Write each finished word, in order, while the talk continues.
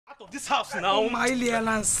out of this house now. Oh, my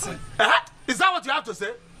Lance. Is that what you have to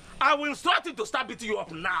say? I will instruct him to start beating you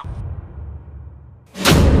up now.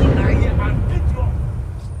 And beat you up.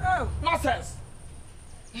 Oh. Nonsense.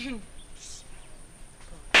 Hey!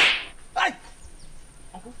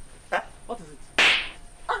 Uncle? What is it?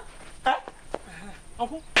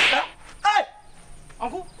 Uncle? Hey!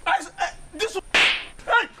 Uncle? This one!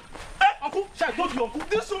 Hey! Hey! Uncle? Shall I go to you, Uncle?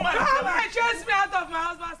 This woman is chase me out of my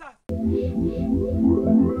husband's house!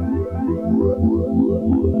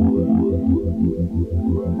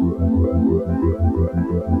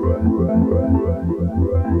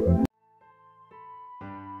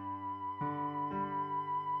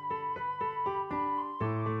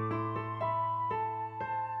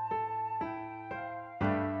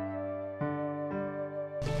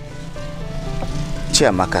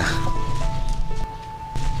 Chiamaka.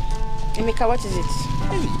 Emeka, what is it?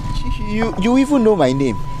 You even know my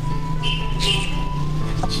name.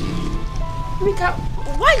 Emeka,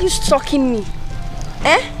 why are you stalking me?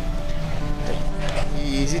 Eh?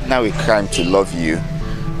 Is it now a crime to love you?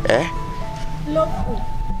 Eh? Love who?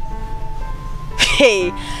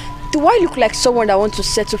 Hey, do I look like someone that wants to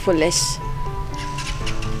settle for less?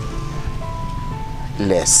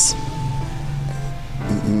 Less?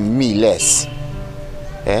 Me less?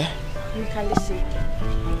 Eh? Emeka, listen.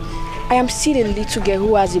 I am still a little girl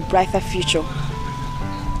who has a brighter future.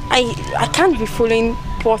 I can't be following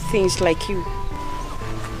poor things like you.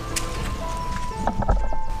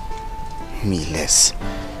 Me less?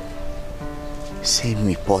 Say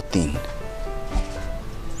me poor thing.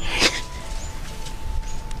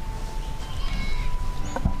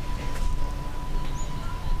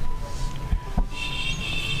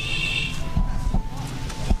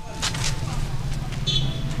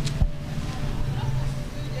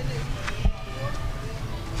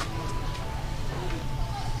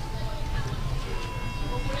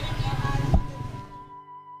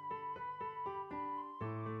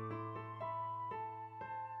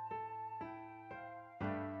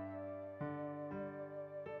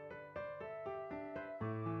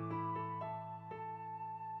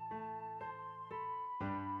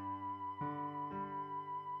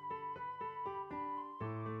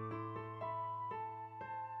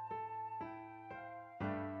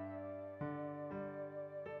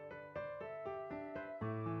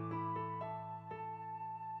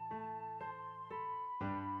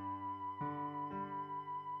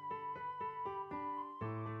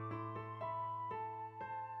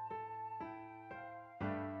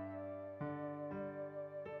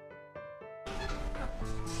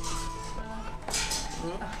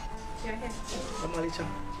 Omalicha,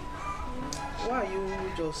 why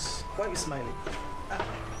are you smiling?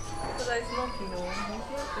 Because it's nothing, no.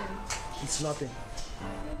 It's nothing.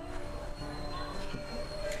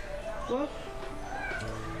 Well,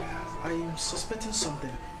 I'm suspecting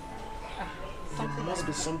something. There must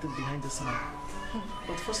be something behind this man.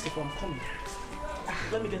 But first of all, I'm coming.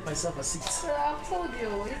 Let me get myself a seat. Well, I've told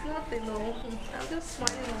you, it's nothing, no. I'm just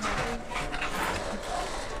smiling on my own.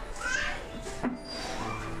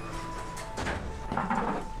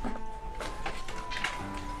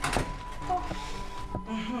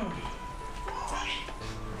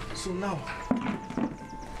 So now,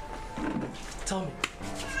 tell me,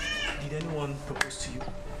 did anyone propose to you?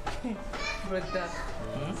 Brother,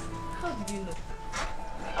 how did you know?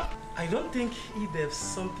 I don't think if there's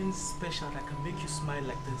something special that can make you smile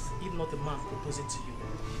like this, if not a man proposing to you.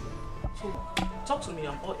 So, talk to me,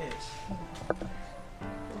 I'm all ears.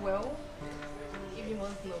 Well, if you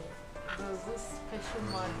must know, there's this special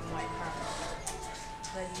man in my heart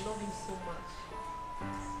that I love him so much.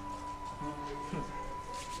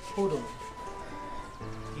 Hold on.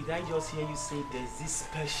 Did I just hear you say there's this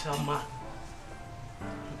special man?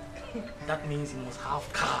 That means he must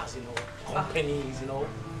have cars, you know, companies, you know.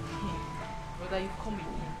 Brother, you come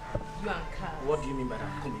again. You and cars. What do you mean by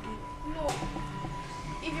that? Come again? No.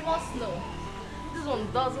 If you must know, this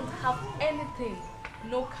one doesn't have anything.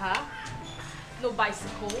 No car, no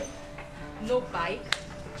bicycle, no bike.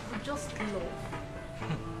 Just love.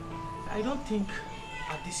 I don't think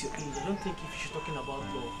at this your age, I don't think if you're talking about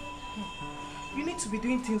love. You need to be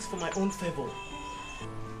doing things for my own favor.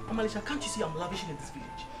 Omalisha, can't you see I'm lavishing in this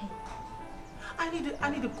village? I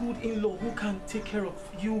need a good in-law who can take care of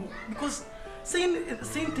you, because saying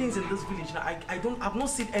things in this village now, I've not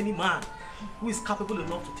seen any man who is capable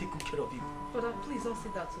enough to take good care of you. Brother, please don't say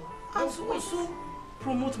that too. And to also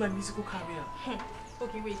promote my musical career.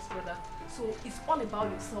 Okay, wait, brother. So it's all about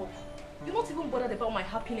yourself. You're not even bothered about my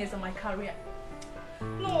happiness and my career.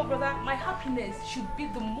 No, brother, my happiness should be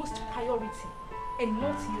the most priority and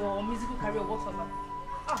not your musical career whatsoever.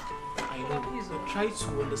 I know. Try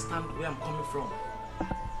to understand where I'm coming from.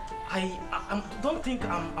 Don't think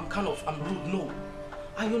I'm rude, no.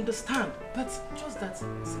 I understand, but just that,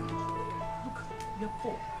 look, we are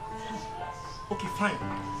poor. Okay, fine.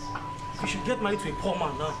 We should get married to a poor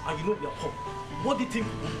man now, and you know we are poor. What do you think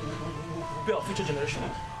will be our future generation?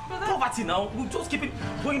 Poverty now, we'll just keep it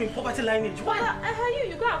going in poverty lineage. Why?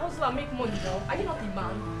 You go and hustle and make money now. Are you not a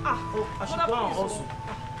man? I should go and hustle.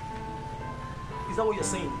 Is that what you're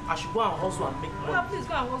saying? I should go and hustle and make money? Please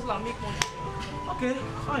go and hustle and make money. Okay,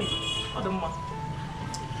 fine. Adama.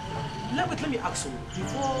 Let me ask you,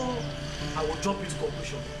 before I will jump into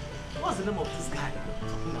conclusion, what's the name of this guy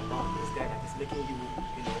talking about? This guy that is making you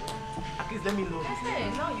know, at least let me know his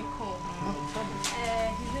name. Hey, now you call.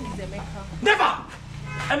 His name is Emeka. Never!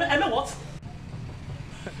 Emeka what?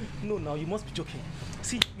 No, now you must be joking.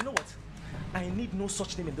 See, you know what? I need no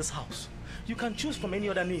such name in this house. You can choose from any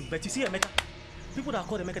other name, but you see Emeka, people that are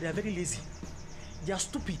called Emeka, they are very lazy. They are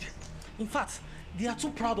stupid. In fact, they are too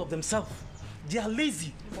proud of themselves. They are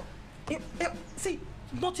lazy. See,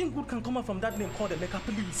 nothing good can come out from that name called Emeka,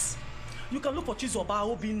 please. You can look for Chizoba,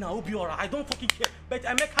 Obina, Obiora. I don't fucking care. But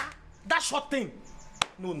Emeka, that short thing.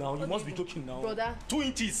 No, now you must be joking now. Brother, 2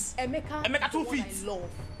 inches. Emeka 2 feet. I love,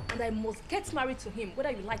 and I must get married to him,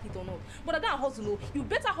 whether you like it or not. But I don't hustle. You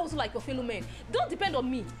better hustle like your fellow men. Don't depend on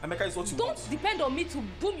me. Emeka is what you want. Don't depend on me to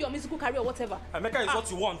boom your musical career or whatever. Emeka is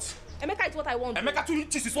what you want. Emeka is what I want. Emeka 2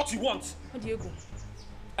 inches is what you want. How do you go?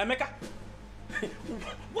 Emeka,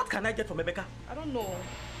 what can I get from Emeka? I don't know.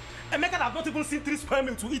 Emeka that I've not even seen 3 square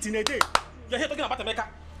meals to eat in a day. You're here talking about Emeka.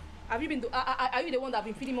 Have you been? Are you the one that have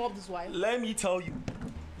been feeding me up this while? Let me tell you,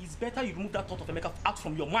 it's better you remove that thought of Emeka out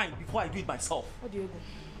from your mind before I do it myself. How do you go?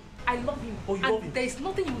 I love him. Oh, you love him? There is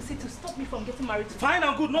nothing you will say to stop me from getting married to him. Fine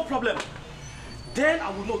and good, no problem. Then I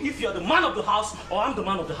will know if you're the man of the house or I'm the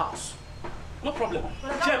man of the house. No problem.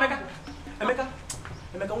 Emeka,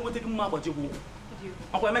 we will take him out of you.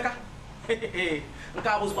 Uncle Emeka,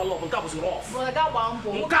 Nka was love, Nka was rough.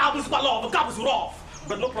 Nka was love, Nka was rough.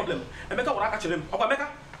 But no problem. Emeka will catch him. Uncle Emeka,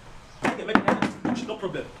 no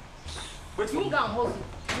problem. Wait for me. You go and hustle.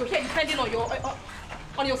 You're here depending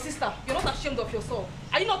on your sister. You're not ashamed of yourself.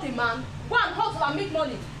 Are you not a man? Go and hustle and make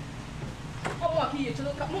money.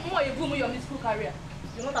 Your musical career.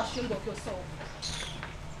 You're not ashamed of yourself.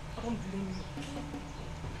 I don't blame you.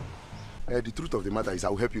 The truth of the matter is I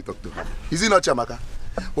will help you talk to her. Is it not, Chiamaka?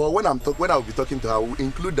 But when I'll be talking to her, I will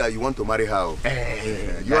include that you want to marry her.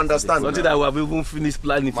 You understand? Something that we have even finished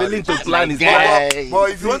planning. Failing to plan is But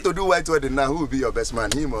if you want to do white wedding now, who will be your best man?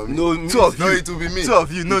 Him or me? No, two of you. No, it will be me. Two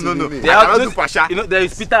of you. No. I cannot do Pasha. You know, there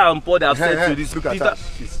is Peter and Paul that have said to this. Look at her.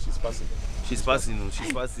 She's passing. She's passing.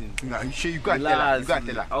 She's passing. No, you can't tell her. You can't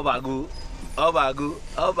tell her. Obago.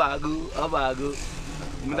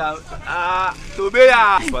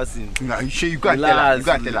 Tobeya. She's passing. No, you can't tell her. You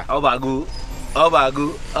can't tell her. Obago.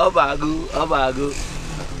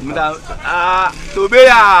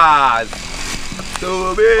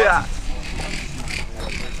 Tobeya.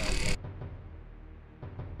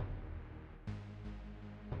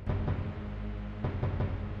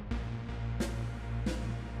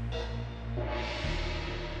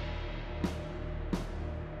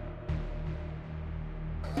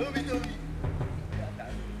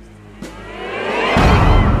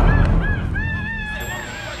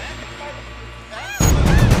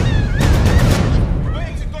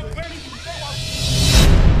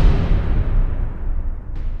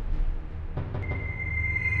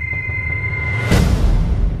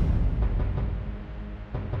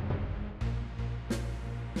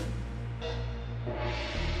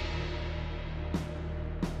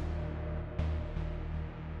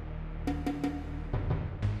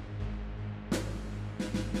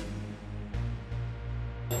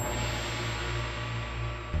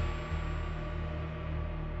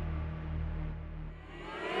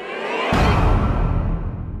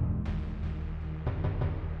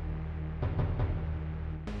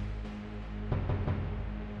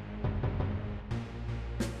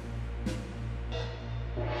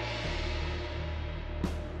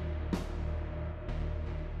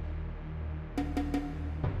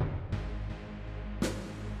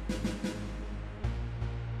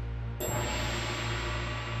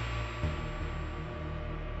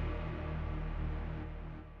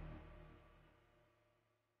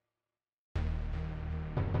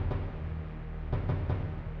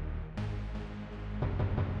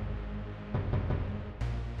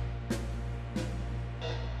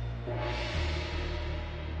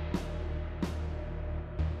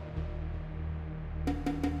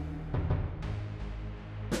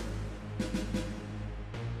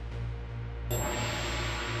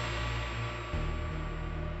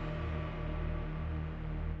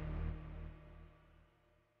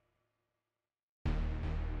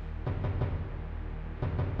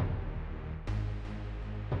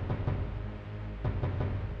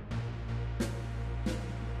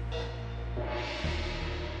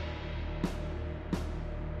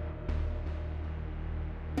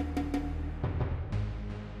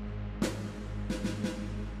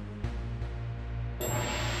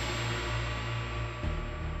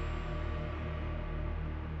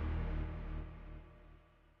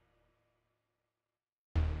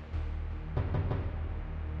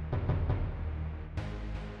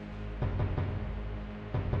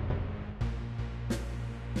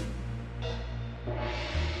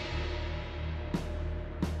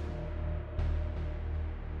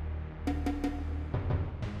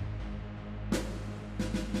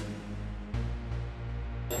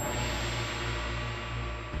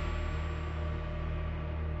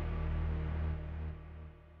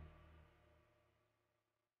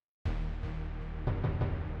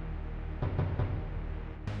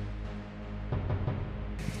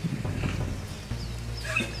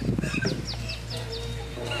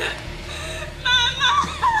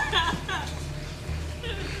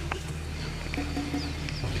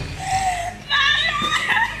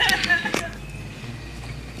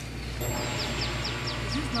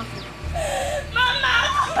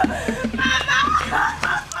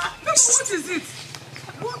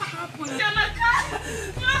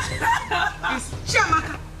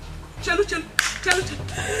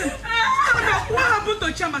 to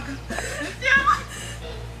Chiamaka?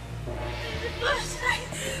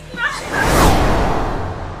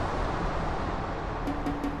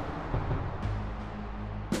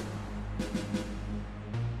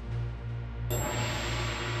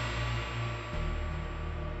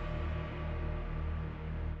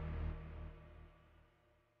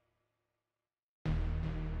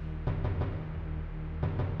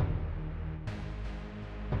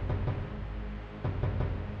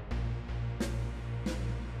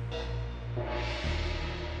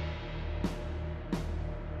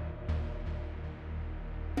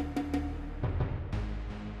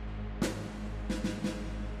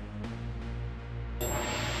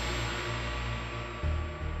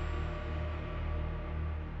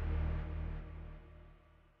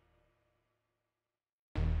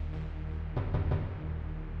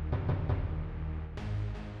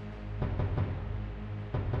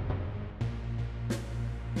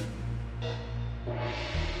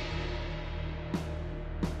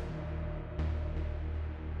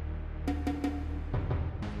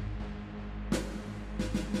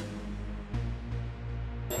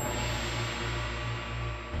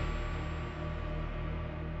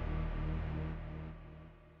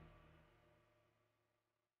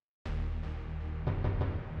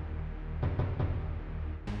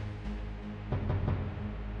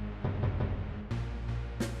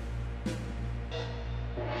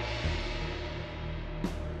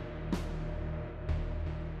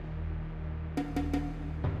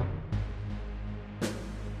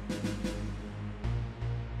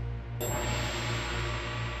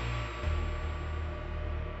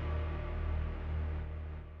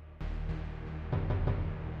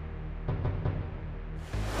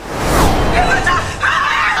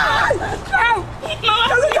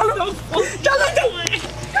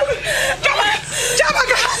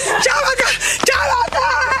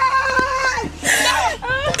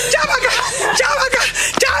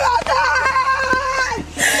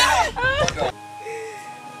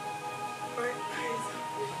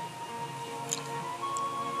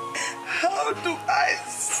 How do I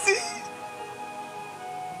see?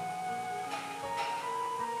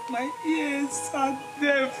 My ears are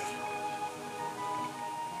deaf.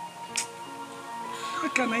 How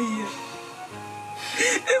can I hear?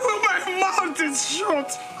 Even my mouth is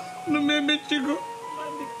shut. No, maybe Chigo.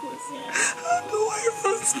 How do I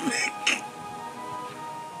even speak?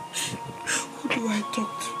 Who do I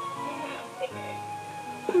talk to?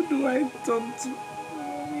 Who do I talk to?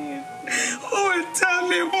 Who will tell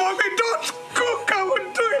me, Mommy, don't cook, I will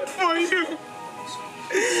do it for you.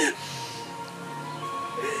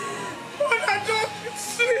 When I don't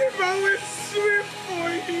sleep, I will sleep for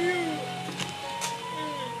you.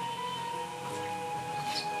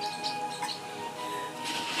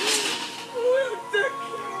 Who will take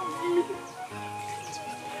care of me?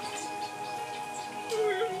 Who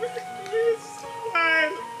will make me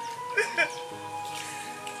smile?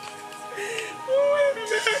 Who will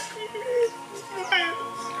make me smile?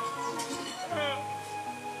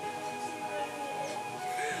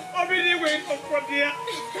 I'll be waiting for dear.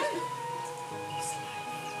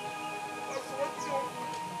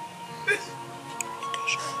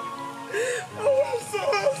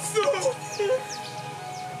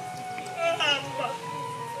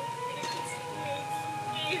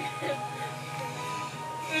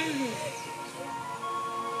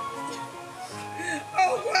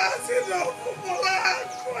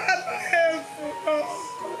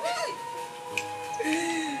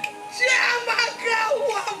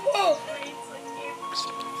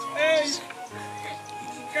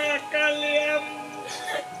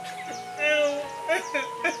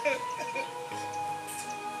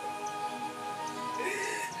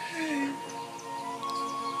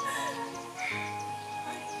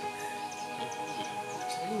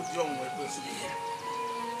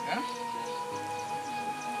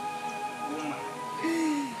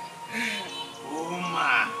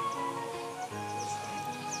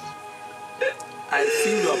 I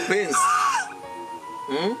feel your pains.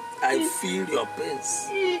 I feel your pains.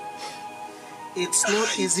 It's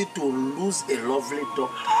not easy to lose a lovely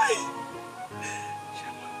daughter.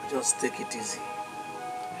 Just take it easy.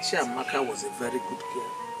 Chiamaka was a very good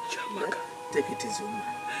girl. Chiamaka. Take it easy, woman.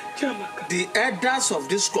 Chiamaka. The elders of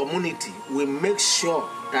this community will make sure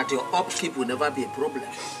that your upkeep will never be a problem.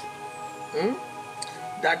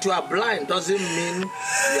 That you are blind doesn't mean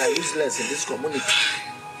you are useless in this community.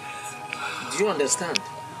 Do you understand?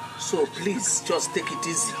 So please, just take it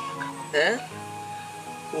easy.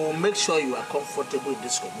 We'll make sure you are comfortable in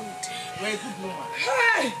this community. You're a good woman.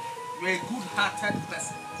 Hey! You're a good-hearted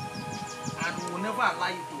person. And we will never allow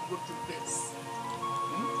you to go to base.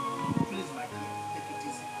 Please, my dear, take it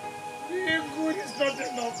being good is not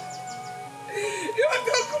enough. You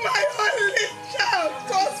took my only child,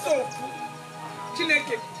 Toso.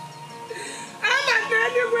 Chineke. I'm at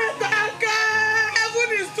anywhere back.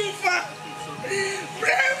 Heaven is too far.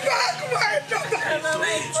 Bring back my daughter.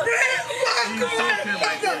 Bring back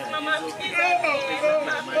my daughter. Mama, please.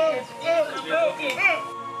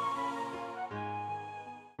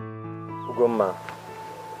 Ugoma,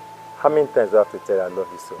 how many times do I have to tell you I love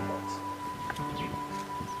you so much?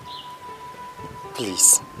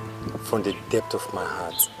 Please, from the depth of my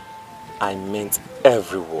heart, I meant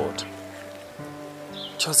every word.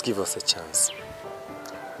 Just give us a chance.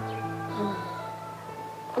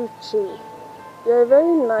 Uche, you're a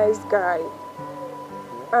very nice guy.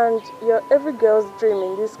 And you're every girl's dream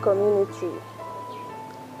in this community.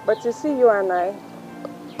 But you see, you and I,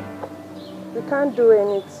 we can't do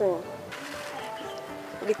anything.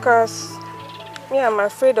 Because me, I'm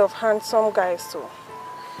afraid of handsome guys too.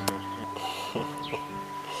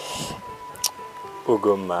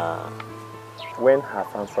 Ugoma, when has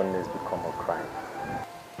handsomeness become a crime?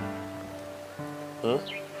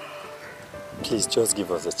 Please just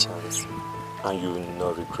give us a chance and you will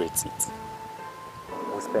not regret it.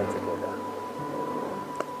 We'll spend together.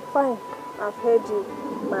 Fine, I've heard you.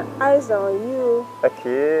 My eyes are on you.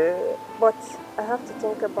 Okay. But I have to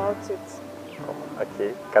think about it.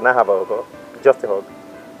 Okay. Can I have a hug? Just a hug.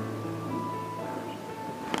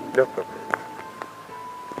 No problem.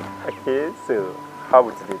 Okay, so how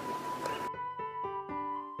would it be?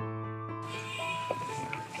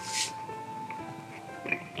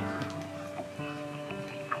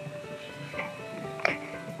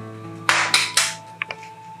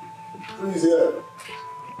 Who is here?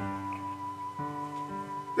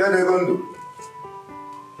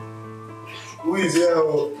 Who is here?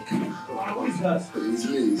 Who is that? It's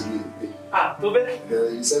me. Ah, Tobe?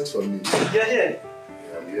 You sent for me. You're here?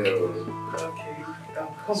 Yeah, I'm here. Okay,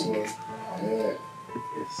 I'm coming. Yeah.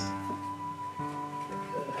 Yes.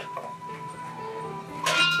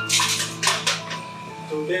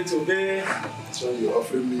 Tobe. So you're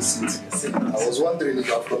offering me seat. I was wondering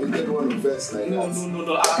if I've committed one offense like that. No.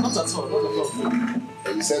 Not at all.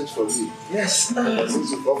 You sent for me. Yes. But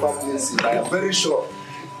since you've offered me a seat, I am very sure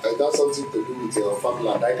it has something to do with your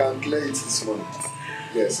farmland. I can clear it this morning.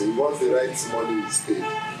 Yes, so once the right money is paid, I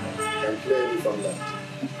can clear any farmland.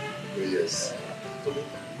 Oh, yes. Tobe,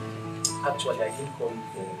 actually, I didn't call you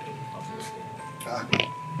for anything.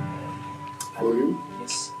 For you?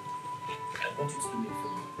 Yes. I want you to do me a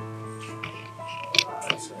favor.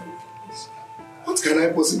 What can I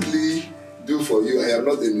possibly do for you? I am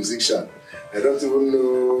not a musician. I don't even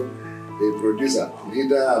know a producer.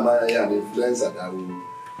 Neither am I an influencer that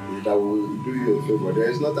will do you a favor. There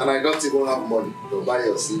is not, and I don't even have money to buy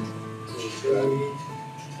your seat.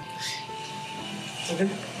 So then,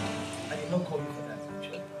 I did not call you for that.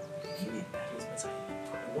 Actually,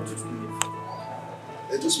 I want you to do me a favor.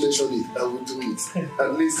 I just mentioned it. I will do it.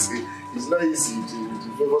 At least it's not easy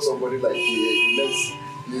to favor somebody like you, the next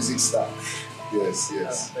music star.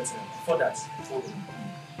 Yes. But for that,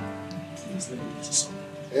 please let me get you something.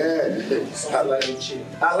 Yeah, I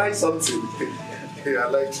like something. I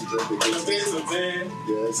like to drink the Today.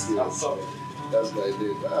 Yes. I'm sorry. That's my name.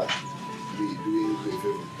 Me doing him a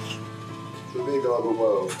favor. So me go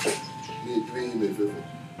well. Me doing him a favor.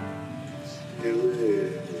 Yeah,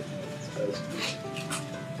 that's good.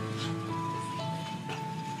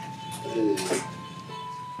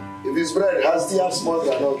 If it's bread, has the have small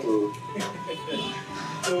granite too.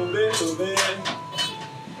 Tobe.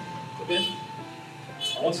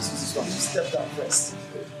 I want you to use this one. You step down first.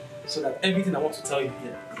 So that everything I want to tell you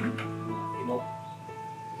here,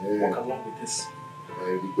 walk along with this.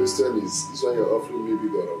 The question is, this one you're offering me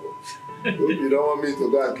big or rubber? Hope you don't want me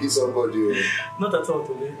to go and kill somebody. Not at all,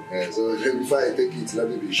 Tobe. So before I take it, let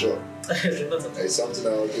me be sure. Not at all. It's something I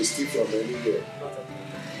want to steal from anywhere. Not at all.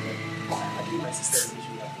 I gave my sister an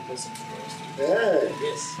issue. I prepared something for us.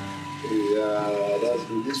 Yes. Yeah, that's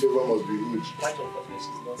good. This favor must be huge. Quite unfortunately,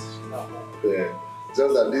 she's not home. Yeah.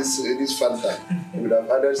 Just that this Fanta would have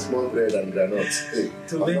added small bread and granuts. Hey,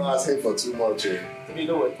 I'm not asking for too much. You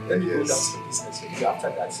know what? Let me go down to the business. After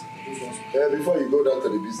that, before you go down to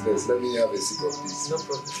the business, let me have a sip of this. No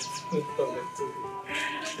problem.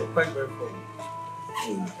 You're quite very funny.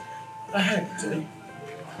 Today,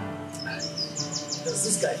 there's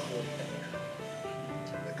this guy called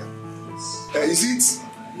Emeka.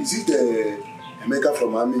 Is it Emeka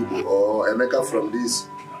from Amigo or Emeka from this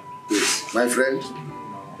place? My friend?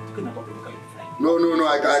 No,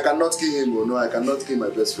 I cannot kill him. No, I cannot kill my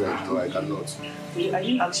best friend. No, I cannot. I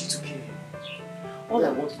didn't ask you to kill him. All I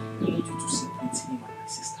want you to separate him and my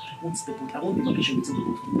sister. I want the vacation between the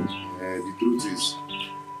both of them. The truth is,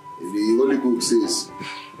 the Holy Book says,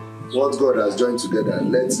 what God has joined together,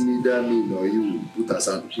 let neither me nor you put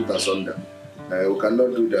asunder. We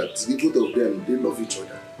cannot do that. The both of them, they love each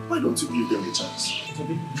other. Why don't you give them a chance? So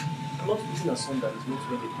baby, not putting asunder is not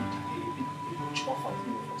when they put offer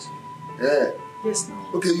to us. Yeah. Yes,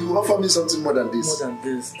 now. Okay, you offer me something more than this. More than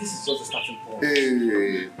this. This is just the starting point.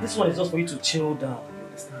 Hey. This one is just for you to chill down. You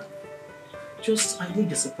understand? Just, I need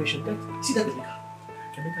the separation. See that Emeka?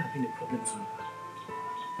 Emeka have been a problem to me.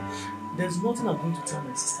 There's nothing I'm going to tell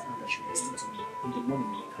my sister now that she'll listen to me. In the morning,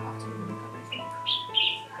 Emeka, afternoon, Emeka, night,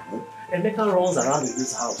 Emeka. Emeka runs around in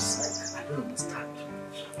this house like, I don't understand.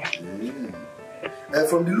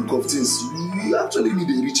 From the look of things, you actually need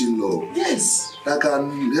a rich in-law. Yes. That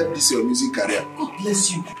can help this your music career. God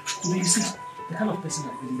bless you. But you see, the kind of person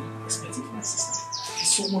I really expected from my sister is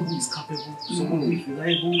someone who is capable, someone who is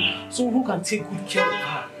reliable, someone who can take good care of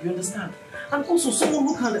her. You understand? And also someone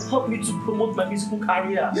who can help me to promote my musical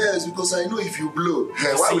career. Yes, because I know if you blow,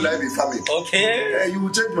 why will I be farming? Okay. You will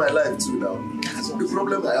change my life too now. The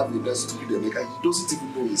problem I have with that stupid Emeka, he doesn't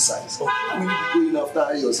even know his size. How will you be going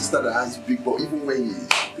after your sister that has big ball, even when he is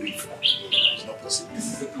big? It's not possible. This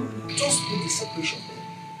is the problem. Just put the separation there.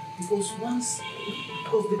 Because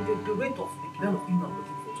the rate of the kind of people I'm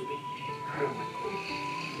looking for today, oh my God,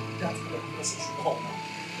 that kind of person should come now.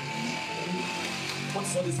 What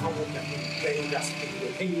is all this hard work you're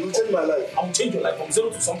doing? You will change my life. I will change your life from 0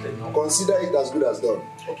 to something now. Consider it as good as done.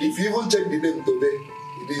 Okay. If you even check the name today,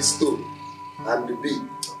 it is Stone and the B.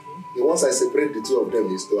 Okay. Once I separate the two of them,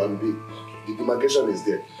 it's Stone and B. The demarcation is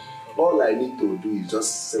there. All I need to do is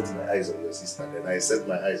just set my eyes on your sister, then I set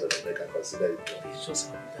my eyes on Emeka and consider it done. It's just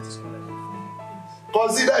how that is what I want.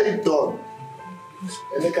 Consider it done.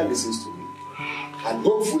 Emeka listens to me. And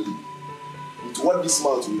hopefully, with what this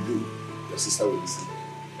mouth will do, your sister will listen.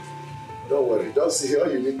 Don't worry, just see, all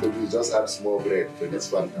you need to do is just add small bread to this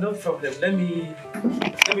one. No problem. Let me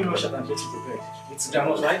rush out and get you prepared. It's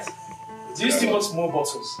Janos, right? Do you still want more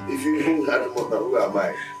bottles? If you even had more, who am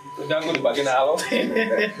I? Don't go to Bagina Halo.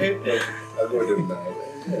 I'll go them now.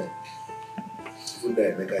 Yeah. Even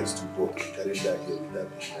that Emeka is too poor. Carry that here without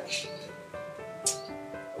me.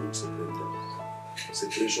 I will separate them.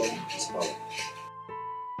 Separation is power.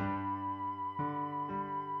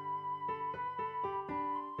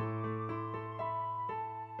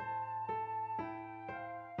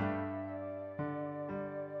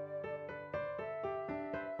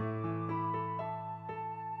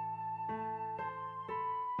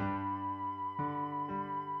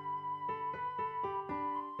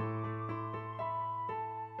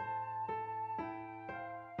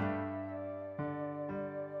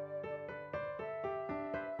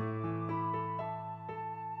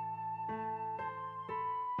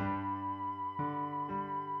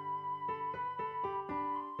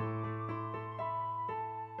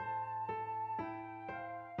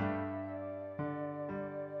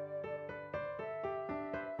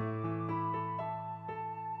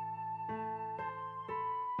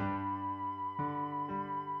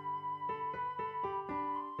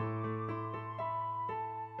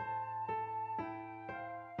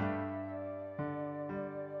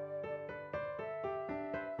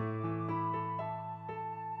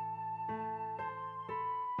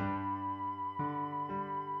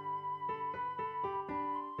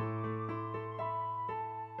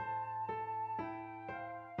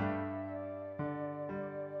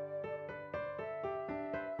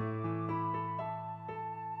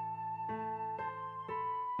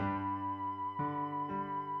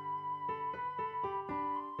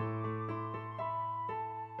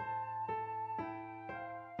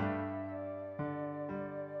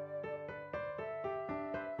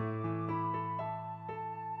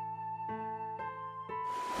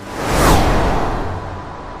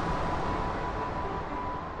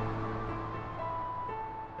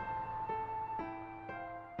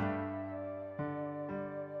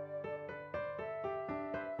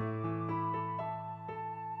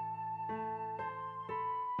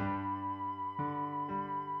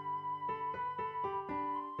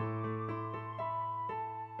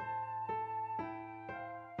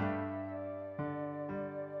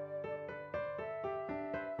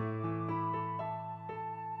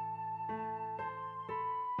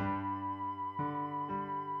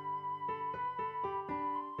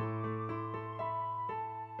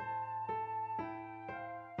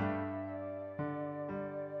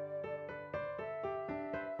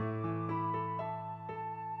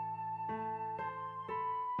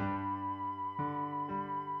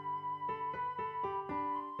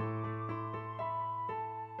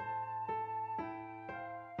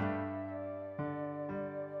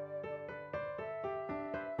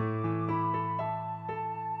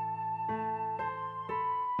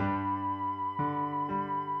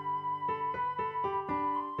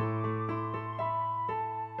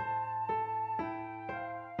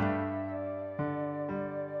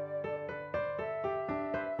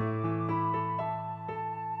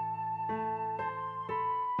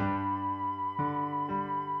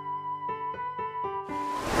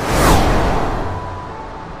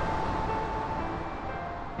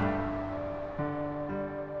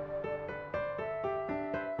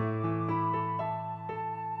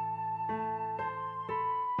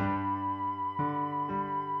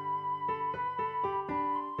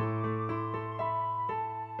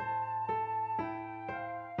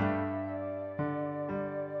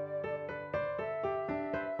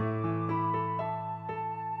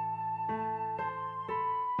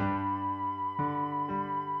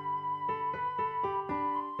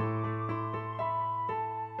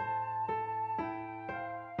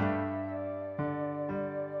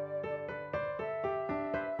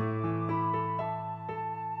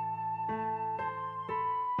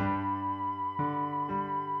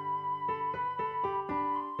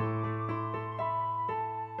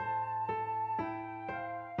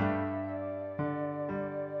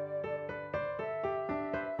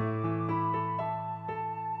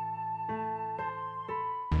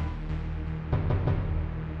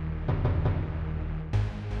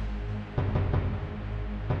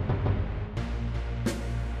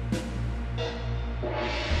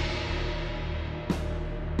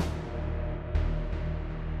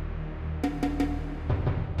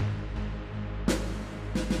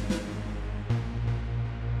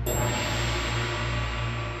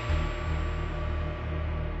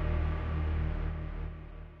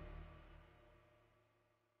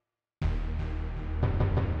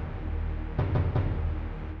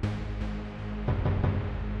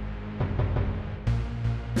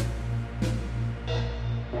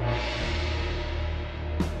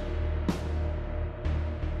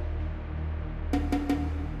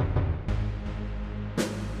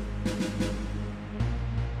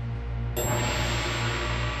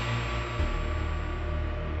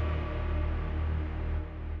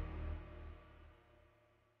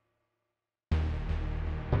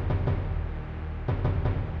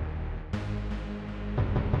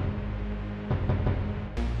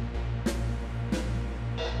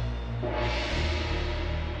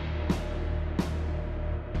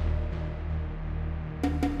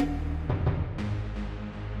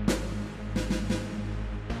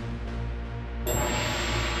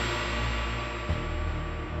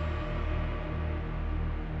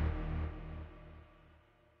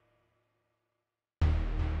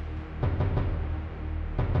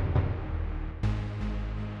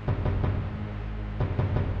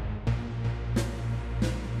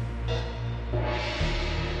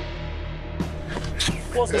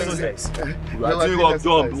 What's going on, Exercise. guys? We are doing our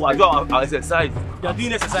job. We are doing our exercise. You are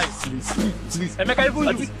doing exercise. Please. Emeka,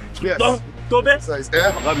 even you. Yes. Tobe. Exercise.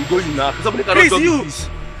 Oga, we going now. Somebody cannot Please, stop you. this.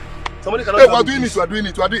 Somebody cannot Hey, stop we are doing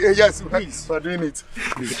it. Yes, Please. we are doing it.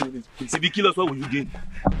 Please. If you kill us, what will you gain?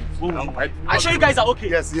 What will you? I'm sure you guys are okay.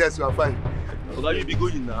 Yes, you are fine. Oga, you be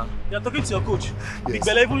going now. You are talking to your coach. Yes. Big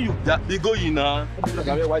Bella, even you. Yeah, be going now.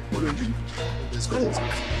 Let's go.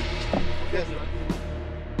 Yes.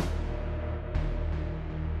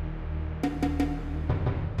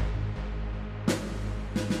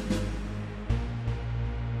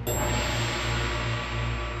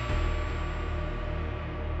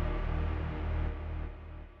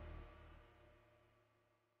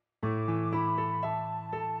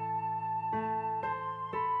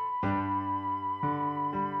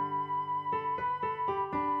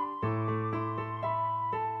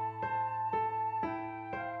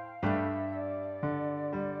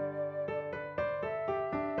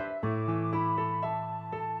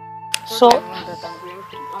 So,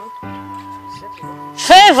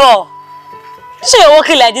 Favor! So you're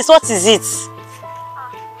walking like this, what is it?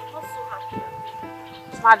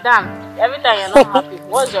 Madam, every time you're not happy,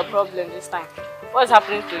 what's your problem this time? What's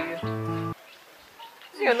happening to you?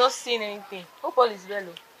 You're not seeing anything. Hope all is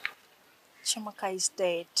well. Chiamaka is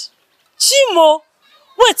dead. Chimo!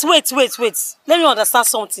 Wait. Let me understand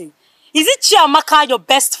something. Is it Chiamaka, your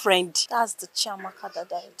best friend? That's the Chiamaka that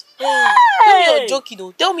died. Hey! Tell me you're joking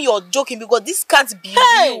though. Tell me you're joking because this can't be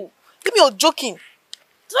real. Tell me you're joking.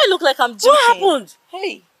 Do I look like I'm joking? What happened?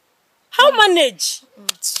 Hey. How manage?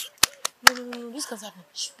 No. This can't happen.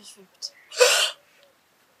 She's raped.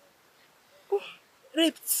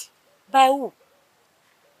 Raped? By who?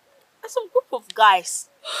 By some group of guys.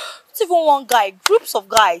 Not even one guy, groups of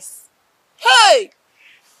guys. Hey!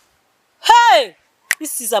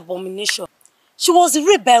 This is abomination. She was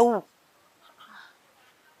raped by who?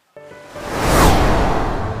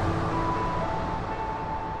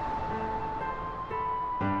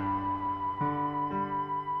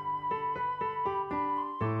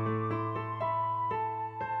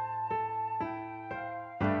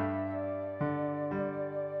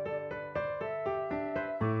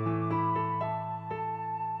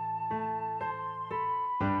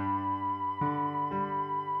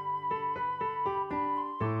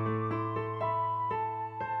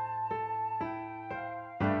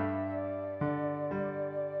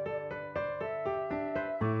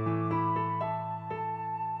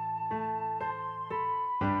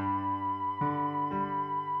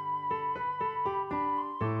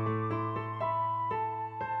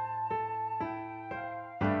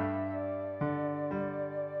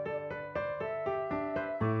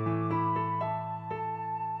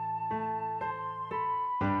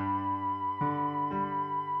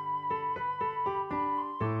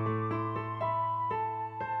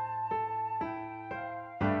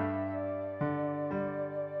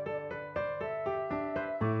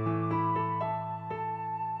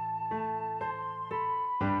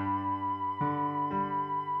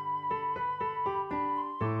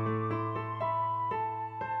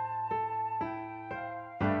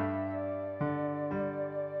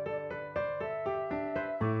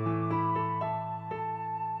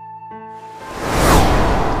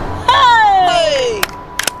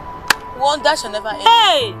 Wonder shall never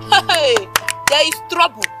end. Hey! There is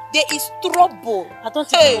trouble. I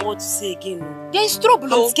don't even know what to say again. There is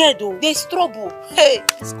trouble. I'm scared though. There is trouble.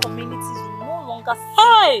 This community is no longer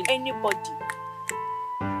safe for anybody.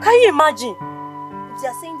 Can you imagine? If they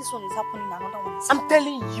are saying this one is happening, another one is happening. I'm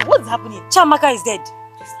telling you, what's happening? Chiamaka is dead.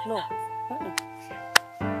 No.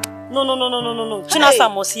 No.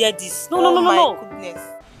 Chinasa must hear this. No. My goodness.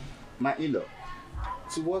 My in-law,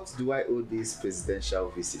 to what do I owe this presidential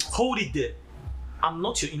visit? Hold it there. I'm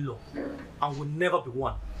not your in-law and will never be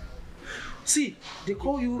one. See, they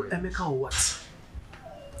call you Emeka or what?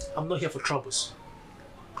 I'm not here for troubles.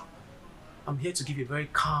 I'm here to give you a very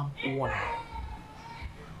calm warning.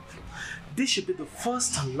 This should be the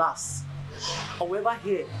first and last. However,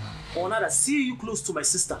 here or not, I see you close to my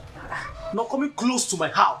sister, not coming close to my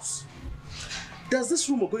house. There's this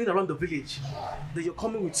rumor going around the village that you're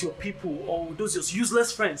coming with your people or with those your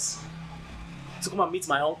useless friends to come and meet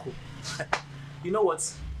my uncle. You know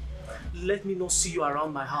what? Let me not see you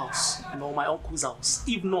around my house or my uncle's house.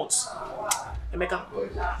 If not, Emeka,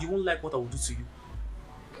 you won't like what I will do to you.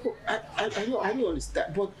 Oh, I don't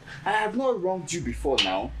understand, but I have not wronged you before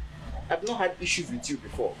now. I've not had issues with you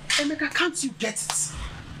before. Emeka, can't you get it?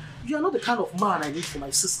 You are not the kind of man I need for my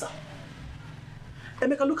sister.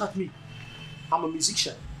 Emeka, look at me. I'm a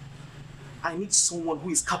musician. I need someone who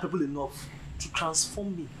is capable enough to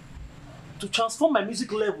transform me to transform my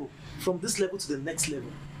music level from this level to the next level.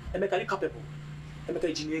 Emeka, are you capable? Emeka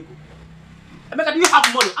Ijiniego. Emeka, do you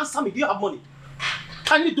have money? Answer me, do you have money?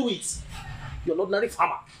 Can you do it? You're an ordinary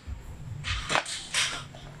farmer.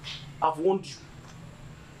 I've warned you.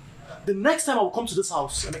 The next time I will come to this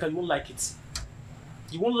house, Emeka, you won't like it.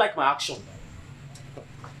 You won't like my action.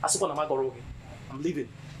 I'm leaving.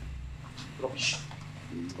 Rubbish.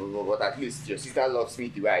 But at least your sister loves me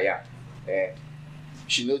the way I am.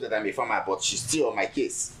 She knows that I'm a farmer, but she's still on my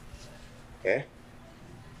case. You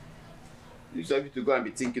just have to go and be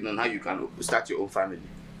thinking on how you can start your own family.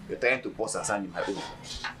 You're trying to pause and sign in my own. I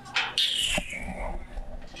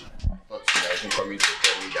thought you guys were coming to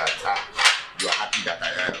tell me that you are happy that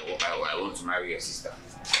I want to marry your sister.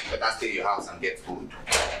 Better stay in your house and get food.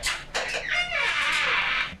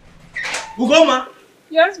 Ugoma!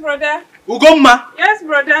 Yes, brother. Ugoma! Yes,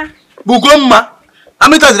 brother. Ugoma! How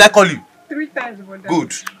many times did I call you? 3 times, brother.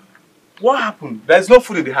 Good. What happened? There's no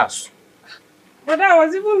food in the house. Brother, I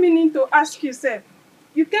was even meaning to ask you, sir.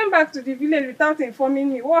 You came back to the village without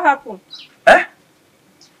informing me. What happened?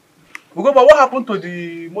 Ugoma, what happened to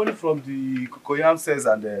the money from the cocoyam cells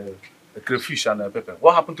and the crayfish and the pepper?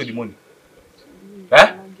 What happened to the money?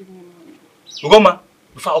 Ugoma,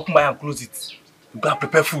 before I open my hand and close it, you go and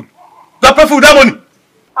prepare food. Go and prepare food with that money.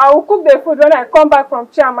 I will cook the food when I come back from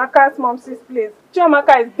Chiamaka's mom's place.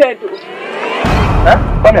 Chiamaka is dead.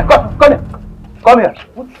 Come here, come here. Come here.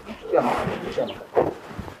 Chiamaka.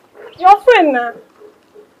 Your friend now.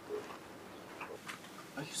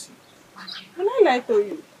 Are you serious? Can I lie to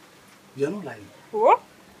you? You are not lying. What?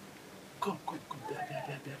 Come. There.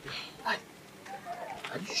 Hi.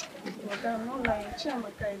 Are you sure? Brother, I'm not lying.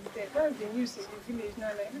 Chiamaka is dead. That's the news in the village now.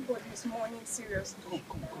 Like, everybody is mourning seriously.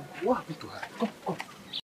 Come. What happened to her? Come.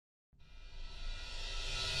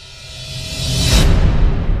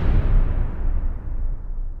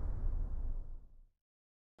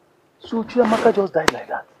 So Chiamaka just died like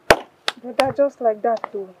that? Brother, just like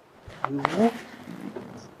that too. You?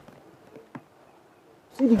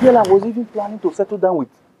 See the girl I was even planning to settle down with.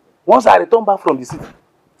 Once I return back from the city.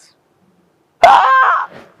 I'm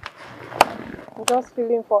just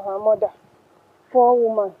feeling for her mother. Poor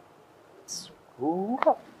woman.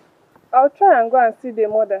 Oh. I'll try and go and see the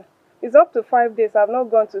mother. It's up to 5 days I've not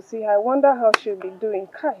gone to see her. I wonder how she'll be doing.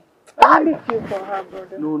 Kai, I really feel for her,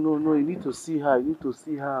 brother. No. You need to see her.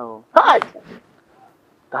 Hi!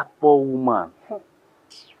 That poor woman.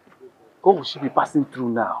 What will she be passing through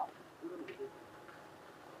now?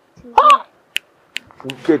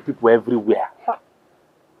 Wicked people everywhere.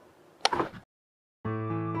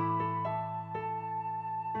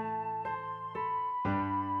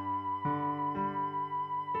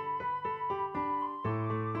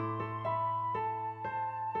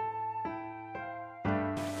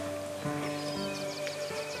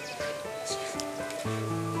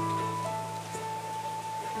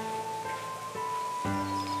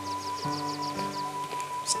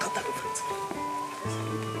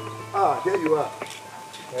 There you are.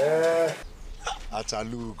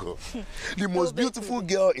 Atalugo. The most beautiful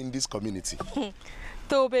girl in this community.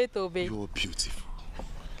 Tobe. You're beautiful.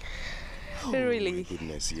 Really? My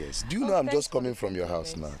goodness, yes. Do you know I'm just coming from your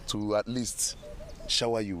house now to at least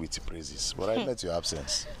shower you with praises, but I met your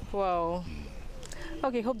absence. Wow.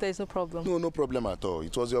 Okay, hope there is no problem. No problem at all.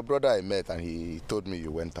 It was your brother I met and he told me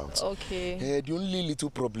you went out. Okay. The only little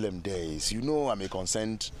problem there is, you know, I'm a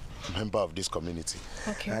concerned member of this community.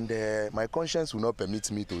 Okay. And my conscience will not permit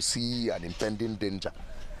me to see an impending danger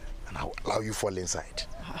and I'll allow you fall inside.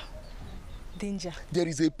 Danger? There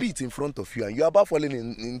is a pit in front of you and you're about falling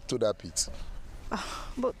into that pit.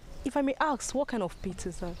 But if I may ask, what kind of pit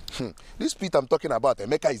is that? This pit I'm talking about,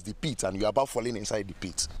 Emeka, is the pit and you're about falling inside the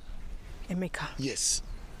pit. Emeka? Yes.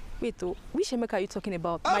 Wait, which Emeka are you talking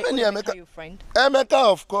about? How My many own Emeka? Your friend?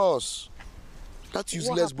 Emeka, of course. That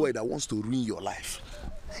useless boy that wants to ruin your life.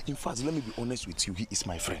 In fact, let me be honest with you, he is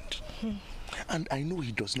my friend. And I know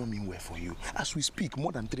he does not mean well for you. As we speak,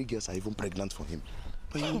 more than 3 girls are even pregnant for him.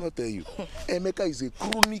 But he will not tell you. Emeka is a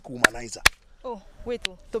chronic womanizer. Oh, wait,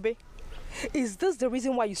 Tobe. Is this the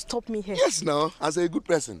reason why you stopped me here? Yes, now, as a good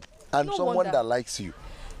person. And No someone wonder. that likes you.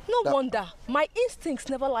 No wonder. My instincts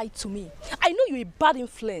never lied to me. I know you're a bad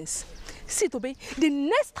influence. See, Tobe, the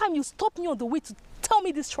next time you stop me on the way to tell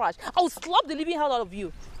me this trash, I will slap the living hell out of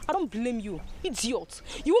you. I don't blame you. Idiot.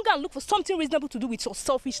 You won't go and look for something reasonable to do with your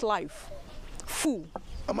selfish life. Fool.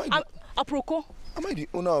 Aproko. Am I the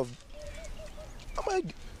owner of... Am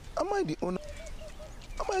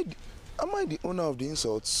I the owner of the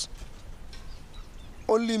insults?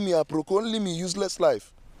 Only me, Aproko, only me, useless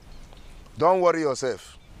life. Don't worry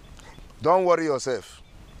yourself.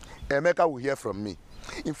 Emeka will hear from me.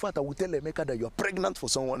 In fact, I will tell Emeka that you are pregnant for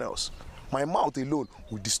someone else. My mouth alone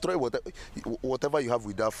will destroy whatever you have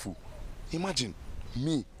with that fool. Imagine,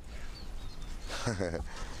 me.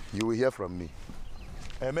 You will hear from me.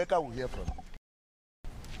 Emeka will hear from me.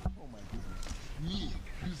 Oh my goodness. Me,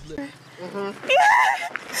 useless.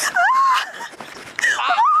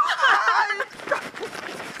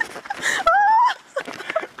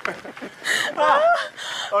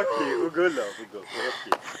 Okay, we'll go love, we'll go.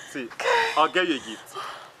 Okay. See, I'll get you a gift.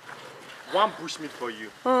 One bushmeat for you.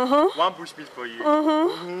 One bushmeat for you.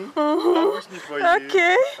 One bushmeat for you.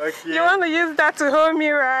 Okay. Okay. You want to use that to hold me,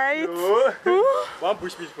 right? No. One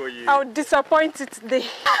bushmeat for you. I'll disappoint you today.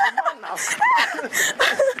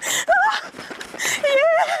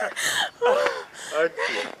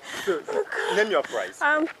 Okay. So, name your price.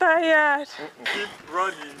 I'm tired. Keep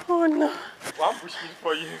running. Oh no. One bushmeat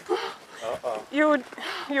for you. You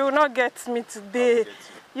will not get me today.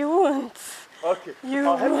 You won't. Okay. You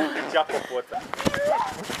I'll help you with a jack of water.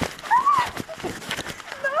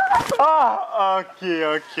 Ah,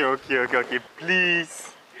 okay.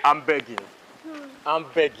 Please, I'm begging. I'm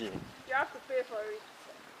begging. You have to pay for it.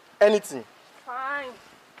 Anything. Fine.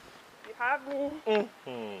 You have me.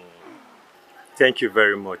 Thank you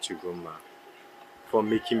very much, Ugoma, for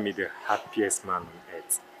making me the happiest man on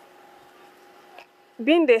earth.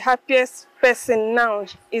 Being the happiest person now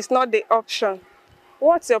is not the option.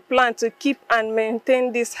 What's your plan to keep and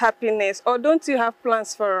maintain this happiness? Or don't you have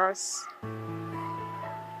plans for us?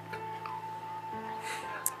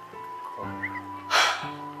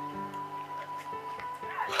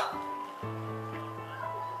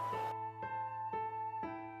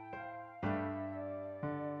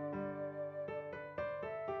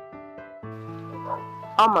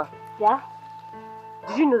 Amma. Yeah?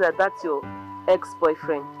 Did you know that that's your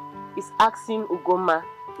ex-boyfriend is asking Ugoma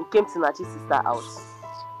who came to Nachi's sister house?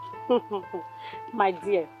 My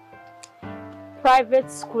dear, private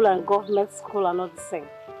school and government school are not the same.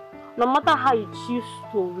 No matter how you choose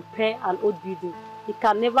to repair an old building, it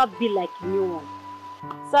can never be like a new one.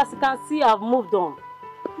 So as you can see, I've moved on.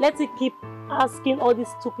 Let it keep asking all these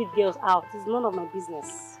stupid girls out. It's none of my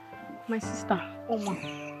business. My sister, Oma,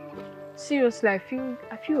 seriously, I feel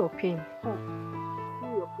your pain. Feel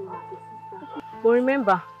your pain, my sister. But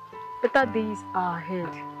remember, better days are ahead.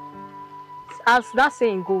 As that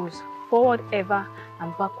saying goes, forward ever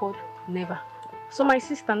and backward never. So my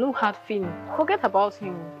sister, no hard feeling. Forget about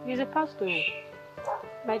him. He's a past story.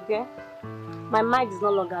 My dear, my mind is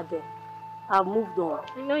no longer there. I've moved on.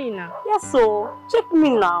 I know you now. Yes, so check me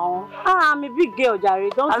now. I'm a big girl,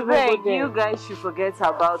 Jerry. Don't even go there. You guys should forget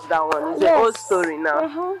about that one. It's an old story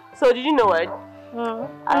now. So did you know what?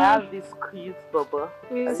 I have this cute bubba.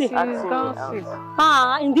 In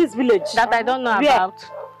this village. That I don't know about.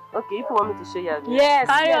 Okay, if you want me to show you. Yes,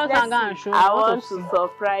 carry us and go and show. I want to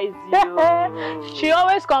surprise you. She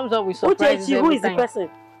always comes up with surprises. Who is the person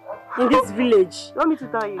in this village? You want me to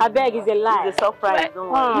tell you? I beg, it's a lie. It's a surprise.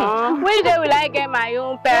 Don't worry. Which day will I get my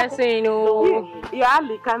own person? You are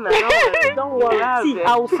Likana. Don't worry. See,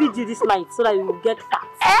 I will feed you this night so that you will get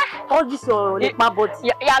fat. All this your my body.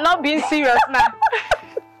 You are not being serious now.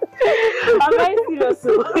 I'm very serious.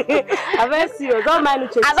 I'm very serious. Don't mind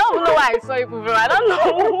Uche. I don't even know why I saw you before. I don't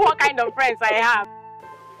know what kind of friends I have.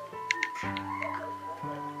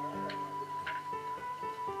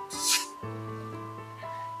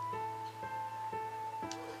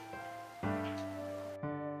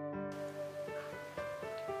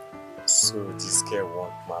 So this girl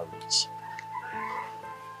wants marriage.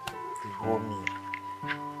 The homie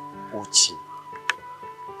Uchi.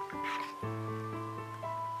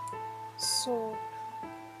 So,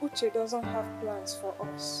 Uche doesn't have plans for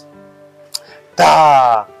us.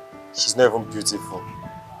 Da! She's not even beautiful.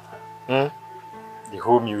 The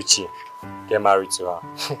homie Uchi get married to her.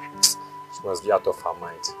 She must be out of her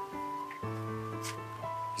mind.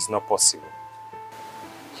 It's not possible.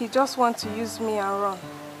 He just wants to use me and run.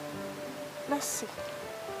 Let's see.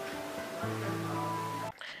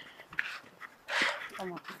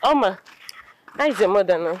 Oma, how is your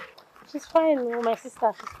mother now? She's fine, no, my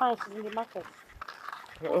sister. She's fine. She's in the market.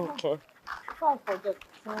 Okay. Before I forget.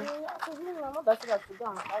 My mother said I should go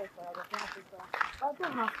and carry for her. I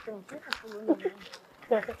don't have strength.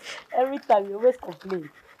 Every time you always complain.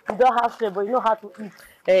 You don't have strength, but you know how to eat.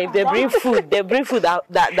 If they bring food,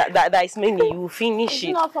 that is many, you finish it.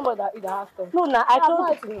 You know somebody that has strength? No, nah,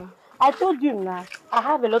 I told you now, I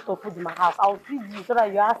have a lot of food in my house. I'll feed you so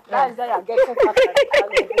that you have strength. That's why you're getting fat.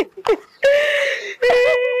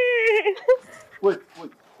 Wait.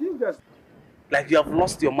 You guys, like you have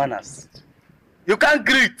lost your manners. You can't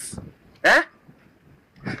greet. Eh?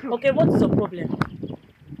 Okay, what is your problem?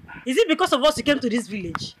 Is it because of us you came to this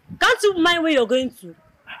village? Can't you mind where you're going to?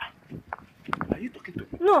 Are you talking to me?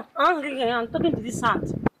 No, I'm talking to this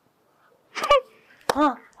hand.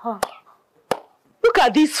 Look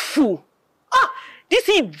at this fool. This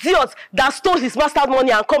idiot that stole his master's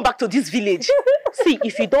money and come back to this village. See,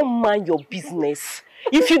 if you don't mind your business,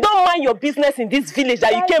 in this village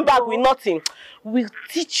that you came back with nothing, we'll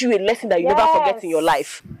teach you a lesson that you never forget in your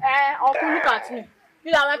life. Uncle, look at me.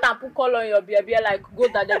 You that went and put color on your beer like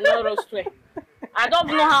goat that they don't roast well. I don't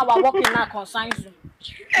know how I work in that concerns you.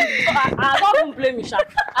 I don't even blame you, Sha.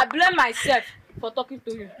 I blame myself for talking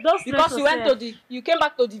to you. Because you came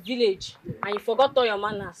back to the village and you forgot all your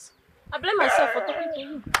manners. I blame myself for talking to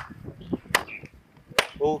you.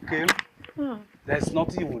 Okay. There's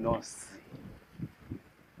nothing you will not see.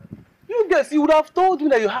 You guys, you would have told me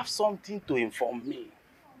that you have something to inform me.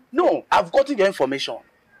 No, I've gotten your information.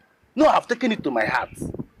 No, I've taken it to my heart.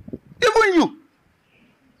 Even you.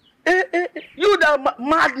 You the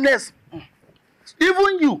madness.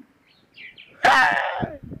 Even you.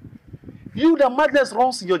 You the madness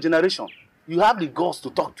runs in your generation. You have the guts to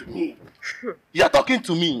talk to me. You are talking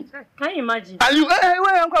to me. Can you imagine? And you, wait,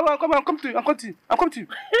 I'm coming to you.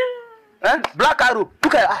 Black arrow.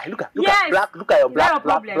 Look at your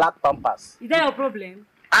black pampers. Is that your problem?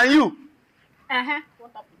 And you. What happened?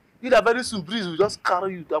 You that very soon breeze will just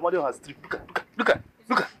carry you to Amadi on her street. Look at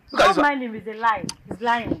Don't mind him, it's a lie. He's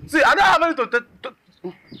lying. See, I don't have anything to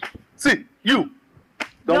see, you.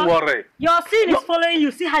 Don't worry. Your sin is following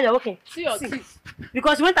you. See how you're walking. See your teeth.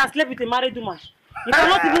 Because you went and slept with a married woman. You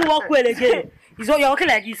cannot even walk well again. You're walking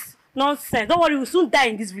like this. Nonsense. Don't worry, we'll soon die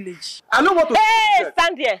in this village. I know what to Hey,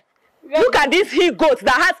 stand there. Look at this he-goat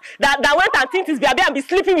that went and think his baby and be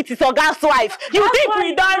sleeping with his Oga's wife. You think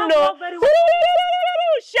we don't know?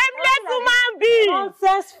 Shameless human being!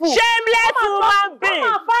 Shameless human being!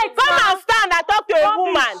 Come and stand and talk to a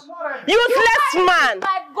woman. Useless man!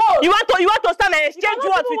 You want to stand and exchange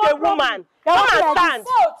words with a woman? Come and stand!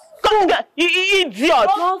 Come, you idiot!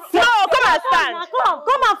 No, come and stand!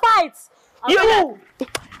 Come and fight!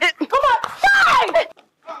 Come on, fight!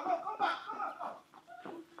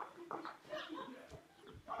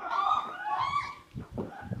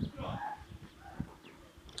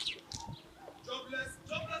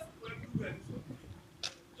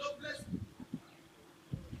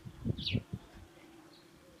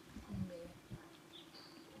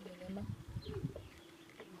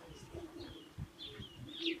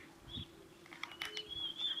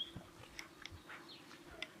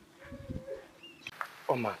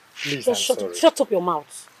 Oma, please, Just shut up your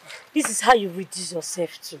mouth. This is how you reduce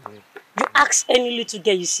yourself to. You ask any little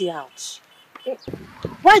girl you see out.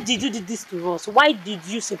 Why did you do this to us? Why did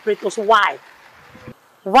you separate us? Why?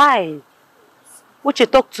 Why? Uche,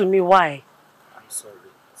 talk to me, why? I'm sorry.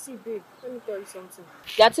 See, babe, let me tell you something.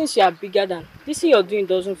 There are things you are bigger than. This thing you're doing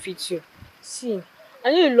doesn't fit you. See,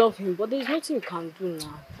 I know you love him, but there's nothing you can do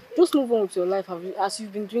now. Just move on with your life as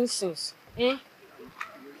you've been doing since.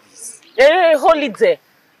 Hey, hold it there.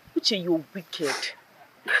 Uche, you're wicked.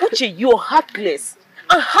 Uche, you're heartless.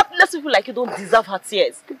 And heartless people like you don't deserve her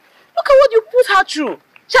tears. Look at what you put her through.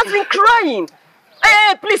 She has been crying.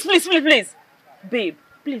 Hey, please. Babe,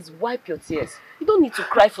 please wipe your tears. You don't need to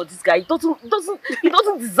cry for this guy. He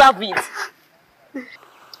doesn't deserve it.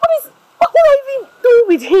 What are you even doing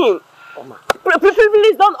with him? Oma.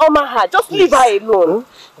 Please don't honor her. Just leave her alone.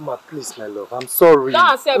 Oma, please, my love. I'm sorry.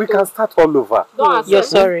 Don't accept. We can start all over. Don't accept. You're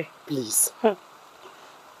sorry. Please.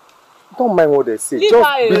 Don't mind what they say. Leave Just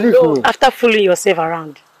her believe alone. me. After fooling yourself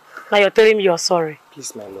around, now you're telling me you're sorry.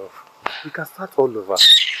 Please, my love. We can start all over.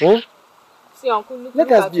 See, Uncle, look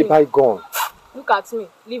Let us be bygone. Look at me.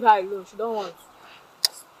 Leave her alone. She don't want.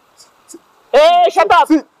 Hey, shut up.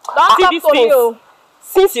 Don't See talk these to me, things. oh.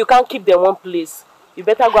 Since you can't keep them one place, you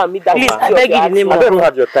better go and meet that Please, man. I beg you in the name I of don't God.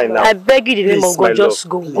 have your time now. I beg you in the name Please, of God, my just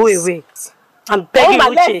love, go please. away. I'm begging you,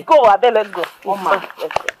 let's Uche. go. Let's go. Oma.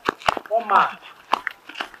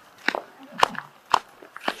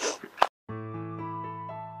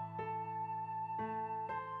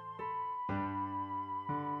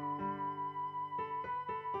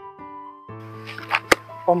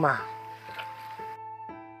 Oma.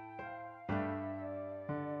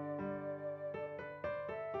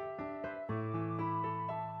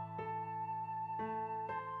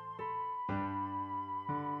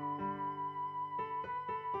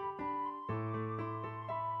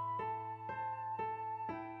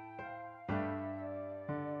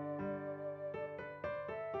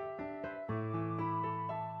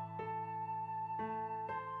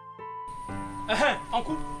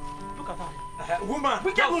 Uncle, look at her. Woman,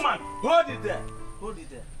 Wicked woman. Hold it there.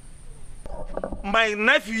 my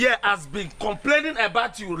nephew here has been complaining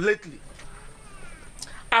about you lately.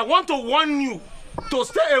 I want to warn you to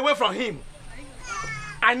stay away from him.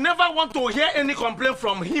 I never want to hear any complaint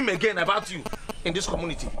from him again about you in this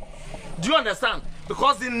community. Do you understand?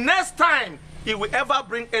 Because the next time he will ever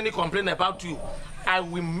bring any complaint about you, I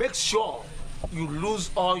will make sure you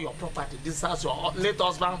lose all your property. This house your late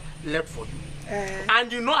husband left for you.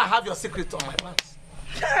 And you know I have your secret on my pants.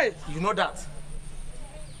 Hey! You know that.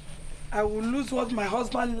 I will lose what my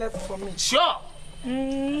husband left for me. Sure.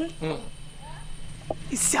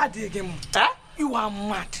 It's sad again. You are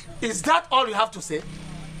mad. Is that all you have to say?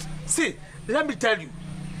 See, let me tell you.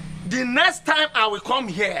 The next time I will come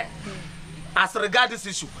here, as regards this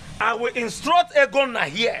issue, I will instruct Egona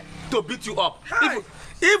here to beat you up.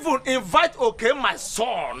 Even invite my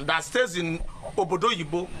son that stays in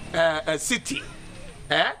Obodoyibo city,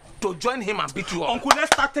 to join him and beat you up. Uncle,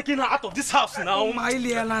 let's start taking her out of this house now. Oh, my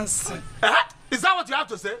Is that what you have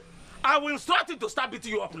to say? I will instruct him to start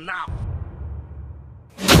beating you up now.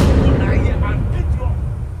 And beat you up.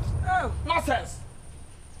 Oh, nonsense.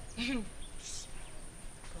 Hey!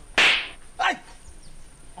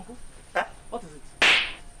 Uncle? What is it?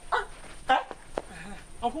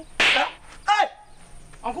 Uncle? Hey!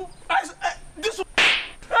 Uncle? This one!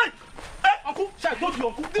 Hey! Uncle? Shall I go to you,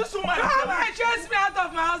 Uncle? This woman! Come and chase me out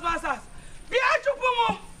of my husband's house!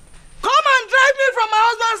 Piachupumo! Come and drive me from my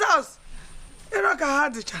husband's house! Eroka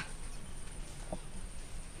Hadicha.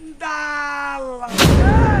 Dala!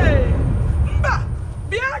 Hey! Mba!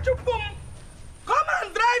 Piachupum! Come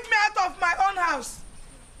and drive me out of my own house!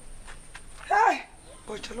 Hey!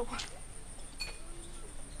 Bochalokwa.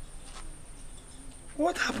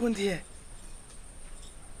 What happened here?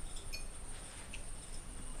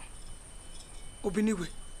 Obiniwe.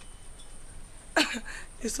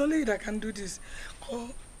 It's only you that can do this. Or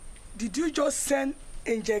did you just send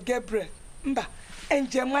Angel Gabriel? Mba,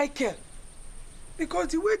 Angel Michael? Because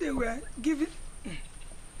the way they were giving...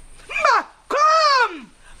 Mba,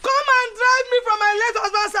 come! Come and drive me from my late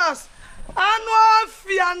husband's house! Anwa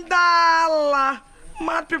Fiandala!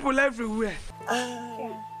 Mad people everywhere.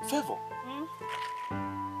 Favor.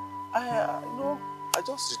 I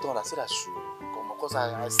just returned. I said I should come because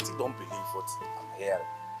I still don't believe what I'm hearing.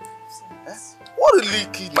 What really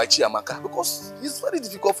killed my Chiamaka? Because it's very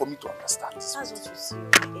difficult for me to understand this. That's what you see,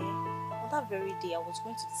 okay? On that very day, I was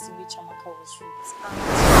going to the scene where Chiamaka was raped.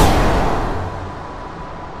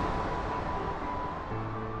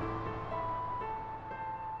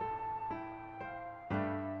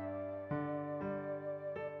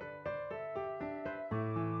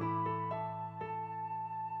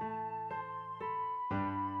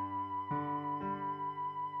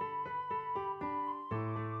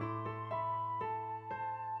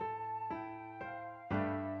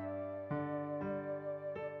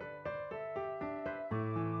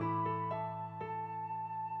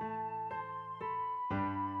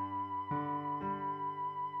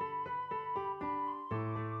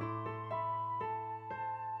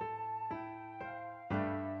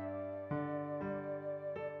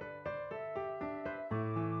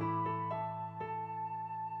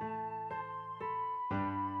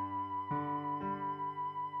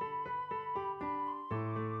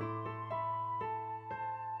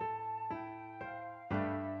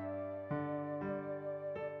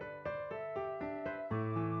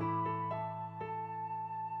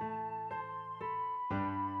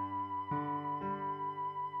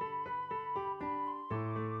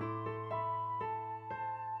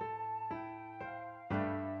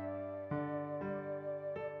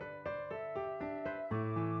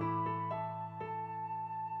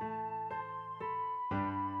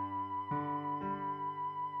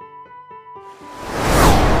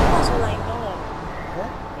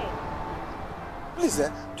 Please,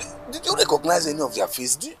 did you recognize any of their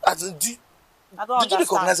face? I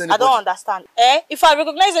don't understand. If I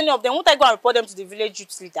recognize any of them, won't I go and report them to the village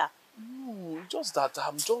youth leader? No, just that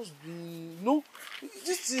I'm just being... No,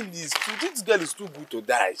 this girl is too good to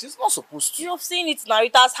die. She's not supposed to. You've seen it now,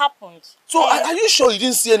 it has happened. So, are you sure you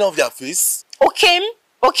didn't see any of their face? Okay.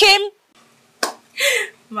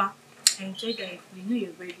 Ma, I enjoyed that. We know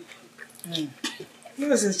you're very good cook. You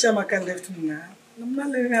know, since Chiamaka left me now, I'm not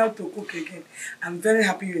learning how to cook again. I'm very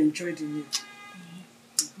happy you enjoyed the meal.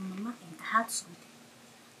 Mama, I heard something.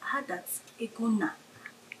 I heard that Egona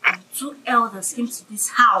and 2 elders came to this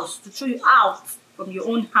house to throw you out from your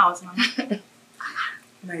own house, Mama.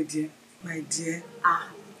 My dear,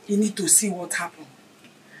 you need to see what happened.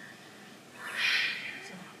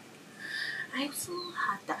 I also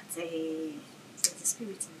heard that there's a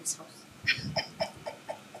spirit in this house.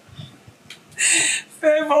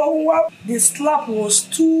 Favor, the slap was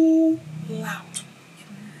too loud.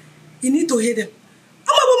 You need to hear them.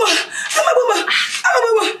 Amaboma! Amaboma!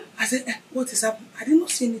 Amaboma! I said, what is happening? I did not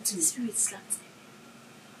see anything. The spirit slapped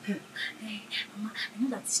them. Hey, Mama, I know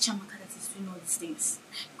that it's Chiamaka that is doing all these things.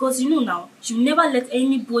 Because you know now, she'll never let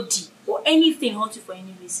anybody or anything hurt you for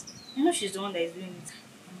any reason. I know she's the one that is doing it.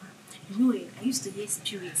 Mama, you know, I used to hear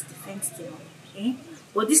spirits defend them. Eh?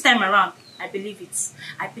 But this time around, I believe it.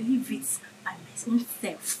 I believe it by my own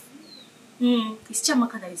self. It's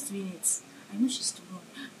Chiamaka that is doing it. I know she's the one.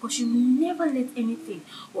 Because she will never let anything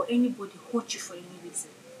or anybody hurt you for any reason.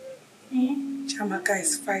 Chiamaka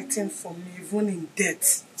is fighting for me even in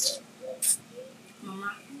death.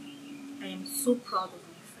 Mama, I am so proud of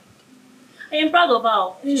my friend. I am proud of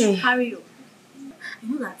her. She should carry you. I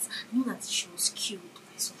know that she was killed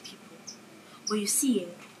by some people. But you see,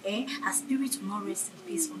 her spirit will not rest in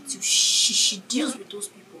peace until she deals with those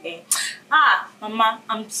people. Mama,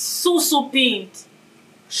 I'm so pained.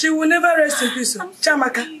 She will never rest in peace.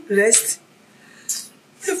 Chiamaka, rest.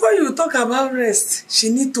 Before you talk about rest, she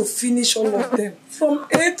need to finish all of them. From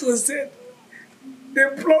A to Z. They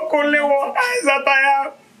pluck only one eyes that I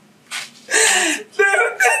have. They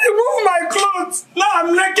remove my clothes. Now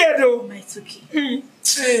I'm naked. Oh. It's okay.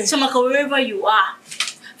 Chiamaka, wherever you are,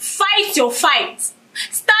 fight your fight.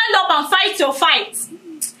 Stand up and fight your fight.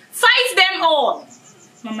 Fight them all.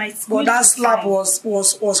 Mama, it's but that slap was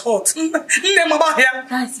hot.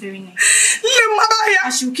 That's very nice.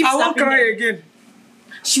 And she will keep I won't slapping cry them. again.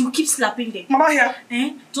 She will keep slapping them. Mama here.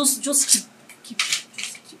 Just keep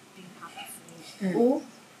being happy for me. Oh.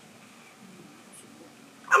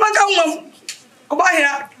 Amaka, over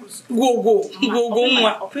here. Go.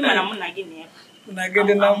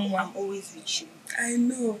 I'm always with you. I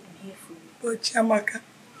know. I'm here for you. But Chiamaka,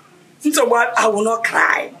 so what? I will not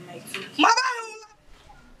cry. Mama.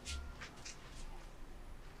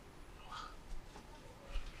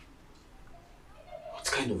 What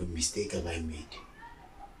kind of a mistake have I made?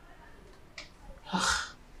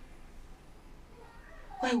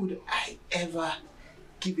 Why would I ever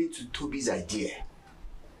give in to Toby's idea?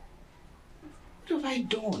 What have I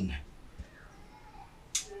done?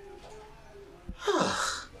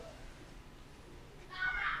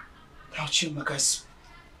 Now Chiamaka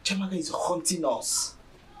is haunting us.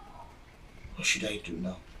 What should I do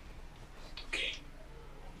now? Okay.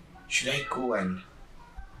 Should I go and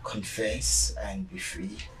confess and be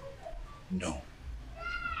free? No.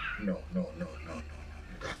 No.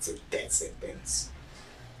 That's a death sentence.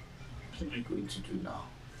 What am I going to do now?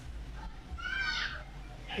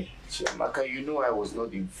 Hey, Chiamaka, you know I was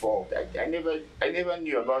not involved. I never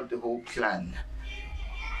knew about the whole plan.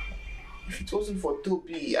 If it wasn't for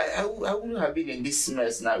Toby, I wouldn't have been in this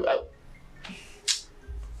mess now.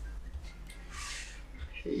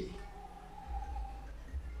 Hey,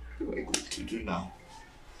 what am I going to do now?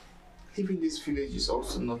 Leaving this village is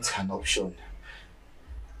also not an option.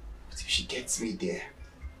 What if she gets me there?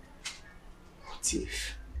 What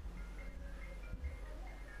if?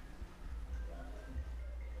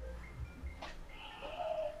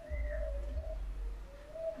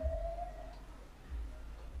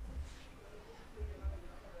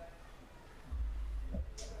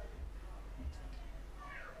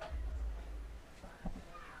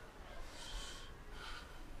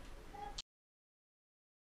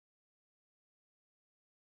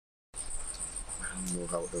 I don't know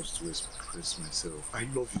how else to express myself. I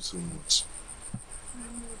love you so much.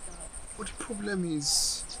 But the problem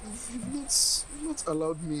is, you've not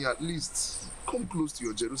allowed me at least come close to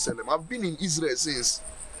your Jerusalem. I've been in Israel since.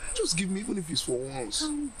 Just give me, even if it's for once.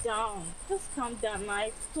 Calm down. Just calm down.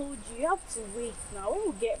 I told you, you have to wait now.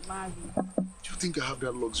 When we get married. Do you think I have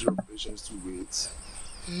that luxury of patience to wait?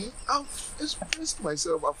 I've expressed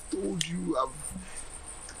myself. I've told you. I've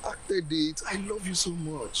acted it. I love you so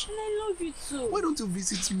much. And I love you too. Why don't you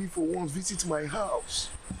visit me for once? Visit my house.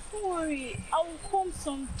 Don't worry. I will come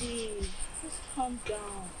someday. Just calm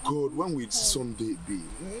down. God, when will someday be?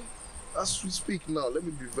 As we speak now, let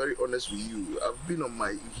me be very honest with you. I've been on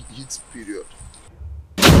my heat period.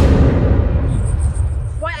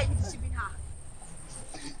 Why are you deceiving her?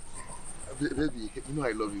 Baby, you know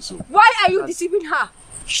I love you so much. Why are you deceiving her?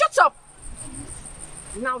 Shut up!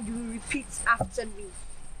 Now you will repeat after me.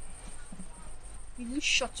 Will you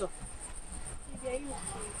shut up?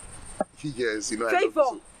 Yes, you know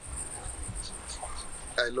Favor.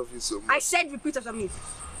 I love you so much. I said repeat after me.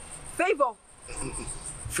 Favor.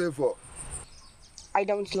 Favor. I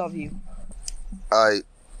don't love you. I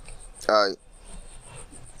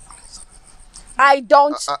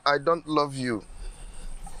don't love you.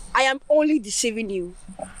 I am only deceiving you.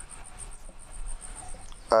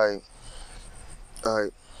 I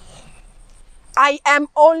am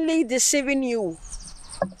only deceiving you.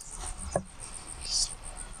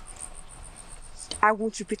 I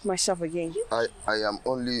won't repeat myself again. I am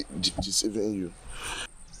only deceiving you.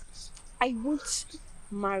 I won't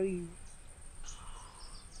marry you.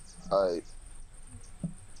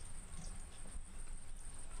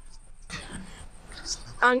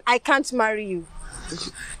 And I can't marry you.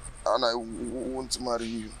 And I won't marry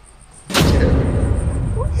you.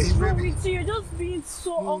 What is wrong with you? You're just being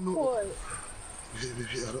so awkward. Baby,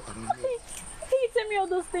 I don't know. Okay, can you tell me all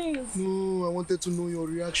those things? No, I wanted to know your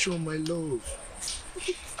reaction, my love.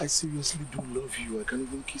 I seriously do love you. I can't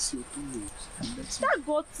even kiss your toes. That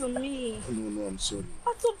got to me. No, I'm sorry.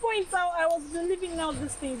 At some point, I was believing all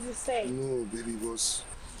these things you said. No, baby, boss.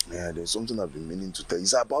 Yeah, there's something I've been meaning to tell you.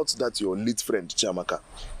 It's about that your late friend, Chiamaka.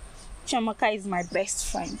 Chiamaka is my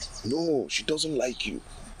best friend. No, she doesn't like you.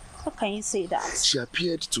 How can you say that? She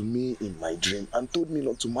appeared to me in my dream and told me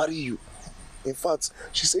not to marry you. In fact,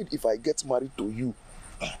 she said if I get married to you,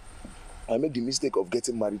 I made the mistake of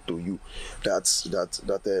getting married to you, that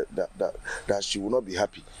she will not be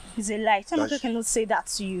happy. It's a lie. Chiamaka cannot say that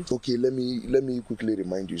to you. Okay, let me quickly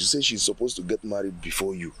remind you. She said she's supposed to get married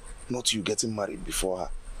before you, not you getting married before her.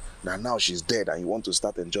 Now she's dead and you want to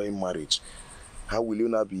start enjoying marriage. How will you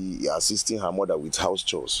now be assisting her mother with house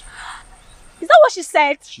chores? Is that what she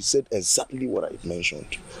said? She said exactly what I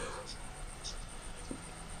mentioned.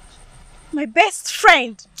 My best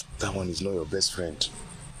friend. That one is not your best friend.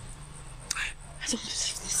 I don't believe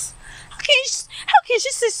this. How can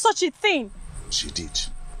she say such a thing? She did.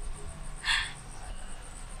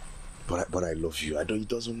 But I love you. It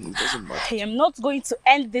doesn't matter. I am not going to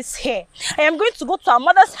end this here. I am going to go to her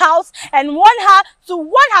mother's house and warn her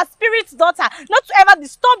spirit daughter not to ever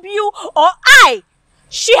disturb you or I.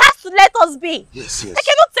 She has to let us be. Yes. I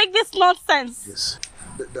cannot take this nonsense. Yes.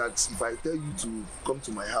 That if I tell you to come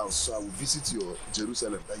to my house, so I will visit your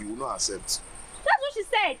Jerusalem, that you will not accept. That's what she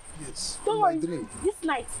said. Yes. Don't worry. Dream. This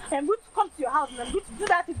night, I am going to come to your house and I'm going to do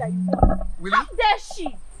that thing that you want. Will How dare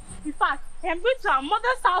she? In fact, I am going to her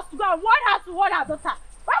mother's house to go and warn her daughter.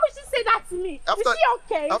 Why would she say that to me? Is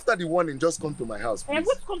she okay? After the warning, just come to my house, please. I am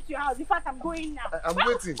going to come to your house. In fact, I'm going now. I'm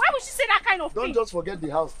waiting. Why would she say that kind of thing? Don't just forget the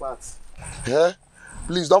house part. Yeah?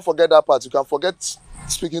 Please don't forget that part. You can forget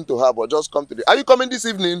speaking to her, but just come to the... Are you coming this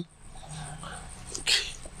evening? Okay.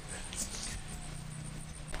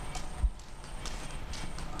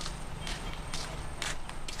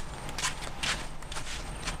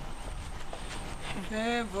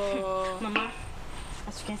 Mama,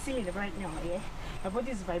 as you can see me right now, yeah, my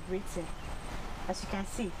body is vibrating. As you can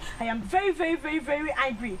see, I am very, very, very, very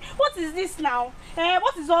angry. What is this now?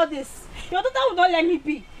 What is all this? Your daughter will not let me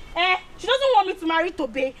be. She doesn't want me to marry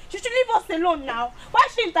Tobe. She should leave us alone now. Why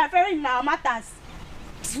is she interfering in our matters?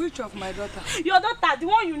 Which of my daughter? Your daughter, the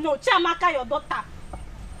one you know, Chiamaka, your daughter.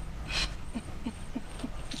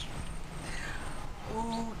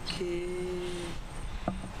 Okay.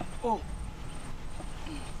 Oh.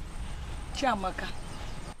 Chiamaka,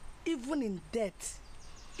 even in death,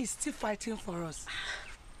 is still fighting for us.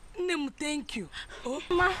 Name, thank you. Oh,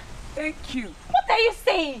 Ma, thank you. What are you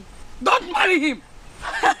saying? Don't marry him.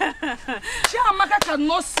 Chiamaka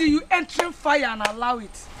cannot see you entering fire and allow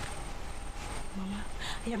it. Mama,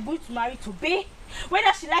 I am going to marry Tobe.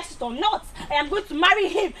 Whether she likes it or not, I am going to marry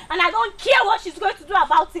him, and I don't care what she's going to do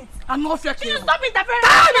about it. I'm not fair. She should stop interfering in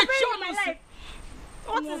my life.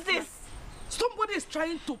 What is this? Somebody is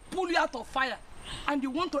trying to pull you out of fire, and you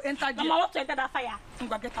want to enter there. Mama, I want to enter that fire.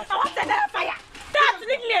 Get out. I want to enter that fire. You have to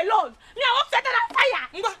leave me alone. Me, I want to enter that fire.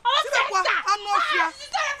 I want to enter. I'm not here.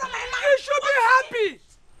 She's going to my mind. You should be happy.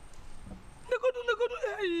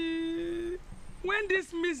 Hey. When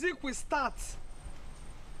this music will start,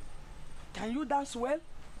 can you dance well?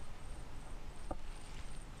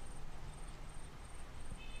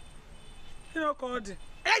 You called.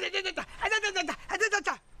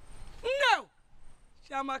 No.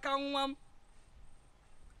 Chiamaka nwam.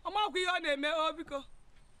 Amakwu ihe ọ na-eme o biko.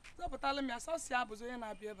 Zọpụtala m ya sọsị abụzụ onye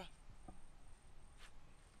na-abịa ebe a.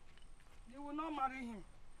 You will not marry him.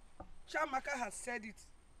 Chiamaka has said it.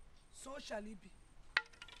 So shall it be.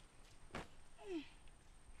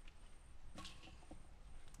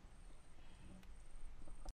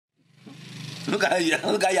 Look at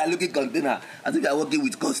you looking container. I think I'm working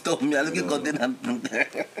with custom. You're looking container.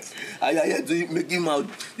 I am here to make him out.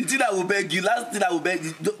 The thing I will beg you, last thing I will beg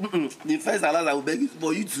you, the first and last I will beg you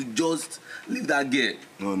for you to just leave that girl.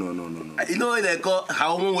 No. You know what they call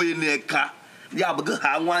how one in the car? Yeah, because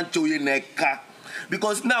I want to in the car.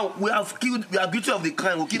 Because now we are guilty of the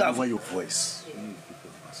crime. We kill over your voice.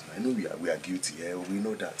 I know we are guilty. Yeah, we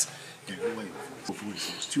know that. Lower your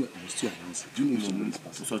voice. Still answer. Do you know somebody's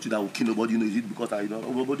person? Such that will kill nobody. Is it because I know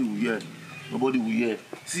nobody will hear? Nobody will hear.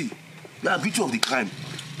 See, we are guilty of the crime.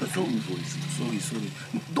 Sorry, boys. Sorry.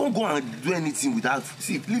 Don't go and do anything without.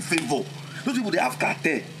 See, leave favor. Those people, they have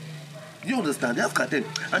cartel. You understand? They have cartel.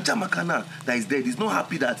 And Chiamaka now that is dead is not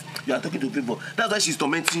happy that you are talking to people. That's why she's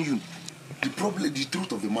tormenting you. The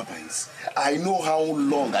truth of the matter is, I know how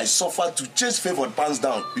long I suffered to chase Favor pants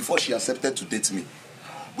down before she accepted to date me.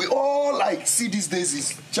 We all see these days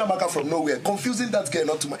is Chiamaka from nowhere, confusing that girl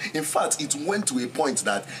not to. In fact, it went to a point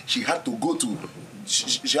that she had to go to,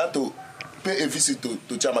 she had to pay a visit to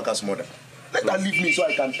Chiamaka's mother. Let her leave me so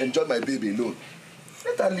I can enjoy my baby alone.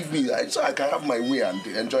 Let her leave me so I can have my way and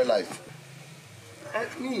enjoy life.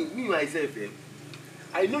 Me myself,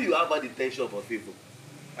 I know you have had the intention for Favor.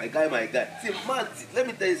 My guy. See, man, let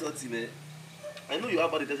me tell you something, man. I know you have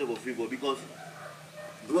had the intention for Favor because.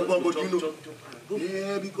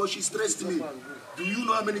 Yeah, because she stressed me. Do you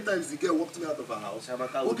know how many times the girl walked me out of her house?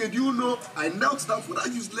 Okay, do you know I knelt down for that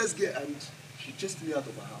useless girl and she chased me out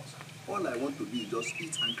of her house? All I want to do is just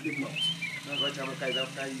eat and clean mouth. That's why Chiamaka is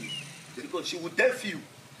after you. Because she would deaf you.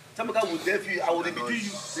 Chiamaka would deaf you. I would be doing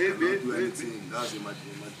you. That's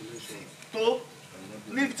imagination. So,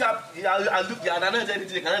 leave chap. You cannot do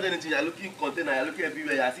anything. You are looking container. You are looking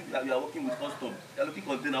everywhere. You are see that you are working with custom. You are looking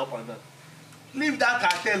container up and down. Leave that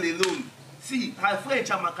cartel alone. See, her friend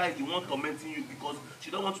Chiamaka is the one tormenting you because she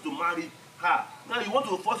don't want you to marry her. Now you want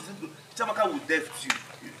to force it. Chiamaka will deaf you.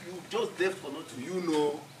 You just deaf for nothing.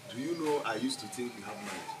 Do you know I used to think you have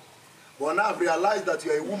marriage? But now I've realized that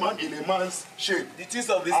you are a woman in a man's shape. The things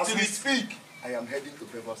of the As spirit. we speak, I am heading to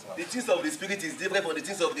Favor's house. The things of the spirit is different from the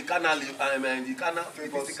things of the carnal and the carnal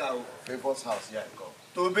physical. Favor's house, yeah, go.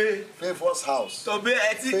 Tobe. Favor's house. Tobe,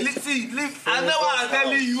 see, leave. I know what I'm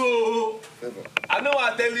telling you. Favor. I know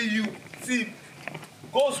what I'm telling you. See,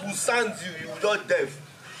 ghosts will sand you, you will not deaf.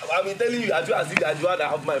 I've been telling you, I do as if I do that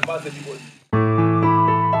have my past everybody.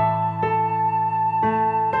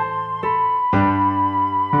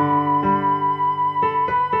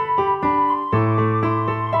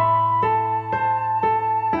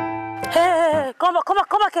 Hey,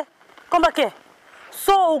 come back here.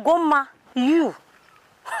 So, Goma, you.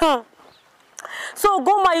 So,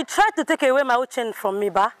 Goma, you tried to take away my old chain from me,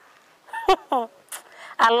 ba?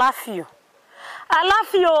 I love you.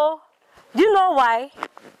 Do you know why?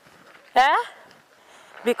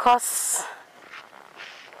 Because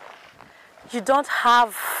you don't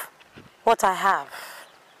have what I have.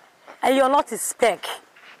 And you're not a speck.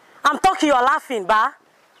 I'm talking, you're laughing, ba?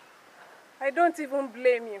 I don't even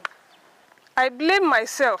blame you. I blame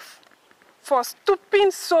myself for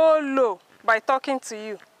stooping so low by talking to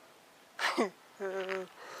you.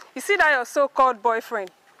 You see that your so-called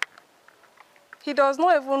boyfriend? He does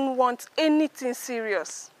not even want anything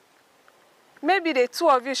serious. Maybe the two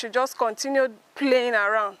of you should just continue playing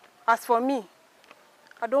around. As for me,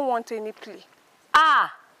 I don't want any play.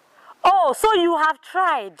 Oh, so you have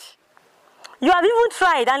tried. You have even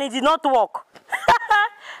tried and it did not work.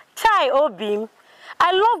 Chai Obim,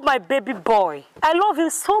 I love my baby boy. I love him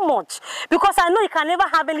so much because I know he can never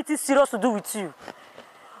have anything serious to do with you.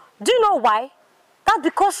 Do you know why? That's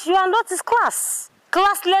because you are not his class.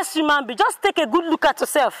 Classless human being. Just take a good look at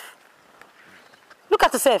yourself. Look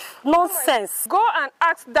at yourself. Nonsense. Go and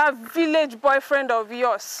ask that village boyfriend of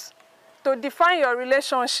yours to define your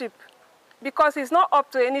relationship because he's not up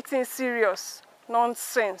to anything serious.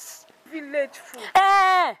 Nonsense. Village fool.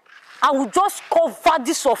 I will just cover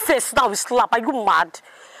this your face now with slap. Are you mad?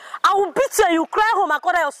 I will beat you and you cry home and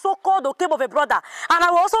call your so-called okay of a brother. And I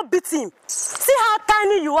will also beat him. See how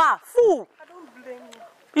tiny you are. Fool. I don't blame you.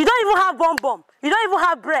 You don't even have bum. You don't even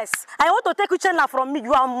have breasts. I want to take Uchenna from me.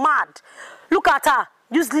 You are mad. Look at her.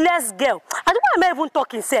 Useless girl. I don't know why I'm even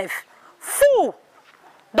talking safe. Fool.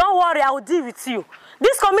 Don't worry, I will deal with you.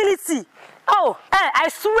 This community. I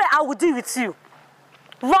swear I will deal with you.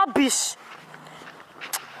 Rubbish.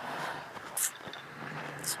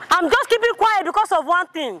 I'm just keeping quiet because of one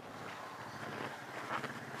thing.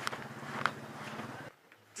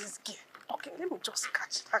 This girl. Okay, let me just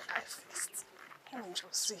catch that guy first. Let me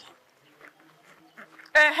just see.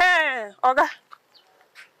 Oga.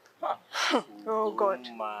 Oh God.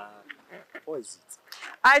 What is it?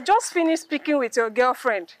 I just finished speaking with your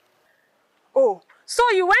girlfriend. Oh, so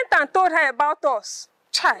you went and told her about us.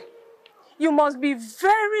 Chai, you must be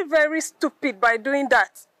very, very stupid by doing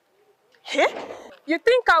that. Hey? You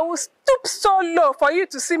think I will stoop so low for you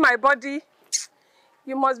to see my body?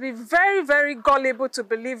 You must be very, very gullible to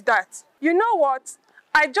believe that. You know what?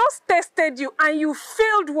 I just tested you and you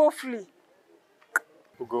failed woefully.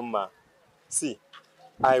 Ugoma, see,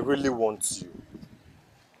 I really want you.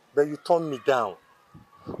 But you turned me down.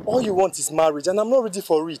 All you want is marriage and I'm not ready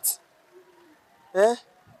for it.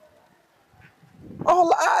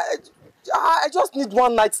 I just need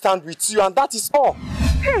one night stand with you and that is all.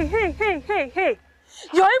 Hey.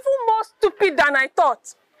 You're even more stupid than I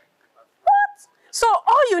thought. What? So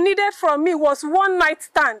all you needed from me was one night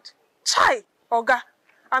stand? Chai, Oga,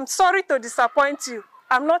 I'm sorry to disappoint you.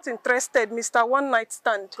 I'm not interested, Mr. One Night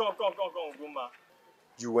Stand. Come, Guma.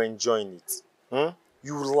 You were enjoying it.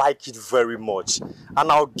 You like it very much.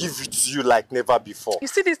 And I'll give it to you like never before. You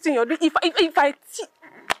see this thing you're doing? If I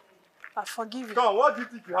forgive you. Come, what do you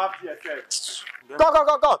think you have to yourself?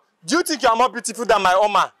 Go. Do you think you are more beautiful than my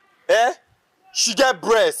Oma? Eh? She get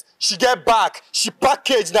breasts, she get back, she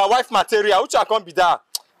packaged na wife material. Which I can't be that?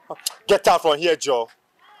 Get out from here, Joe.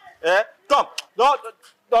 Eh? Come,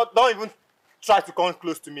 don't even try to come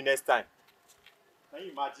close to me next time. Can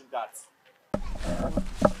you imagine that?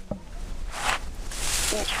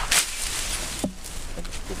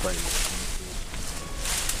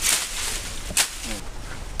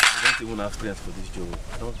 I don't even have strength for this job.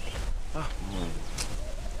 I don't.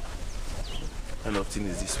 What kind of thing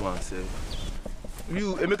is this one, sir?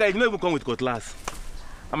 You, Emeka, you don't even come with cutlass.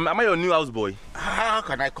 Am I your new houseboy? How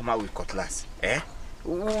can I come out with cutlass? Eh?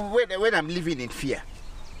 When I'm living in fear.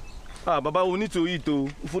 Baba, we need to eat too.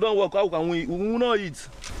 If we don't work, how can we? We will not eat.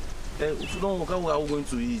 If we don't work, how are we going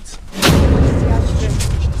to eat?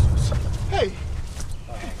 Hey!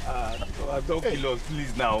 Don't kill us,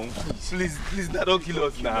 please now. Please, don't kill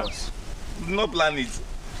us now. Do not plan it.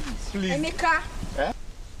 Please. Emeka,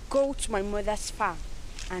 go to my mother's farm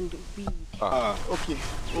and weed. Okay.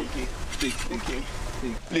 Take.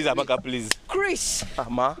 Please, Amaka, please. Chris!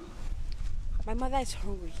 Ma? My mother is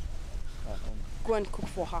hungry. Go and cook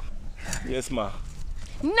for her. Yes, ma.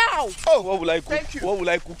 Now! Oh, what will I cook? Thank you. What will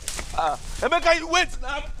I cook? Emeka, wait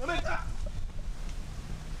now! Emeka!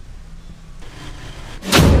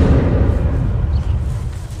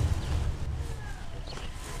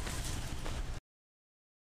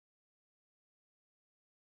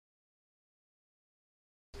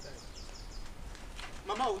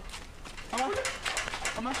 Mama.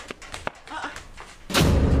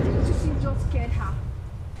 You just scared her.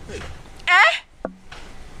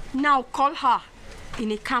 Now call her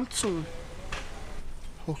in a calm tone.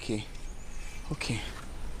 Okay.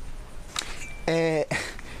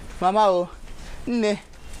 Mama, Nne.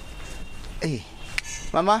 Hey,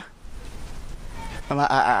 Mama,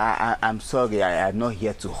 I'm sorry. I'm not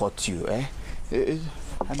here to hurt you.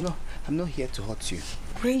 I'm not here to hurt you.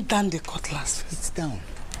 Bring down the cutlass. It's down.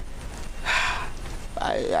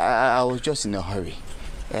 I was just in a hurry.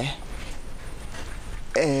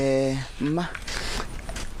 Ma.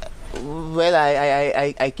 Well,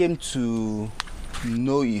 I came to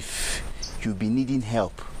know if you'll be needing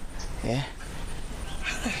help.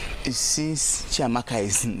 Since Chiamaka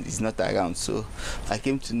is not around, so I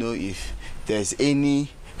came to know if there's any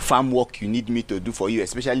farm work you need me to do for you,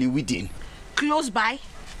 especially weeding. Close by?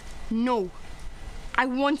 No. I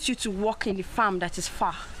want you to work in the farm that is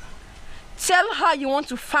far. Tell her you want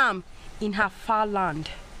to farm in her far land.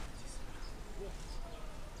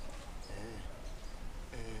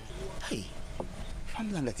 Hey,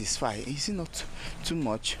 farmland that is far, is it not too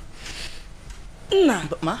much? Nah.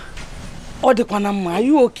 But Ma? Odekwanama, are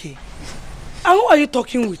you okay? And who are you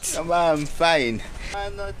talking with? I'm fine.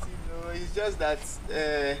 It's just that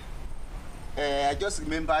I just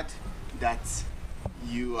remembered that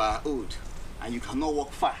you are old and you cannot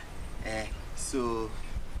walk far. So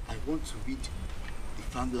I want to weed the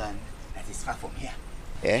farmland that is far from here.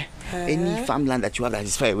 Any farmland that you have that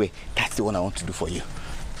is far away, that's the one I want to do for you.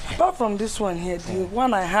 Apart from this one here, the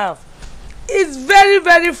one I have is very,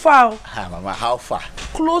 very far. Mama, how far?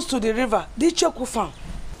 Close to the river, the Oluchukwu farm.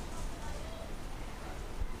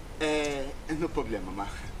 No problem, Mama.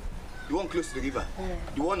 The one close to the river.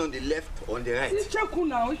 The one on the left or on the right? Oluchukwu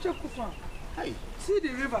now, Oluchukwu farm. Hi. See the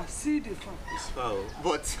river, see the farm. It's far,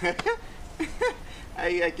 but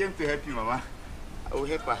I came to help you, Mama. I will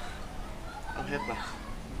help her. I'll help her.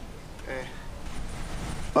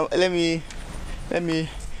 Mama, let me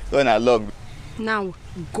run along. Now,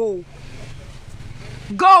 go.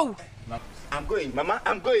 Go! I'm going, Mama.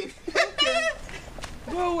 I'm going.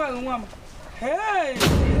 Go well, Mama. Hey!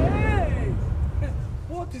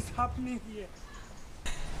 What is happening here?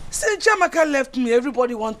 Since Chiamaka left me,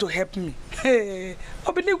 everybody want to help me. Hey,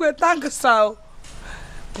 Obinigwe, thank you.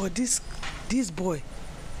 But this boy,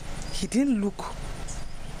 he didn't look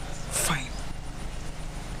fine.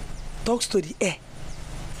 Talks to the air.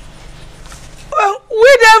 Well,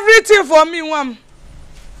 weed everything for me, Wam.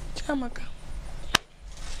 Chiamaka.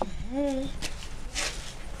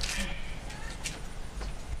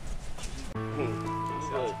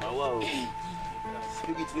 Wow.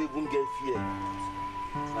 Spirit will even get fear.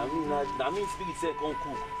 I mean, spirit say come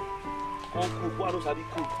cook. uncle who knows how to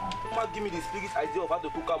cook. Mama give me the spirit idea of how to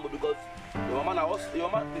cook am because your mama now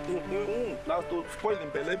to spoil him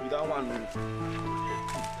belly with that one.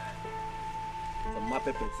 Some map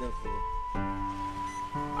pepper self.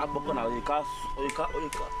 I pop na oyika.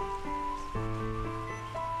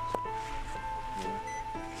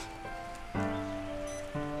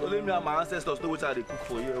 Only me and my ancestors know what I cook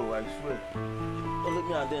for you, I swear. Only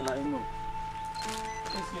me and then I know.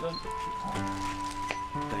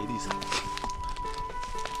 Like this.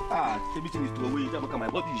 Everything is thrown away. My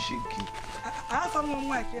body is shaking. I have someone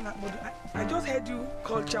who I cannot, but I just heard you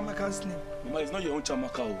call Chiamaka's name. Mama, it's not your own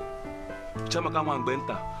Chiamaka. Chiamaka man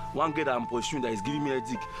Benta. One girl that I'm pursuing that is giving me a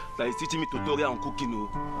dick, that is teaching me tutorial on cooking.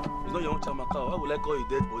 It's not your own Chiamaka. Why would I call you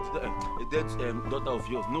dead body, a dead daughter of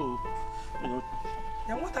yours? No.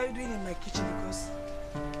 Then what are you doing in my kitchen? Because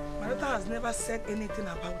my daughter has never said anything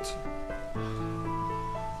about you.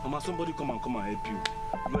 Mama, somebody come and help you.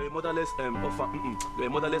 You are a motherless orphan. You are a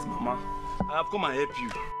motherless mama. I have come and help you.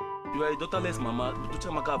 You are a daughterless mama.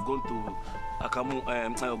 Chiamaka have gone to Akamu,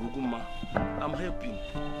 Oguguma. I'm helping.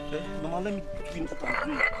 Mama, let me clean up and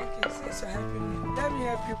drink. Okay, since you're helping me, let me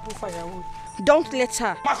help you put firewood. Don't let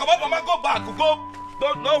her. Mama, go back. Go.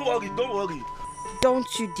 Don't worry.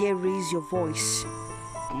 Don't you dare raise your voice.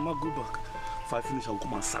 Mama, go back. If I finish, I will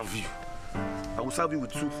come and serve you. I will serve you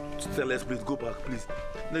with two stainless plates. Go back, please.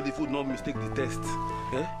 Let the food not mistake the taste.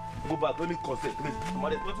 Go back. Let me concentrate. Mama,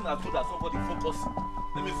 there's nothing I do that somebody focus.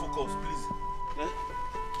 Let me focus, please.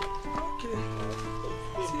 Okay.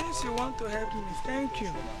 Since you want to help me, thank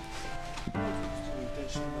you.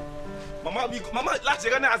 Mama,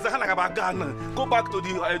 go back to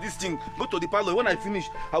the this thing. Go to the parlor. When I finish,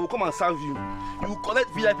 I will come and serve you. You will collect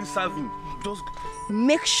VIP serving. Just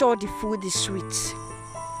make sure the food is sweet.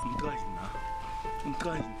 I'm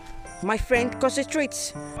trying. My friend,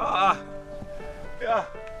 concentrate. Yeah.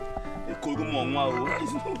 We do not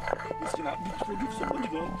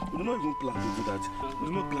even plan to do that. We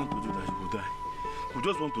do not plan to do that. You will die. We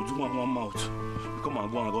just want to do one mouth. You come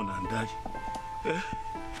and go and die.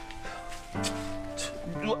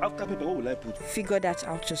 Do after paper, what will I put? Figure that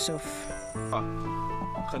out yourself.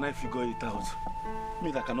 Can I figure it out?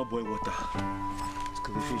 Me that cannot boil water. It's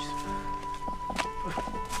crayfish.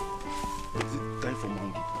 Is it time for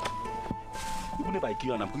mango? Even if I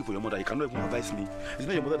kill and I'm cooking for your mother, you cannot even advise me. It's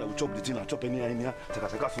not your mother that will chop the thing and chop any here.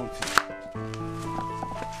 Something.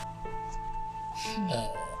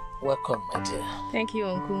 Welcome, my dear. Thank you,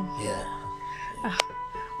 Uncle. Yeah.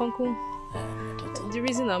 Uncle, the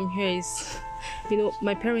reason I'm here is,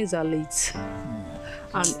 my parents are late.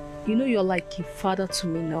 And you're like a father to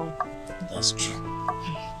me now. That's true.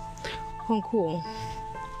 Uncle,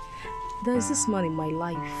 there is this man in my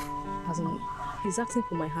life. He's asking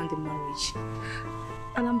for my hand in marriage.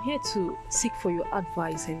 And I'm here to seek for your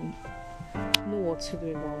advice and know what to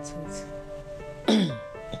do about it.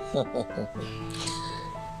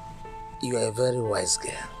 You are a very wise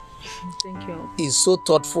girl. Thank you. It's so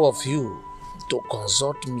thoughtful of you to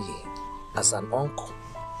consult me as an uncle.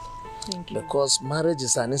 Thank you. Because marriage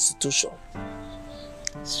is an institution.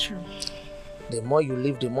 It's true. The more you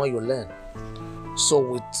live, the more you learn. So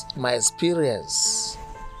with my experience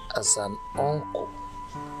as an uncle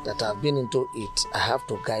that I've been into it, I have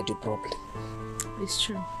to guide you properly. It's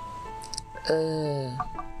true.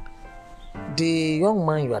 The young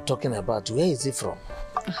man you are talking about, where is he from?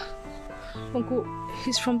 Uncle,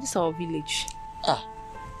 he's from this our village.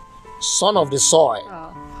 Son of the soil.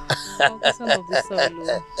 Uncle, son of the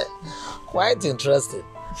soil. Quite interesting.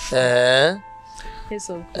 Yes,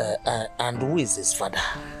 Uncle. And who is his father?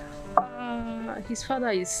 His father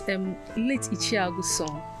is late Ichiagu's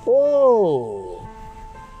son. Oh,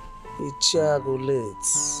 Ichiagu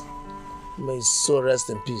late. May his soul rest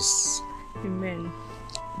in peace. Amen.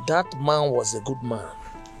 That man was a good man.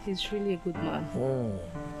 He's really a good man.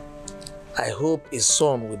 I hope his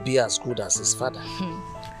son will be as good as his father.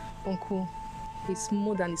 Uncle, he's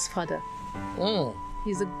more than his father.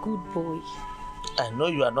 He's a good boy. I know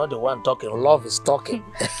you are not the one talking. Love is talking.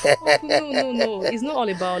 Uncle, no. It's not all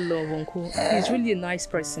about love, Uncle. He's really a nice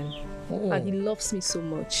person. And he loves me so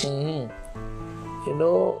much.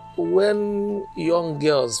 When young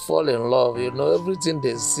girls fall in love, everything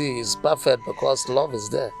they see is perfect because love is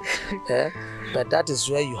there. But that is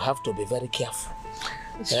where you have to be very careful.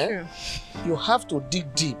 It's true. You have to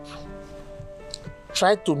dig deep.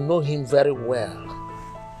 Try to know him very well.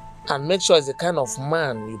 And make sure he's the kind of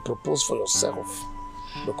man you propose for yourself.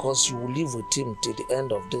 Because you will live with him till the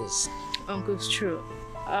end of this. Uncle, it's true.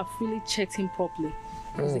 I've really checked him properly.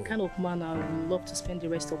 He's the kind of man I would love to spend the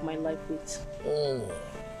rest of my life with. I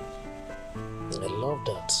love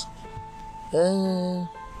that.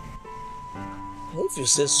 If you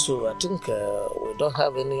say so, I think we don't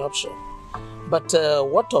have any option. But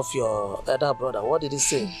what of your elder brother? What did he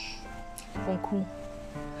say? Uncle,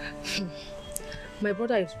 my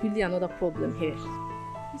brother is really another problem here.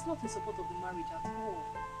 He's not in support of the marriage at all.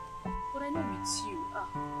 But I know with you,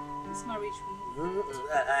 this marriage will move.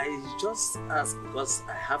 I just ask because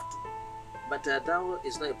I have to. But that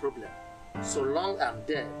is not a problem. So long I'm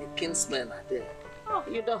there, the kinsmen are there. Oh,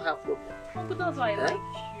 you don't have problem. Uncle, that's why I like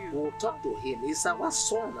you. We'll talk to him. He's our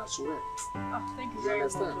son as well. Oh, thank you very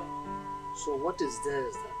much. So what is there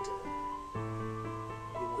is that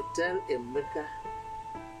you will tell Emeka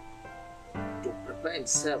to prepare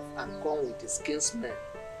himself and come with his kinsmen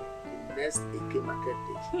the next Eke market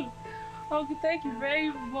day. Uncle, thank you very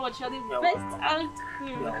much. You're the best uncle.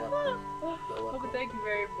 You're welcome. Uncle, thank you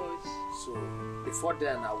very much. So before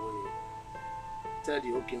then, I will tell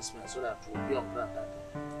the whole kinsmen so that we'll be on ground that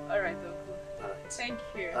day. Alright, Uncle. Alright. Thank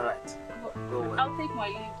you. Alright. Go well. I'll take my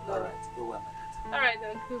leave now. Alright. Go well, my Alright,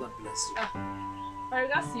 Uncle. God bless you. My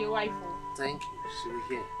regards to your wife. Thank you. She'll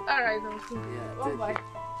be here. Alright, Uncle. Yeah, Bye bye.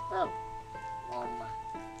 Oh, Mama.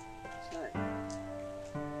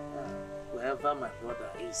 Wherever my brother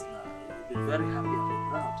is now, you'll be very happy and be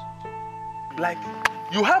proud. Like,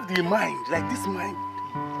 you have the mind, like this mind.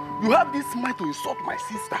 You have this mind to insult my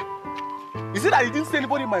sister. Is it that you didn't see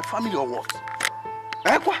anybody in my family or what?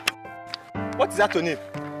 Eh, what is that your name?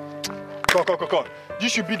 Come. You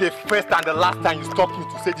should be the first and the last time you stop me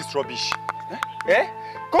to say this rubbish. Eh?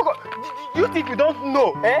 Koko, you think you don't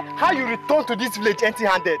know how you return to this village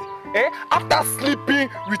empty-handed? After sleeping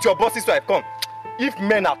with your boss's wife, come. If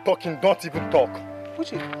men are talking, don't even talk.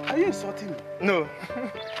 Uche, are you insulting me? No,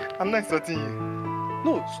 I'm not insulting you.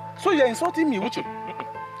 No, so you're insulting me, Uche?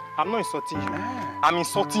 I'm not insulting you. I'm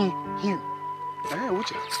insulting him.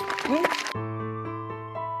 Uche.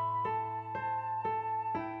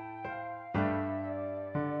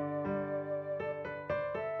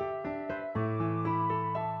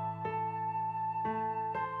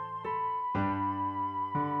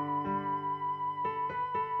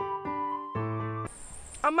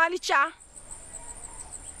 Amalicha,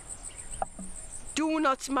 do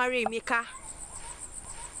not marry Emeka.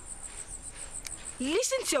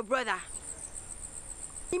 Listen to your brother.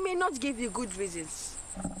 He may not give you good reasons,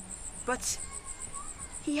 but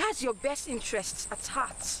he has your best interests at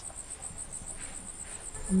heart.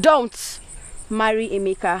 Don't marry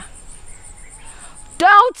Emeka.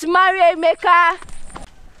 Don't marry Emeka.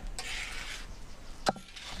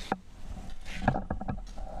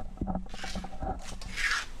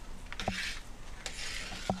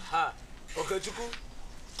 Oluchukwu,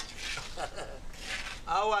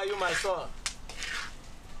 how are you, my son?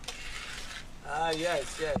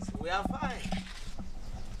 Yes, we are fine.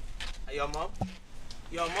 Your mom?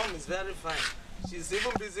 Your mom is very fine. She's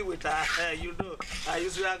even busy with her, her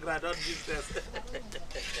usual graduate business.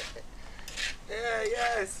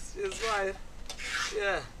 Yes, she's fine.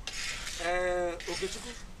 Yeah.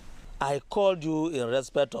 Oluchukwu, I called you in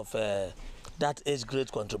respect of that age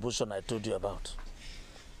grade contribution I told you about.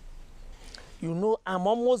 You know, I'm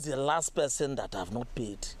almost the last person that I've not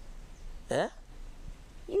paid.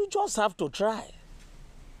 You just have to try.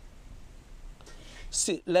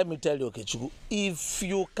 See, let me tell you, Oluchukwu, if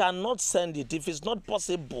you cannot send it, if it's not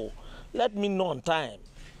possible, let me know on time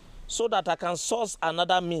so that I can source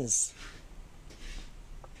another means.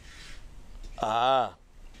 Are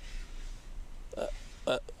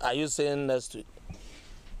you saying next week?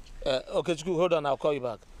 Oluchukwu, hold on, I'll call you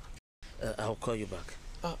back. I'll call you back.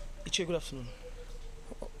 Ichie, good afternoon.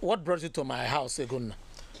 What brought you to my house, Egonna?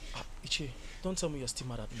 Ichie, don't tell me you're still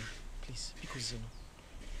mad at me, please, because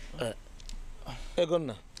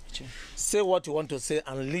Egonna, Ichie, say what you want to say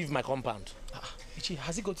and leave my compound. Ichie,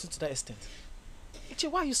 has it gotten to that extent?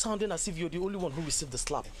 Ichie, why are you sounding as if you're the only one who received the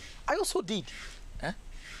slap? I also did.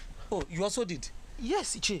 Oh, you also did?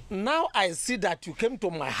 Yes, Ichie. Now I see that you came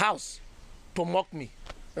to my house to mock me,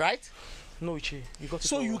 right? No, Ichie, you got it.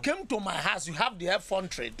 So you came to my house, you have the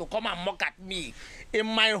effrontery to come and mock at me in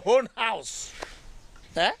my own house.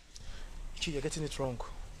 Ichie, you're getting it wrong.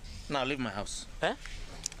 Now leave my house.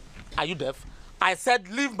 Are you deaf? I said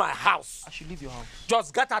leave my house. I should leave your house.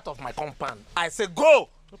 Just get out of my compound. I say go.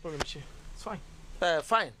 No problem, Ichie. It's fine.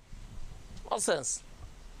 Fine. What sense?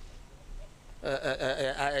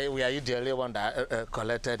 Were you the only one that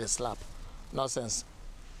collected the slap? Nonsense.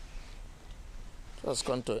 Just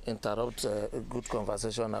going to interrupt a good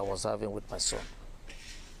conversation I was having with my son.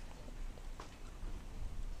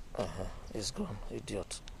 He's gone,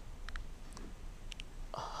 idiot.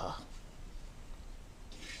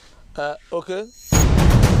 Okay.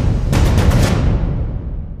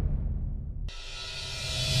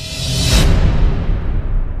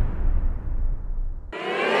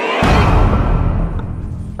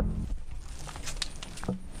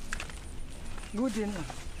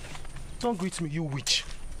 Don't greet me, you witch.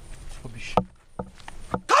 Rubbish.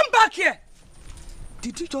 Come back here!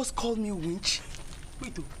 Did you just call me winch?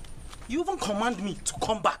 Wait, you even command me to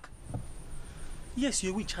come back. Yes,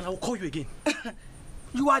 you're a witch, and I will call you again.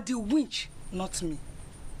 You are the winch, not me.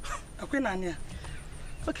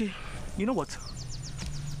 Okay, you know what?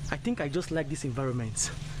 I think I just like this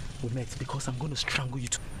environment we met because I'm going to strangle you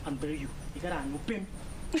and bury you. You gotta open.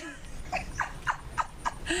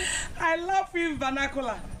 I love you in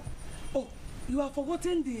vernacular. Oh, you have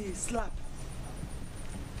forgotten the slap.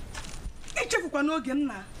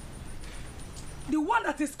 The one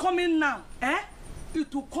that is coming now,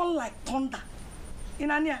 it will come like thunder.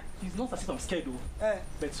 It's not as if I'm scared though.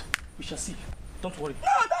 But we shall see. Don't worry.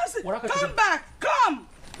 No, that's it. Come back. Come.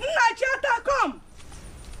 Nachata, come.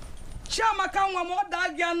 Chiamaka wa mo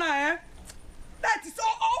dagiana, That is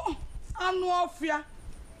all. Annual fear.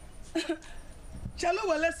 Chelo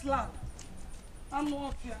will slap.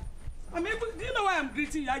 Annual fear. I mean, do you know why I'm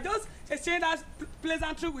greeting you? I just exchanged that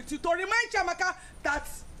pleasantry with you to remind Chiamaka that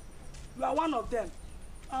you are one of them.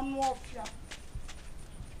 Annual fear.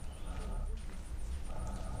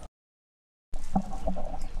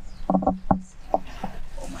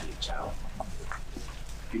 Oh, my child.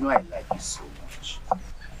 You know I like you so much.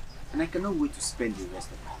 And I cannot wait to spend the rest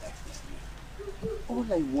of my life with you. All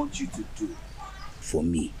I want you to do for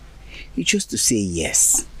me is just to say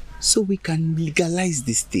yes, so we can legalize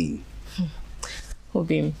this thing.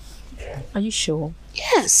 Obim, are you sure?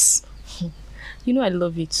 Yes. You know I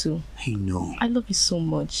love you too. I know. I love you so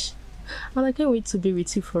much. And I can't wait to be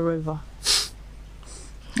with you forever.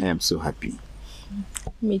 I am so happy.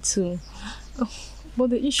 Me too. Oh,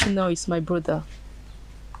 but the issue now is my brother.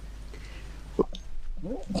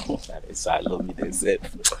 I love me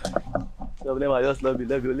themselves. Some of them I just love you.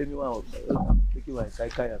 Let me one. Taking my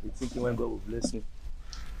psyche, I've been thinking when God will bless me.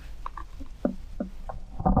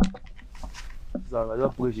 So I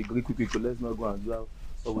just pray she go quick. Let's not go and do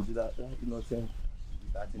what we do that. You know what I'm saying?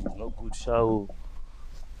 That thing is not good, shall.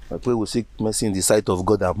 I pray we seek mercy in the sight of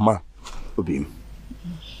God and man. Obim,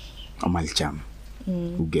 Omalicham,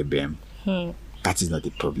 Ugebem, that is not the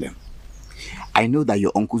problem. I know that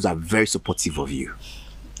your uncles are very supportive of you.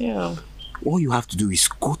 Yeah. All you have to do is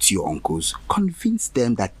go to your uncles, convince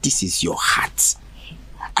them that this is your heart.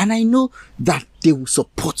 And I know that they will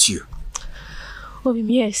support you. Obim,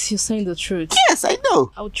 yes, you're saying the truth. Yes, I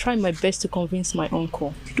know. I'll try my best to convince my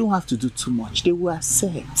uncle. You don't have to do too much. They will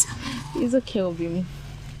accept. It's okay, Obim.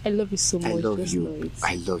 I love you so much. I love Just you. know it.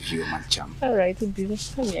 I love you, Malcham. Alright,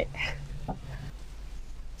 Obim. Alright.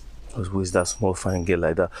 Who is that small fine girl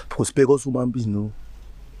like that? Prosperous woman being, no.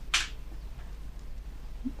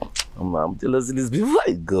 I'm jealous of this before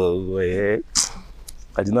I go.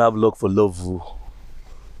 I did not have luck for love.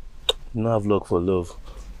 I did not have luck for love.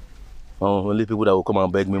 Only people that will come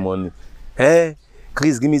and beg me money. Hey,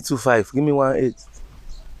 Chris, give me 2.5. Give me 1.8.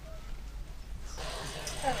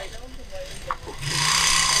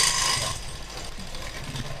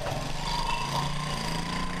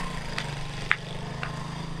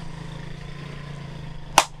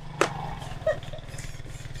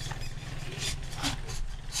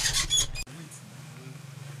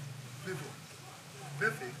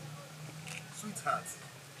 Sweetheart,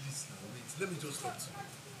 please now wait. Let me just talk to you.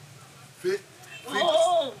 Faith,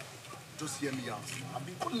 just hear me out. I've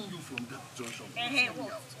been calling you from that junction. Hear me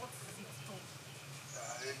out.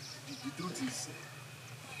 The truth is,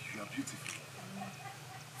 you are beautiful.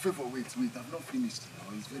 Favor, wait. I've not finished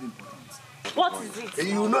now. It's very important. What is it?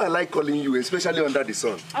 You know I like calling you, especially under the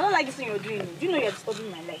sun. I don't like this thing you're doing. Do you know you're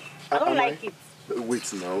disturbing my life? I don't like it.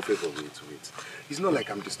 Wait now, Favor, wait. It's not like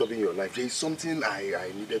I'm disturbing your life. There is something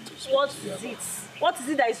I needed to speak What to you is about. it? What is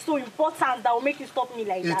it that is so important that will make you stop me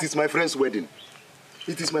like that? It is my friend's wedding.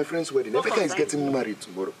 Emeka is getting married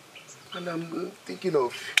tomorrow. And I'm thinking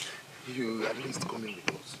of you at least coming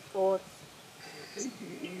with us. What? At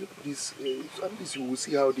least you will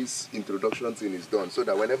see how this introduction thing is done, so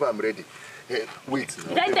that whenever I'm ready, wait.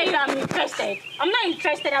 Did I tell you I'm interested? I'm not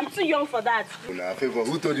interested. I'm too young for that. Nah, Favor,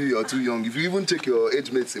 who told you you're too young? If you even check your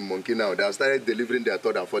age mates in Monkey now, they have started delivering their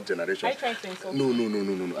third and fourth generation. Are you trying to insult No. me?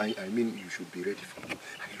 I mean, you should be ready for me.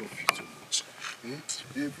 I love you so much.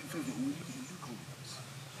 Favor, will you come with us?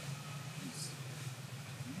 Please.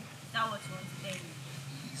 Is that what you want to tell me?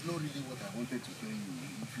 It's not really what I wanted to tell you.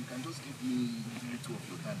 If you can just give me a little of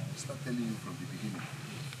your time, I'll start telling you from the beginning.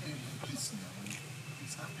 Please now.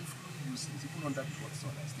 Please, I've been following you since even under the hot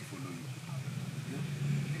sun, I still follow you.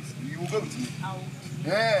 Please, you will go with me. I will.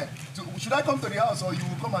 Yeah. So, should I come to the house or you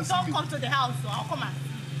will come and see me? Don't come to the house, so I'll come and see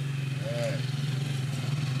you. Yeah.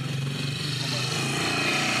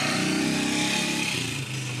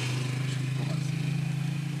 Come and see me.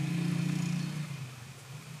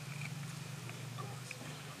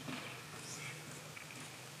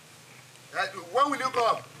 When will you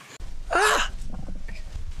come?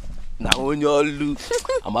 Now on your look,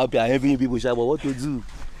 I'm happy I'm having people shout, but what to do?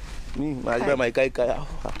 Me, my guy,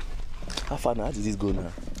 how far now does this go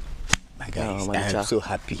now? My guy, I am so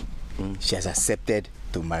happy. She has accepted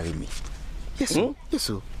to marry me. Yes, sir. Yes,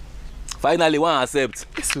 sir. Finally, one accept.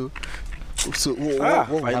 Yes, sir. So what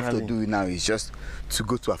we have to do now is just to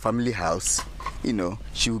go to her family house. You know,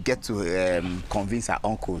 she will get to convince her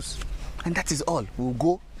uncles, and that is all. We'll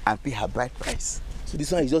go and pay her bride price. So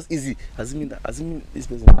this one is just easy. Assuming this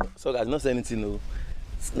person. So guys, not say anything, no.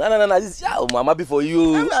 No. This I'm happy for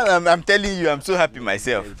you. I'm telling you, I'm so happy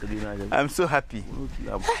myself. I'm so happy.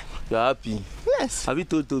 You're happy. Yes. Have you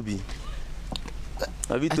told Toby?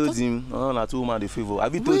 Have you told him? Oh, not two man the favor.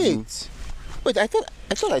 Have you told him? Wait, I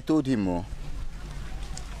thought I told him more.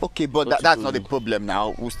 Okay, but that's not the problem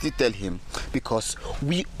now. We'll still tell him because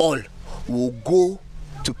we all will go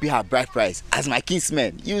to pay her bride price as my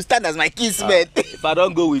kinsman. You stand as my kinsman. If I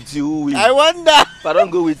don't go with you, who will? I wonder. If I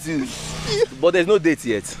don't go with you. But there's no date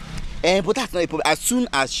yet. But that's not a problem. As soon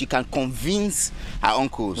as she can convince her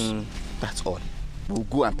uncles, that's all. We'll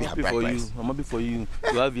go and pay her bride price. I'm happy for you.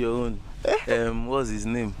 You have your own. What's his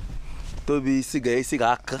name? Toby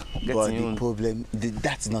Sigaka. But the problem,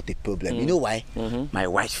 that's not a problem. You know why? My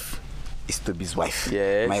wife is Toby's wife.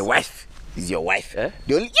 Yes. My wife is your wife.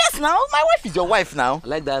 Yes, now my wife is your wife now. I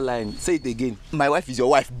like that line. Say it again. My wife is your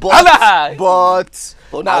wife, but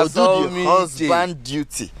I'll do the husband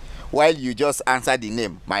duty while you just answer the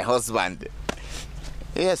name. My husband.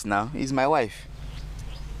 Yes, now he's my wife.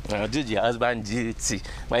 I'll do the husband duty.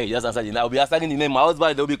 When you just answer the name, I'll be answering the name. My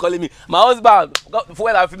husband, they'll be calling me my husband.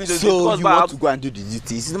 When I finish, so you want to go and do the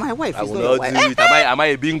duties? It's my wife. I will not do it. Am I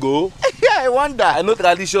a bingo? Yeah, I wonder. I know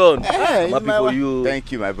tradition. I'm happy for you.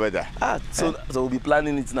 Thank you, my brother. So we'll be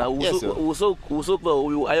planning it now.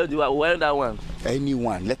 We'll iron that one.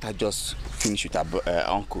 Anyone, let her just finish with her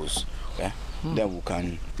uncles. Yeah? Then we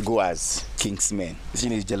can go as kingsmen.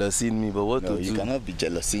 She is jealousing me, but what to do? You cannot be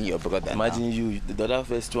jealousing your brother. Imagine you, the other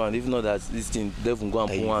first one. If not that this thing, they will go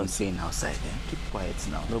and put one. Saying outside, then keep quiet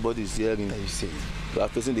now. Nobody is hearing. What are you saying? We are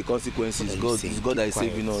facing the consequences. It's God that is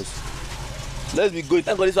saving us. Let's be going.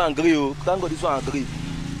 Thank God this one agree. Oh, thank God this one agree.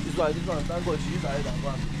 This one. Thank God she is ahead and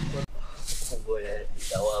one. Oh boy,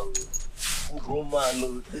 it's our oh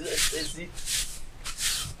man, let's see.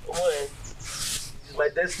 Oh boy. It's my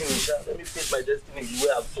destiny. Let me face my destiny the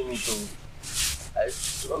way I've seen it. I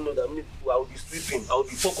don't know that many people I will be sweeping. I will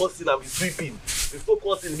be focusing and be sweeping. Be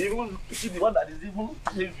focusing. Even picking the one that is even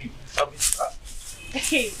heavy. I'll be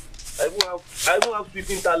I don't have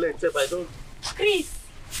sweeping talent if I don't. Chris,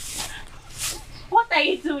 what are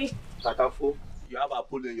you doing? Takafo, you have a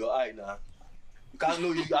pole in your eye now. You can't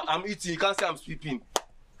know I'm eating. You can't say I'm sweeping.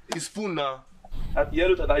 It's spoon now. At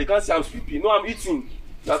yellow tata, you can't say I'm sweeping. No, I'm eating.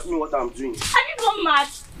 That's me what I'm doing. Have you gone mad?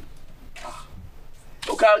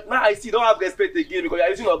 Okay, now I see you don't have respect again because you're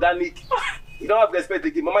using organic. You don't have respect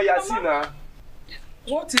again. Mama, you are seeing now.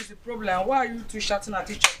 What is the problem? Why are you two shouting at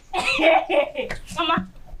each other? Mama,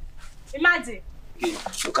 imagine. Okay,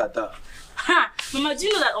 look at that. Ha! Mama, do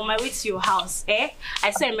you know that on my way to your house, I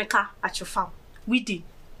saw Emeka at your farm. We did.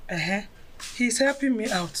 He's helping me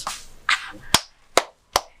out.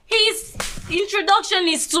 His introduction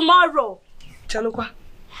is tomorrow. Chalukwa.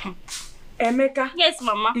 Emeka. Yes,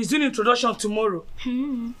 Mama. He's doing introduction tomorrow.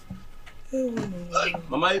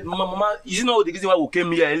 Mama, you know the reason why we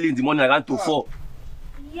came here early in the morning around 4?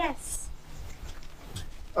 Yes.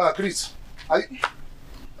 Chris.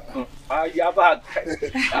 You're back.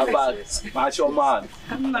 Macho man.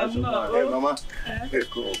 Hey, Mama. Hey,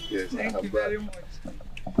 cool. Yes, thank you very much.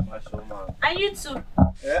 Macho man. And you too.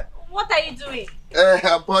 Yeah? What are you doing?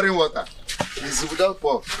 I'm pouring water. It's without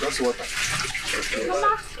pour, just water. Okay.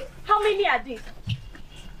 Mama, how many are these?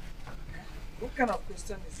 What kind of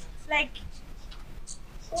question is that? Like,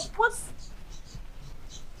 what's...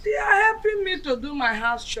 They are helping me to do my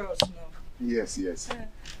house chores now. Yes.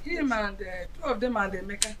 Him and two of them and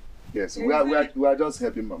Emeka. Yes, we are just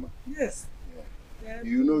helping Mama. Yes. Yeah.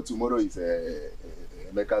 You know tomorrow is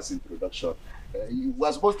Emeka's introduction. We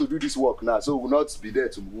are supposed to do this work now, so we will not be there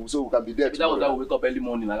tomorrow. So we can be there tomorrow. That was wake up early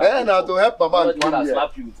morning. Now to help Mama and Mama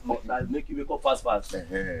slap you. That make you wake up fast. So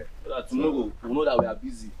that tomorrow we know that we are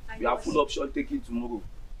busy. We have full option taking tomorrow.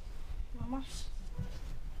 Mama,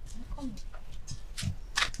 I'm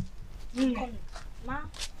coming. Ma,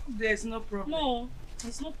 there's no problem. No,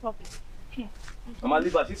 there's no problem. Mama,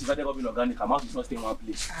 leave her. She's started up in organic. Her mouth is not staying in one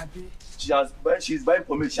place. She's buying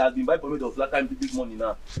pomade. She has been buying pomade of that time big money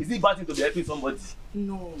now. Is it bad thing to be helping somebody?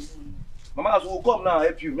 No. Mama, as we will come now and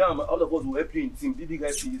help you. All of us will help you in team. Big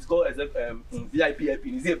help you. It's called VIP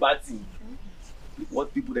helping. Is it a bad thing?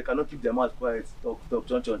 what people, they cannot keep their mouth quiet. Talk,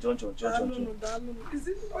 chon. Is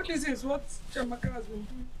it what this is what Chiamaka has been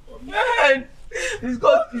doing for me? Man! He's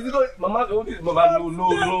got, Mama, no. Hey, Mama, no.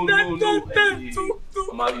 Don't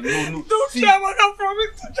Chiamaka from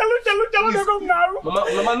it. Chalo, come now.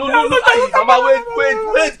 Mama, no. Mama, wait.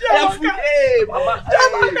 Hey, Mama.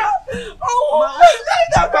 Chiamaka.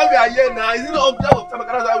 That's why we are here now. Is it not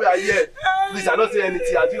Chiamaka? That's why we are here. Please, I don't say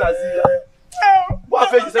anything. I do not see. What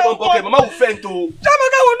faint the second pocket? Mama will faint too.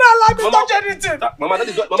 Chiamaka will not allow me to touch anything. Mama, that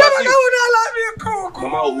is what Mama Chiamaka will not allow me to cook.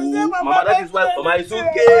 Mama, that is why Mama is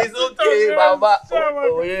okay, Mama.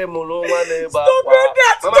 Oh, yeah, Molo, Stop doing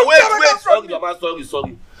that. Mama, wait.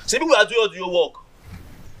 Sorry. See, people are doing your work.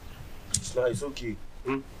 It's okay.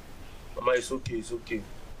 Mama, it's okay.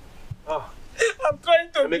 I'm trying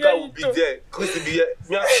to Chiamaka will be there. Chris will be here.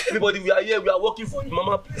 Everybody, we are here. We are working for you,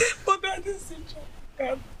 Mama. But that is it.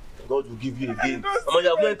 God will give you again. Mama, you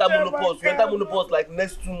have not entered menopause. You enter menopause like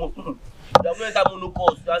next 2 months. You have not entered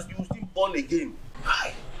menopause. You will still born again.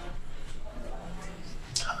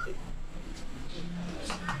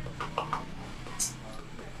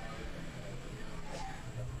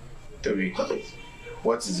 Toby,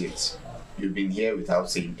 what is it? You've been here without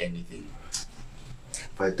saying anything.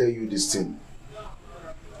 If I tell you this thing,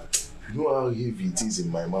 you know how heavy it is in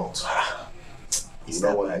my mouth. You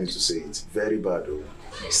don't want me to say it. Very bad, though.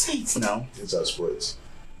 Say it now. It's as poets.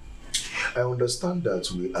 I understand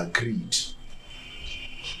that we agreed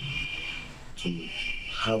to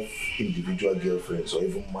have individual girlfriends or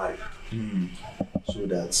even marry, so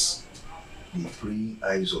that the free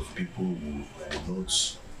eyes of people will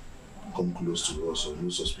not come close to us or no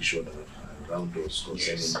suspicion around us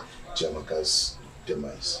concerning Chiamaka's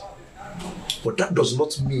demise. But that does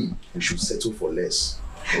not mean we should settle for less.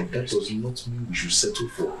 But that does not mean we should settle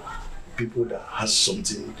for people that has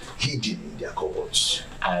something hidden in their cupboards.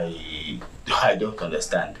 I don't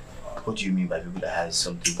understand. What do you mean by people that has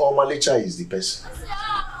something? Omalicha is the person.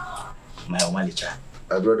 My Omalicha?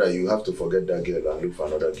 My brother, you have to forget that girl and look for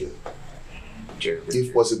another girl.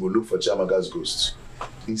 If possible, look for Chiamaka's ghost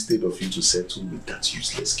instead of you to settle with that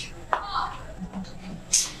useless girl.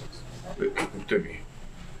 Toby,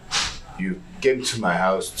 you came to my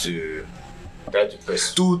house to try to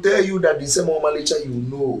press. To tell you that the same Omalicha you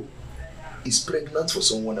know is pregnant for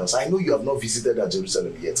someone else. I know you have not visited at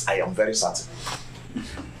Jerusalem yet. I am very certain.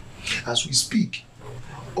 As we speak,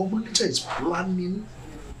 Omalicha is planning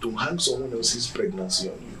to hang someone else's pregnancy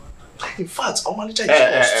on you. In fact, Omalicha is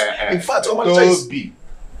lost. In fact, Omalicha is... Toby,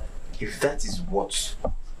 if that is what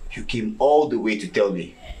you came all the way to tell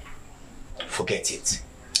me, forget it.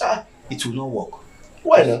 It will not work.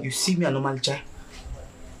 Why not? You see me and Omalicha,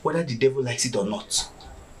 whether the devil likes it or not,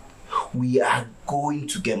 we are going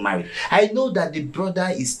to get married. I know that the brother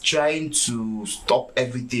is trying to stop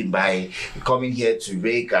everything by coming here to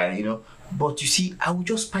rake and but you see, I will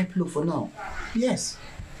just pipe low for now. Yes,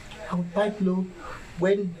 I will pipe low.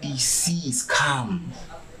 When the sea is calm,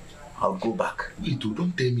 I'll go back. Wait,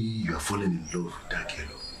 don't tell me you are falling in love with that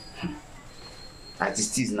girl. As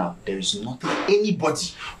it is now, there is nothing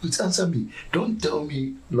anybody. Wait, answer me. Don't tell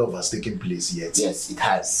me love has taken place yet. Yes, it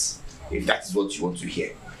has. If that is what you want to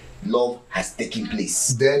hear. Love has taken place.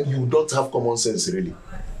 Then you don't have common sense, really.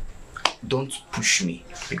 Don't push me,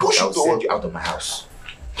 because I'll send you out of my house.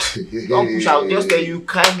 Don't push. I'll just tell you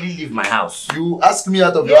kindly leave my house. You ask me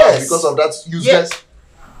out of your house because of that useless... Yes.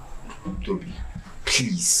 Toby,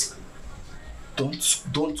 please.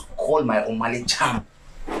 Don't call my Omalicha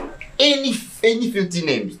any filthy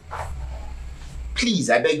names. Please,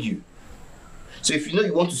 I beg you. So if you know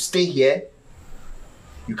you want to stay here,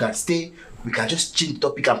 you can stay. We can just change the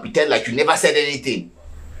topic and pretend like you never said anything.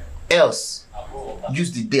 Else,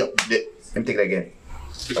 use the door. Let me take that again.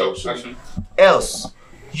 Else,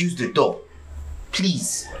 use the door.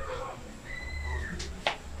 Please.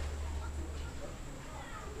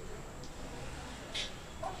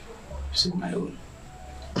 This is my own.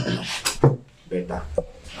 Better.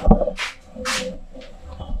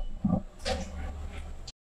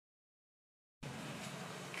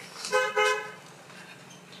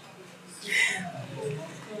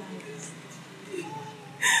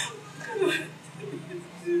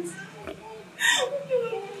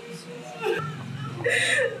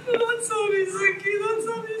 Don't tell me it's okay. Don't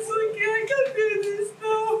tell me it's okay. I can't feel this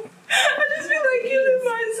now. I just feel like killing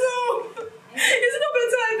myself. Is it not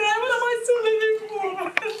better I die? What am I still living for?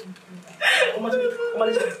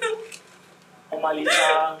 Omalicha.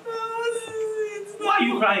 Why are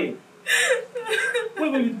you crying?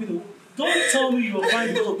 Wait. Don't tell me you're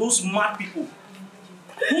crying because of those mad people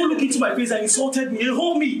who look into my face and insulted me. They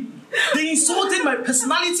hold me. They insulted my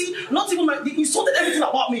personality, not even they insulted everything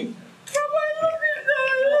about me. Papa, I love you.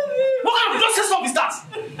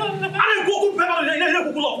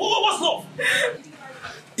 What's love?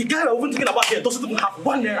 The guy we're even talking about here doesn't even have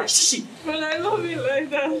 1 naira. Shishi. But I love you like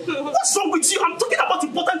that. What's wrong with you? I'm talking about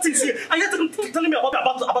important things here, and you're telling me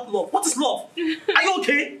about love. What is love? Are you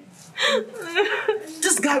okay?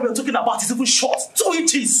 This guy we're talking about is even short, 2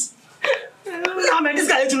 inches. Nah, man, this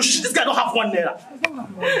guy don't have 1 naira.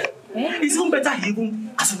 It's even better he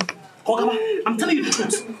even as I'm telling you the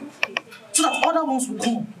truth. So that other ones will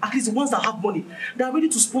come, at least the ones that have money, they are ready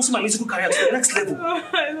to sponsor my musical career to the next level.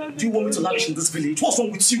 Do you want me to lavish in this village? What's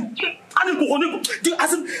wrong with you? I don't even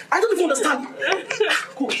understand.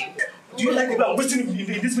 Coach, do you like the way I'm wasting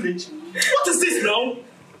in this village? What is this now?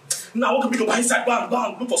 Now I want to pick up my side,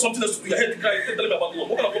 bang, look for something else to do. Your head crying, tell me about love.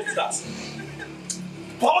 What kind of love is that?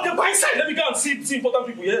 But okay, by side, let me go and see important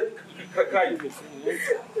people here crying.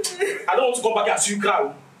 I don't want to come back here and see you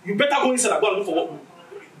cry. You better go inside and go and look for what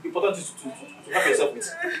important is to help yourself with.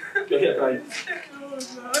 You're here crying.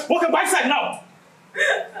 Okay, by side now.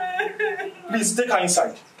 Please take her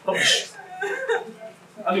inside. Rubbish.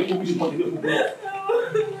 And you go with your body.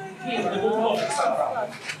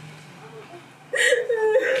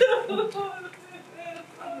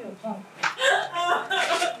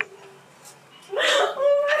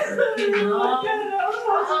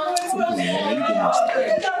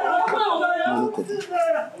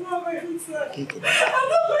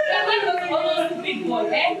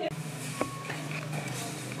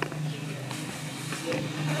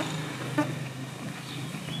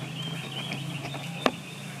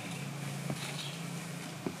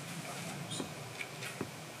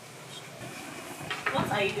 What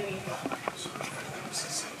are you doing?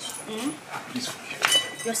 Please forgive me.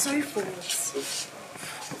 You're sorry for what?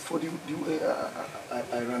 For the way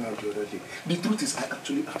I ran out the other day. The truth is, I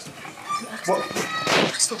actually asked of you. You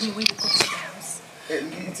asked of me when you got to the house.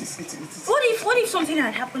 What if something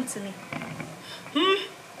had happened to me?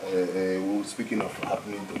 Well, speaking of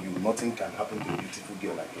happening to you, nothing can happen to a beautiful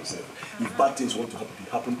girl like yourself. If bad things want to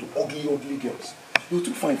happen to ugly girls, you're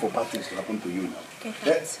too fine for bad things to happen to you now. Get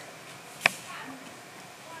out.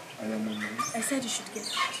 I said you should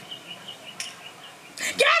get out.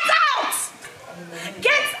 Get out!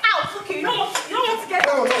 Get out! Okay, you don't want to get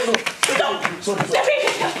out. No. Sorry. Let me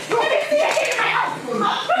get my house. I'm going to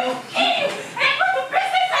kill you. And I'm going to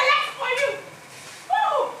business my life for you.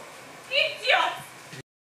 Oh, idiot.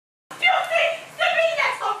 Filthy,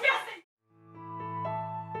 stupidness of yourself.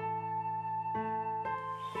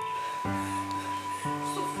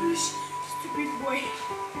 So foolish, stupid boy.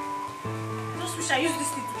 Just wish I used this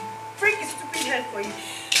thing to break his stupid head for you.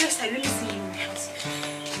 Just I really see you in my house.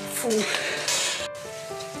 Fool.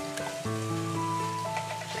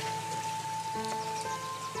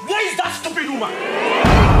 Where is that stupid woman? I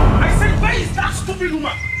said, where is that stupid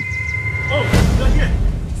woman? Oh, you're here.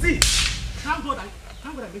 See, thank God I met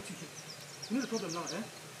you here. You know the problem now, eh?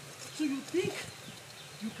 So you think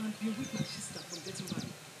you can be with my sister from getting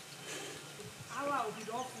married? Allah will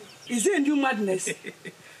be awful. Is it a new madness?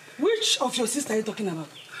 Which of your sister are you talking about?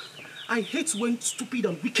 I hate when stupid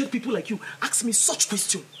and wicked people like you ask me such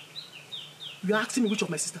questions. You are asking me which of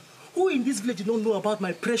my sister? Who in this village don't know about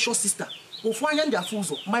my precious sister?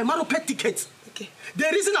 My Maro pet ticket. Okay. The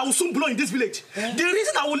reason I will soon blow in this village. The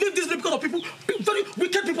reason I will leave this village because of people, very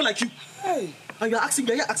wicked people like you. Hey. And you're asking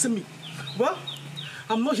me. Well,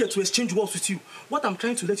 I'm not here to exchange words with you. What I'm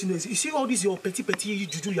trying to let you know is, you see all this your petty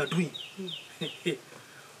juju you are doing.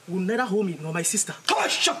 Will neither hold me nor my sister. Come on,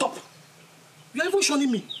 shut up. You are even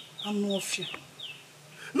shunning me. I'm not fear.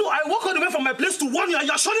 No, I walk all the way from my place to warn you and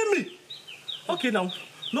you are shunning me. Okay now,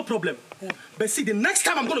 no problem. Yeah. But see, the next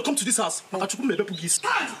time I'm going to come to this house, I swear to you.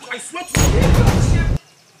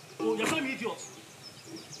 Oh, you're calling me idiot.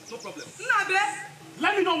 No problem.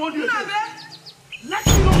 Let me know what you do. Let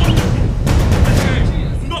me know what you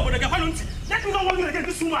do. No, but I can't. Let me know what you do,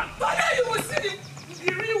 this woman. But now you will see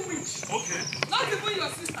the real witch. Okay. Not even your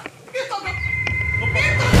sister. Get on up.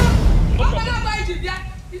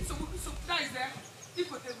 That is there.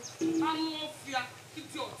 I'm no fear.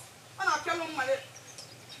 Idiot. And I'll tell you my head.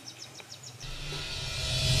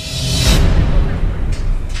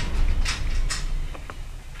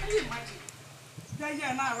 Can you imagine? They're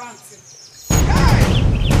here now around him. Hey!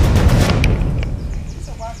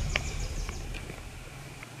 So what?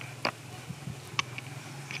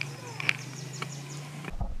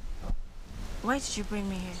 Why did you bring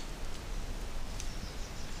me here?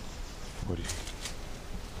 What is it?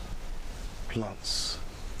 Plans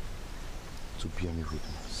to bear me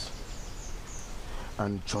witness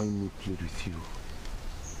and join me plead with you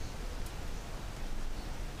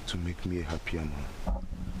to make me a happier man.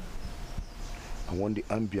 I want the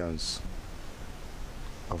ambience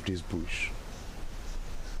of this bush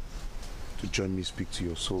to join me speak to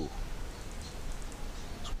your soul.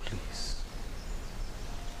 So please,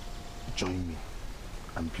 join me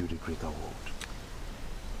and build a greater world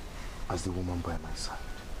as the woman by my side.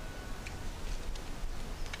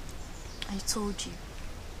 I told you.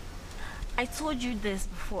 I told you this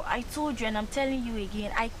before. I told you, and I'm telling you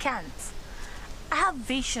again, I can't. I have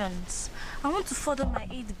visions. I want to further my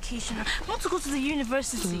education. I want to go to the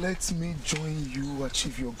university. Let me join you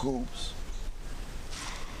achieve your goals.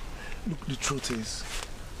 Look, the truth is,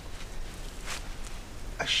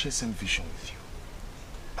 I share some vision with you.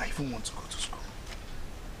 I even want to go to school.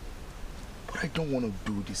 But I don't want to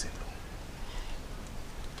do this alone.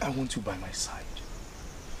 I want you by my side.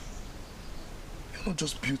 You're not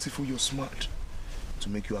just beautiful, you're smart. To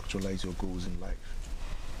make you actualize your goals in life.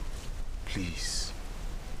 Please,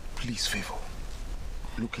 please, Favor,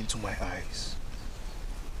 look into my eyes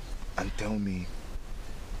and tell me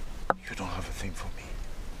you don't have a thing for me.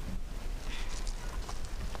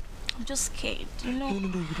 I'm just scared, you know? No,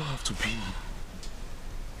 you don't have to be.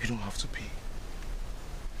 You don't have to be.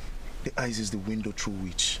 The eyes is the window through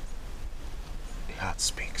which the heart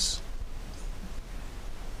speaks.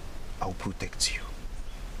 I'll protect you.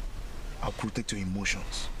 I'll protect your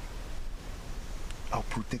emotions. I'll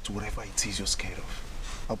protect whatever it is you're scared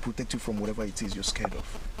of. I'll protect you from whatever it is you're scared of.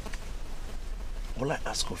 All I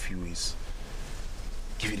ask of you is,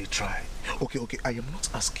 give it a try. Okay, I am not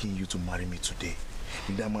asking you to marry me today.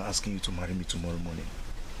 Neither am I asking you to marry me tomorrow morning.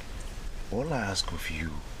 All I ask of you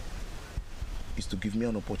is to give me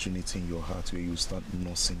an opportunity in your heart where you start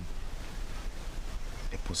nursing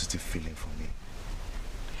a positive feeling for me.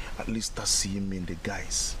 At least start seeing me in the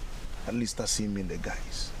guise. At least start seeing me in the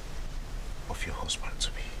guise of your husband to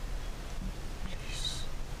be. Please.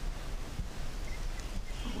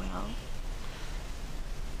 Well,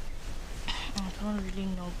 I don't really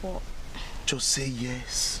know, but just say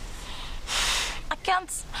yes. I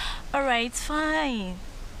can't. Alright, fine.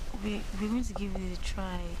 We're going to give it a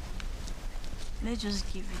try. Let's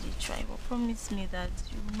just give it a try. But promise me that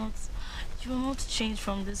you will not change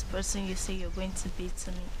from this person you say you're going to be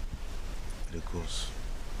to me. The ghost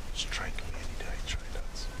strike me any day I try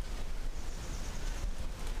that.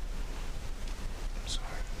 I'm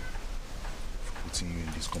sorry for putting you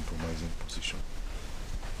in this compromising position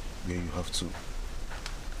where you have to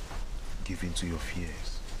give in to your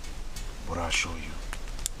fears. But I assure you,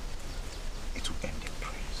 it will end in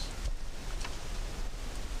praise.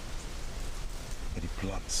 May the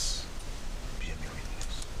plants be a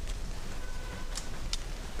witness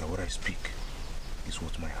that what I speak is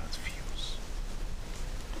what my heart feels.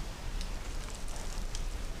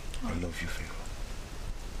 I love you, Favor.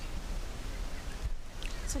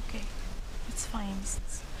 It's okay. It's fine.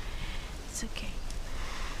 It's okay.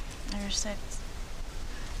 I accept.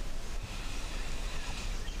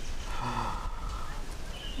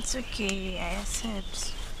 It's okay. I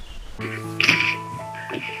accept.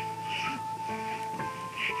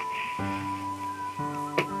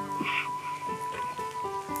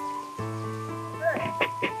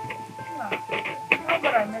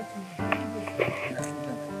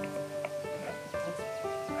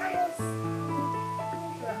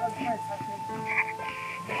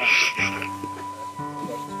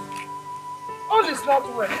 All is not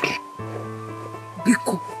well.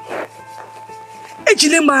 Biko.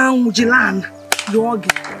 Ejilema Mujilan, Yogi.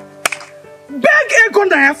 Beg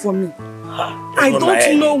Egonaya for me. I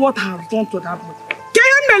don't know what I have done to that boy.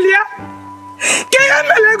 Melia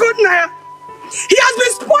Egonaya. He has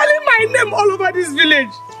been spoiling my name all over this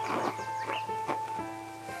village.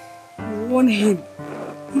 Warn him.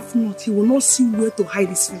 If not, he will not see where to hide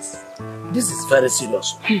his face. This is very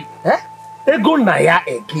serious. Egonaya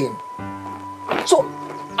again. So,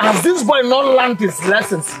 has this boy not learned his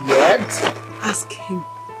lessons yet? Ask him.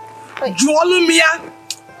 Jolumia.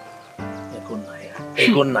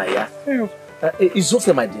 Egonaya. It's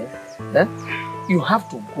okay, my dear. You have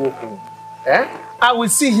to go home. I will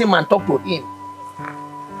see him and talk to him.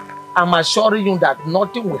 I'm assuring you that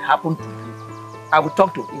nothing will happen to you. I will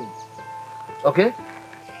talk to him. Okay?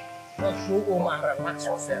 Just go home and relax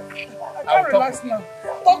yourself. I can't relax now.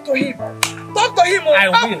 Talk to him. Talk to him. I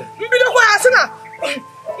will.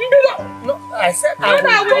 No, I said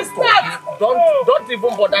I will start. Don't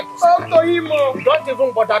even bother to start. Talk to him. Don't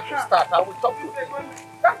even bother to start. I will talk to him.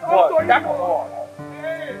 That's all.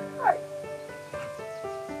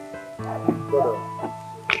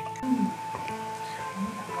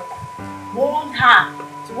 Warn her.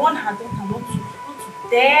 To warn her daughter not to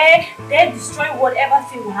dare destroy whatever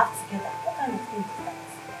thing we have together. What kind of thing is that?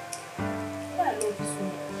 I love you so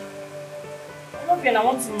much. I love you and I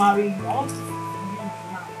want to marry you. I want to be with you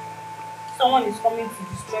now. someone is coming to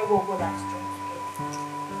destroy what God has joined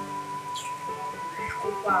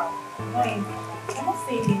together. Wow. I'm not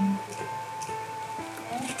saying anything.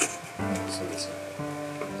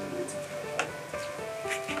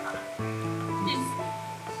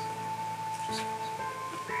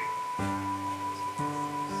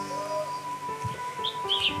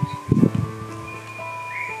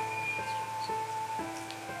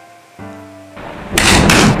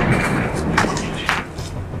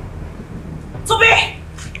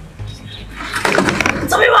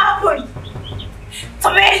 Toby, what happened?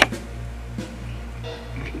 Toby!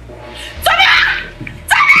 Toby!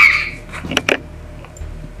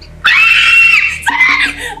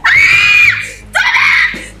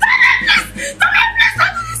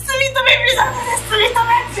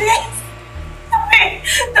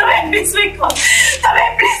 Please wake up. Toby,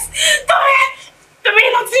 please. Toby,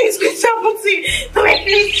 nothing is going to happen to you. Toby,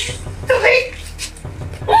 please. Toby,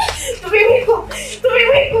 wake up. Toby,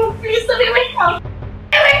 wake up. Please, Toby, wake up.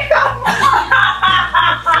 Wake up.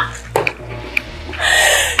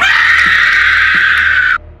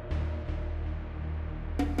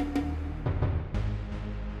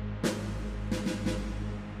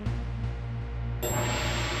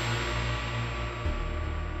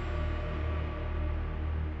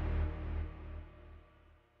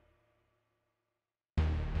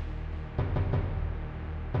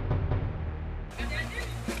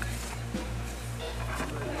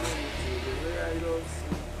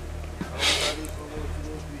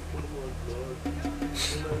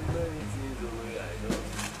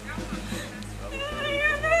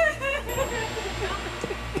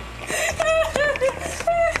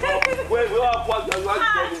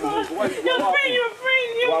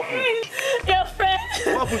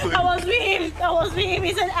 I was with him.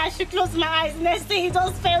 He said I should close my eyes. Next thing he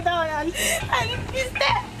just fell down and he's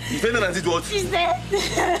dead. He fell down and did what? He's dead.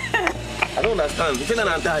 I don't understand. He fell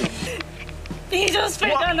down and died. He just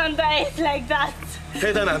fell down and died like that.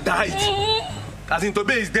 Fell down and died? As in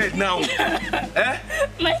Tobe is dead now. Eh?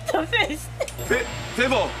 My Tobe is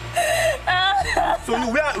Favor. So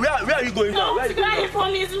where are you going now? Where are you going now?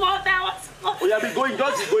 From his mother. Oh yeah,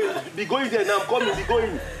 be going there now. I'm coming, be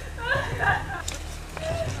going.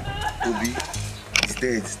 Toby is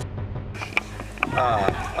dead.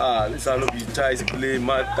 This will not be child's play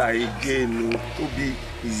matter again. No. Toby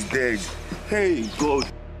is dead. Hey God.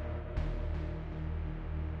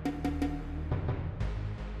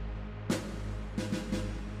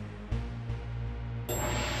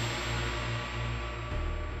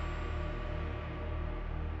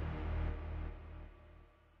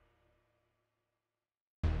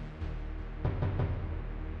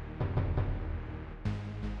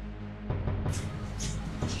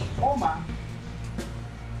 Oma.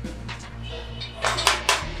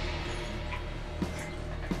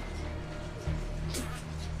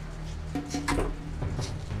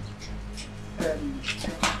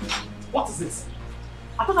 What is this?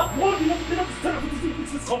 I thought that one minute to tell everything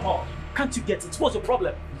to this compound. Can't you get it? What's your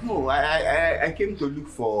problem? No, I came to look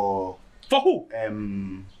for... For who? Emeka.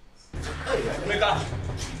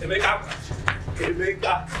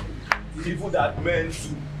 The people that meant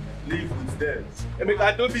to live with them.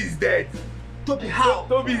 Emeka, Toby is dead. Toby, how?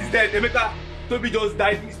 Toby is dead. Emeka, Toby just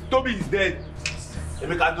died. Toby is dead.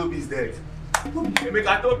 Emeka, Toby is dead.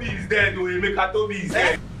 Emeka, Toby is dead. Oh, Emeka, Toby is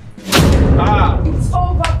dead. It's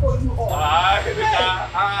over for you all.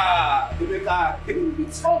 Emeka.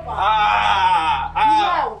 It's over.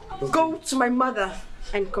 Now, go to my mother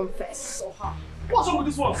and confess. What's wrong with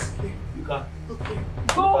this one?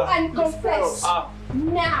 Go and confess. Now.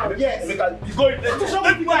 Yes. Emeka, he's going.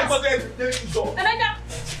 Let me go. Emeka,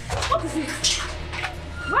 what is it?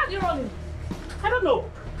 Why are you running? I don't know.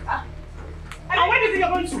 And where do you think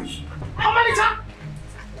you're going to? How many times?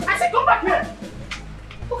 I said come back here.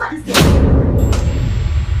 Look at this thing.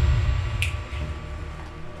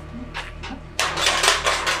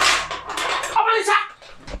 How many times?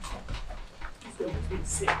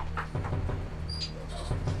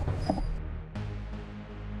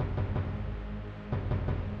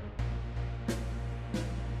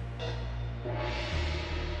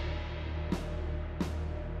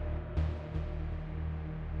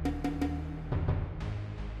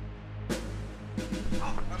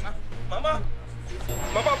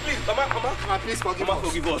 Mama, please forgive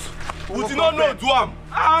us. We did not know Duam.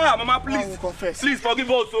 Mama, please. Please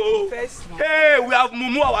forgive us. Confess. Hey, we have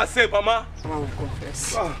mumu ourselves, Mama. Mama will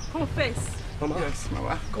confess. Confess. Mama. Yes,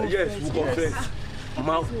 Mama. Yes, we confess.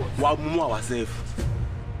 Mama, we have mumu ourselves.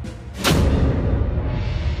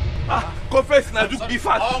 Confess now, just be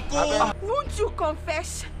fast. Uncle! Won't you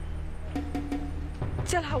confess?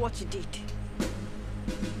 Tell her what you did.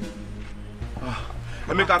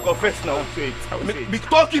 Let me confess now. Be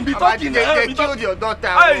talking. They killed your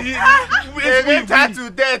daughter. They raped her to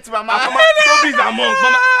death, Mama. Toby is among.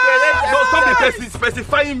 Mama, stop the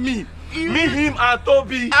specifying me. Me, him, and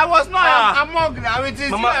Toby. I was not among now. It is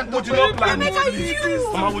Mama, would you not plan it?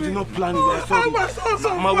 Mama, would you not plan it? We are sorry.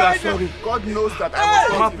 Mama, we are sorry. God knows that I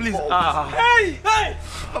was. Mama, please. Hey!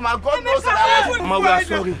 Mama, God knows that I was. Mama, we are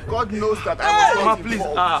sorry. God knows that I was. Mama, please.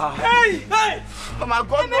 Mama,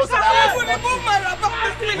 God knows that I was.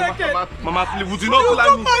 Mama, please, would you not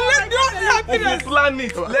plan it? Would you plan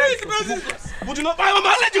it? Would you not?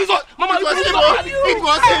 Mama, let you go. Mama, it was him.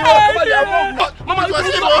 Mama, it was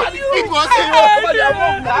him. It was him.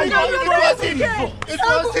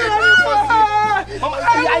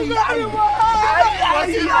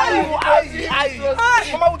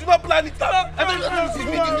 Mama, would you not plan it?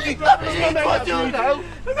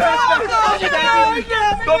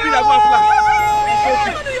 Don't be like one plan.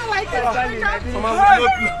 Mama,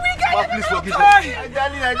 please forgive me.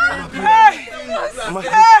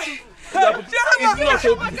 It's not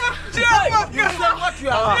so big. You said what you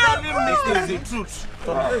are telling me is the truth. I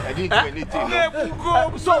didn't do anything.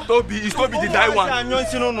 Toby, it's Toby the die one. The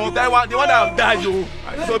one that have died, yo.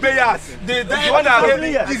 Tobias, the one that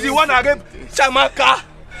raped, is the one that raped Chiamaka.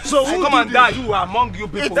 So who come and die? You among you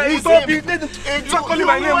people. It's Toby. Stop calling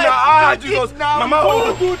my name now. Jesus. Mama,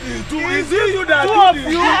 who do this? Is it you that do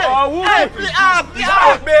this? Or who?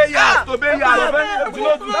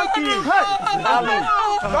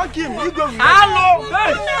 Thank him. You go. Hello.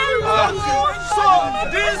 So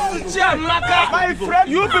this Chiamaka, my friend.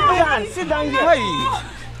 You people sit down here.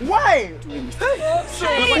 Why?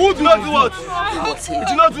 Who do not do what? You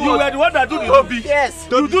do not do what? You were the one that do the Toby. Yes.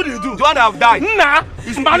 You do the do. The one that have died. Nah.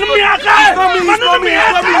 It's Manumiaka.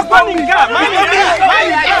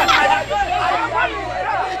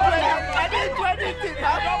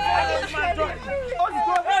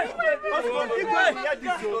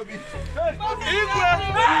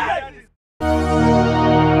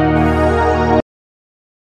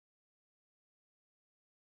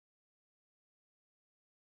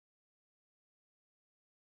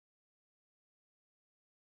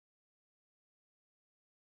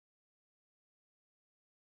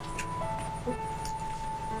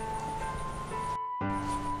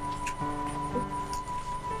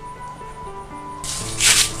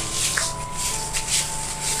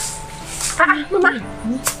 Mama,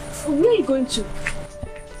 where are you going to?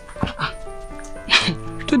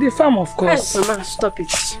 To the farm, of course. Hey, Mama, stop it.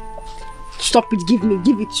 Stop it, give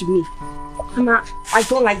it to me. Mama, I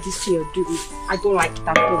don't like this here, do it. I don't like it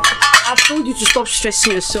at all. I've told you to stop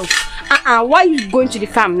stressing yourself. Why are you going to the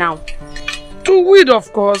farm now? To weed,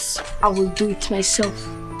 of course. I will do it myself.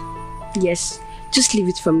 Yes, just leave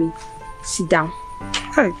it for me. Sit down.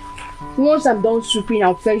 Hey. Once I'm done sweeping,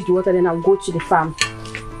 I'll fetch the water, then I'll go to the farm.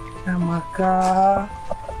 Chiamaka.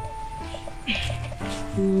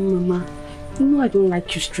 Mama, you know I don't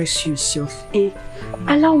like you stress yourself.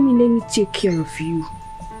 Allow me, let me take care of you.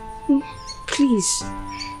 Please.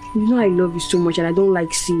 You know I love you so much and I don't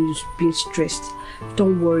like seeing you being stressed.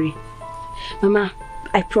 Don't worry. Mama,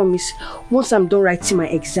 I promise, once I'm done writing my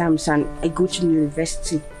exams and I go to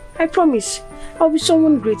university, I promise I'll be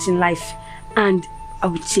someone great in life and I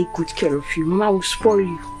will take good care of you. Mama, I will spoil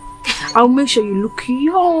you. I'll make sure you look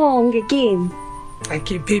young again.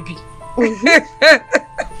 Like a baby.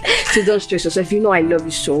 So don't stress yourself. You know I love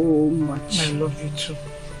you so much. I love you too.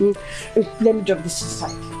 Let me drop this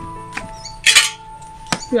aside.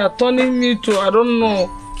 You are turning me to, I don't know.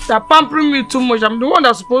 You are pampering me too much. I'm the one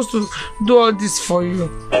that's supposed to do all this for you.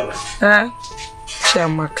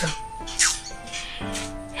 Chiamaka.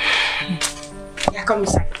 Yeah, come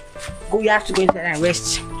inside. Go, you have to go inside and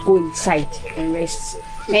rest. Go inside and rest.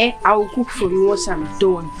 I will cook for you once I'm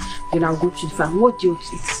done. Then I'll go to the farm. What do you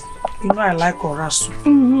eat? You know I like orasu.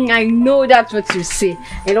 I know that's what you say.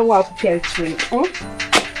 I don't want to prepare it for you.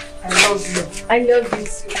 I love you. I love you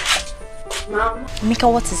too. Mom. Mika,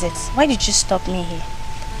 what is it? Why did you stop me here?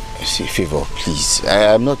 See, Favor, please.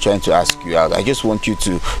 I'm not trying to ask you out. I just want you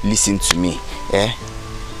to listen to me.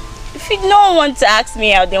 If you don't want to ask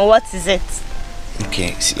me out, then what is it?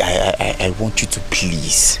 Okay, see, I want you to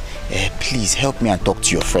please, help me and talk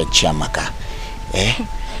to your friend Chiamaka.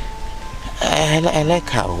 I like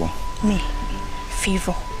her. Me,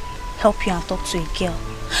 Favor, help you and talk to a girl.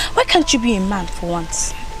 Why can't you be a man for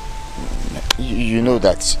once? You know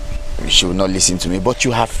that she will not listen to me, but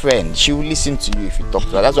you have friend. She will listen to you if you talk to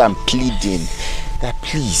her. That's why I'm pleading that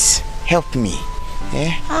please help me.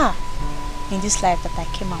 In this life that I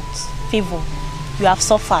came out, Favor, you have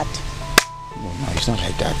suffered. No, it's not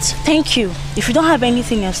like that. Thank you. If you don't have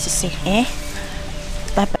anything else to say,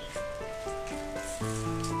 bye-bye.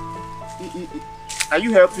 Are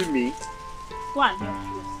you helping me? Go and help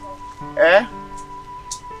yourself. Eh?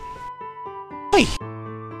 Hey!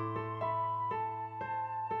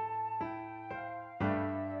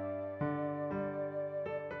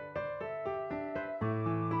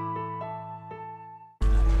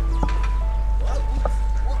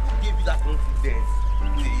 Who gave you that confidence?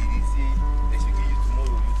 They say they should give you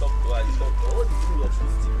tomorrow. You talk to her, you talk to her. What do you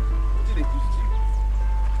boost you? What do they boost you?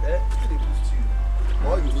 Eh? What do they boost you?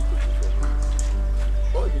 All you need to do for me.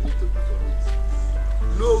 All you need to do for me.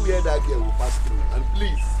 Know where that girl will pass through. And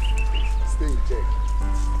please, stay in check.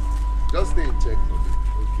 Just stay in check for me.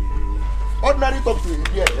 Okay. Ordinary talk to a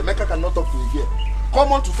girl. Emeka cannot talk to a girl.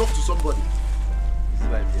 Come on to talk to somebody. It's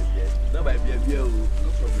not by beer. It's not by beer. No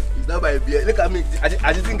problem. It's not by beer. Look at me. I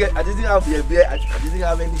didn't have beer. I didn't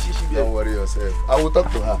have any shishi beer. Don't worry yourself. I will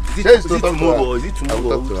talk to her. Is it tomorrow? Is it tomorrow? I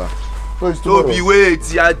will talk to her. No, it's tomorrow. Don't be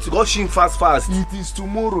wait. You are rushing fast. It is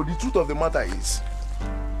tomorrow. The truth of the matter is,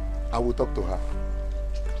 I will talk to her.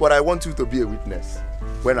 But I want you to be a witness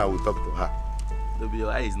when I will talk to her. Toby,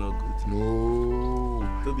 your eye is not good. No.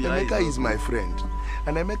 Toby, Emeka is my friend.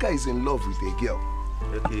 And Emeka is in love with a girl.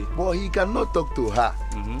 Okay. But he cannot talk to her.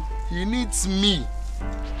 He needs me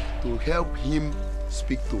to help him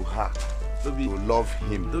speak to her. Toby, to love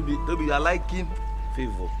him. Toby, you are liking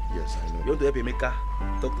favor. Yes, I know. You want to help Emeka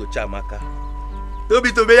talk to Chiamaka.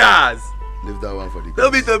 Tobias! Leave that one for the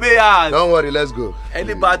Tobias! Don't worry, let's go.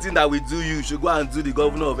 Any bad thing that we do, you should go and do the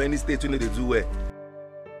governor of any state. You know they do well.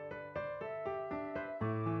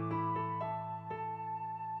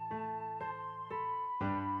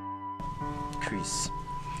 Chris,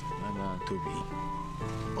 Toby,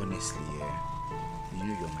 honestly, you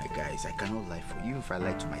know you're my guys. I cannot lie for you. Even if I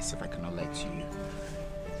lie to myself, I cannot lie to you.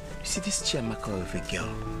 You see this Chiamaka of a girl,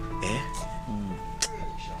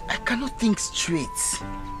 I cannot think straight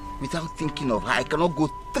without thinking of her. I cannot go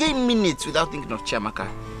 3 minutes without thinking of Chiamaka.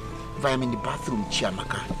 If I am in the bathroom,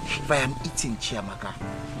 Chiamaka. If I am eating, Chiamaka.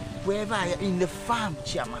 Wherever I am, in the farm,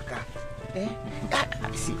 Chiamaka.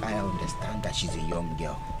 I understand that she's a young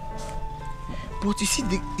girl. But you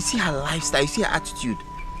see her lifestyle, you see her attitude.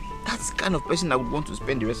 That's the kind of person I would want to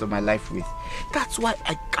spend the rest of my life with. That's why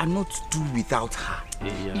I cannot do without her.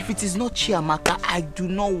 Yeah. If it is not Chiamaka, I do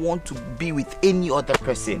not want to be with any other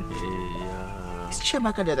person. Yeah. It's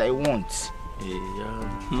Chiamaka that I want.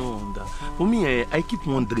 Yeah. No, for me, I keep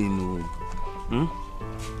wondering,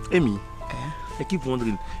 Amy, I keep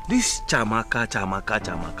wondering, this Chiamaka,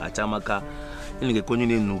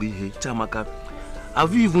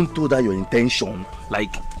 have you even told her your intention?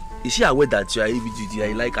 Like, is she aware that you are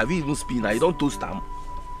ABGD? Like, have you even spoken her? You don't toast her?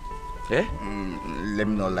 Let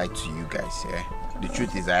me not lie to you guys. The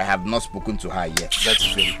truth is, I have not spoken to her yet.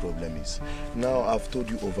 That's where the problem is. Now, I've told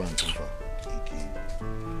you over and over. Okay.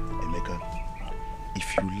 Emeka,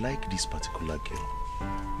 if you like this particular girl,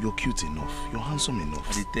 you're cute enough, you're handsome enough.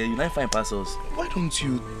 I tell you, like fine passes. Why don't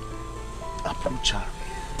you approach her?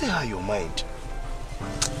 Tell her your mind.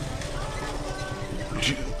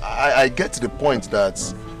 I get to the point that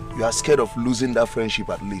you are scared of losing that friendship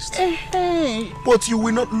at least. But you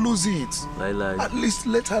will not lose it. At least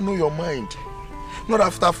let her know your mind. Not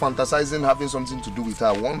after fantasizing having something to do with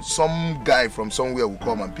her. Some guy from somewhere will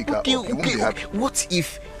come and pick her up. You won't be happy. What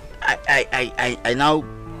if I now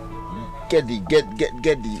get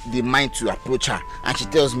the mind to approach her and she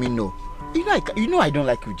tells me no? You know I don't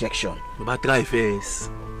like rejection. But try first.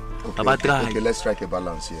 Okay, let's strike a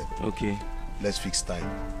balance here. Okay. Let's fix time.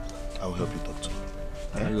 I'll help you talk to her.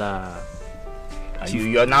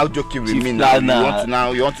 You're now joking with me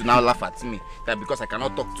now. You want to now laugh at me that because I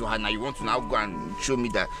cannot talk to her now. You want to now go and show me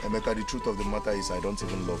that. Emeka, the truth of the matter is I don't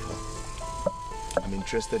even love her. I'm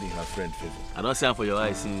interested in her friend Favor. I don't see her for your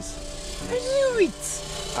eyes since. I knew it.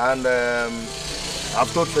 And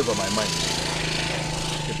I've told Favor my mind.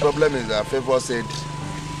 The problem is that Favor said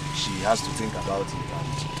she has to think about it,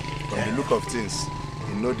 and from the look of things,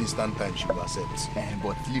 in no distant time she will accept.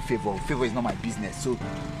 But leave Favor. Favor is not my business, so you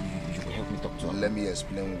will help me talk to her. Let me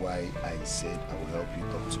explain why I said I will help you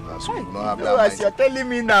talk to her. So you will not have that mind. You're telling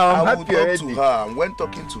me now, I'm happy already. I will talk to her, and when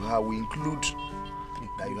talking to her, we include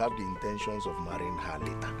that you have the intentions of marrying her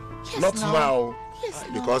later. Yes, not now. Yes,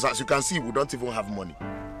 because as you can see, we don't even have money.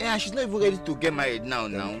 Yeah, she's not even ready to get married now.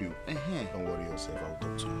 Thank you. Don't worry yourself, I will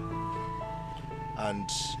talk to her. And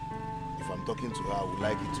if I'm talking to her, I would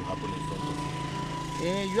like it to happen in front of you.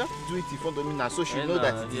 You have to do it in front of me now, so she know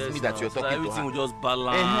that it is me that you're talking to her. Everything will just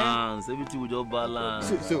balance. Everything will just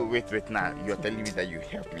balance. So wait now. You're telling me that you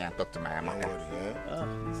help me and talk to my Amaka.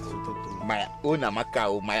 My own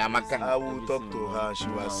Amaka or my Amaka. I will talk to her. She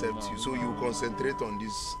will accept you. So you concentrate on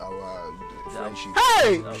this our friendship.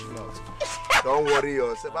 Hey! Don't worry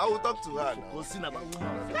yourself. I will talk to her now.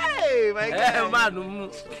 Hey, my guy. Hey, man.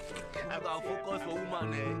 I got focus for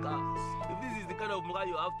woman. If this is the kind of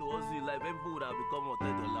money you have to hustle in life, people would have become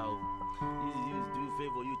 $10. This is do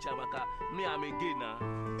favor you, Chiamaka. Me, I'm a gay now.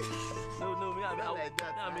 No, me, I'm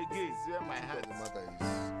a gay. Where my heart. The matter is,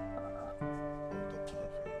 I'll talk to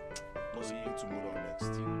her. Possibly tomorrow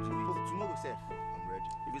next. Tomorrow, sir. I'm ready.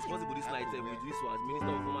 If it's possible this night, with this one,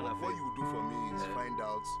 Minister of Women Affairs. What you will do for me is find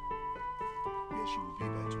out where she will be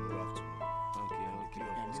by tomorrow afternoon. Okay.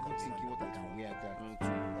 I'm even thinking what I can wear that. Don't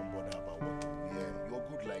bother about what to wear. You're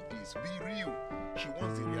good like this. Be real. She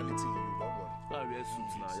wants the reality in you. Don't worry. I wear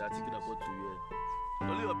suits now. You're thinking about to wear.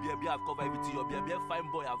 Only your baby have covered everything. Your baby fine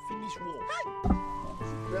boy have finished work.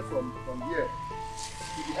 Then from here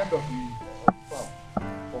to the end of the farm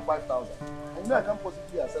for 5,000. And you know I can't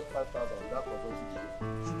possibly accept 5,000 without consulting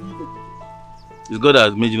you. It's God that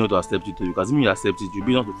has made you not to accept it, because if you accept it, you'll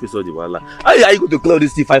be not to face all the wahala. How are you going to clear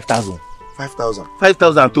this thing 5,000? 5,000.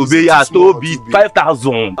 5,000 to be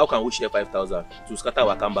 5,000. How can we share 5,000 to scatter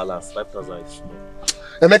our account balance? 5,000 is small.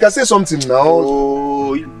 Emeka, say something now.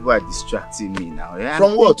 Oh, you are distracting me now. Eh?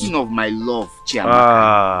 From what? Thinking of my love,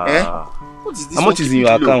 Chiamaka. Eh? What is this? How much is in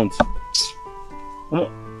your account? How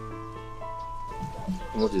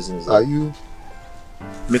much is in your account? Are you?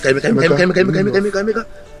 Meka.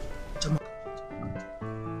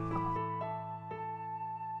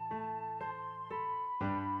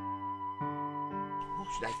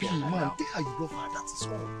 Hey, man, tell her you love her. That is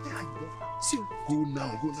all. Tell her you love her. See, go now.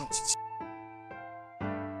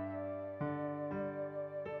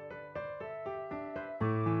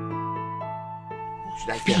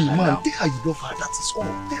 Hey, man, tell her you love her. That is all.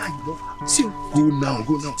 Tell her you love her. See, go now.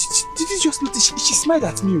 Did you just notice? She smiled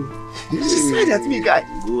at me. She smiled at me, guy.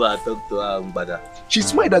 Go and talk to her, Mbada. She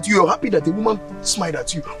smiled at you. You're happy that a woman smiled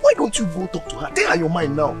at you. Why don't you go talk to her? Tell her your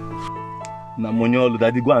mind now. Namonyolo,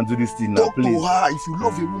 daddy, go and do this thing now, please. Talk to her. If you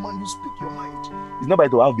love a woman, you speak your mind. It's not by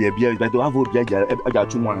to have beer, it's by to have beer.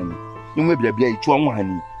 You may be beer, go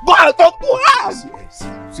and talk to her.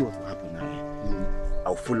 See what will happen now.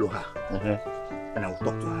 I'll follow her. And I'll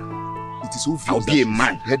talk to her. It is obvious. I'll be a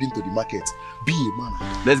man. Heading to the market. Be a man.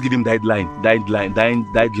 Let's give him deadline.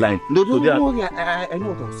 No, So don't worry. I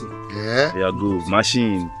know what I'll say. Yeah. Yeah, go.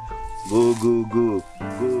 Machine. Go.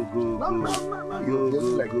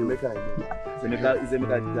 Like Emeka, I know. Emeka, I've seen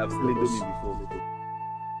Indomie before.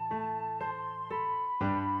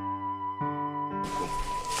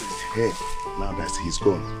 Hey, now that he's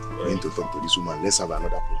gone, we need to talk to this woman. Let's have another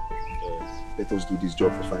plan. Let us do this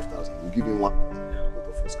job for 5,000. We'll give him 1,000.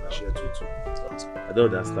 Both of us can share 2,000. I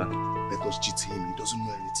don't understand. Let us cheat him. He doesn't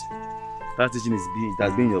know anything. That teaching it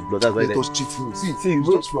has been in your blood. That's why let us cheat him. See,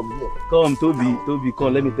 just from here. Come, Toby,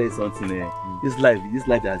 come. Let me tell you something. This life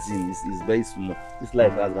that's in is very small. This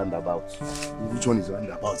life has roundabout. Which one is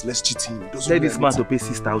roundabout? Let's cheat him. Tell this man to pay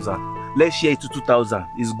 6,000. Let's share it to 2,000.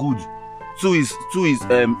 It's good. Two is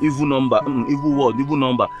evil number, evil word, evil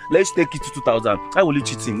number. Let's take it to 2,000. Why will you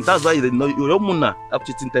cheat him? That's why your woman have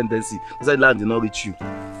cheating tendency. That's why land did not reach you.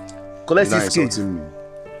 Collect 6K.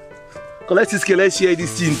 Collect 6K. Let's share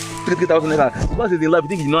this thing. 3,000 naira. Because it's in life, you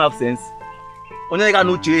think you don't have sense. Onye ga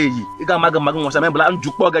no change. You can mag wash me bla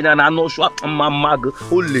njukpo ganya na no shwa mag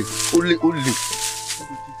ole.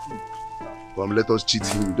 Come, let us cheat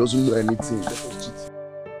him. He doesn't know anything.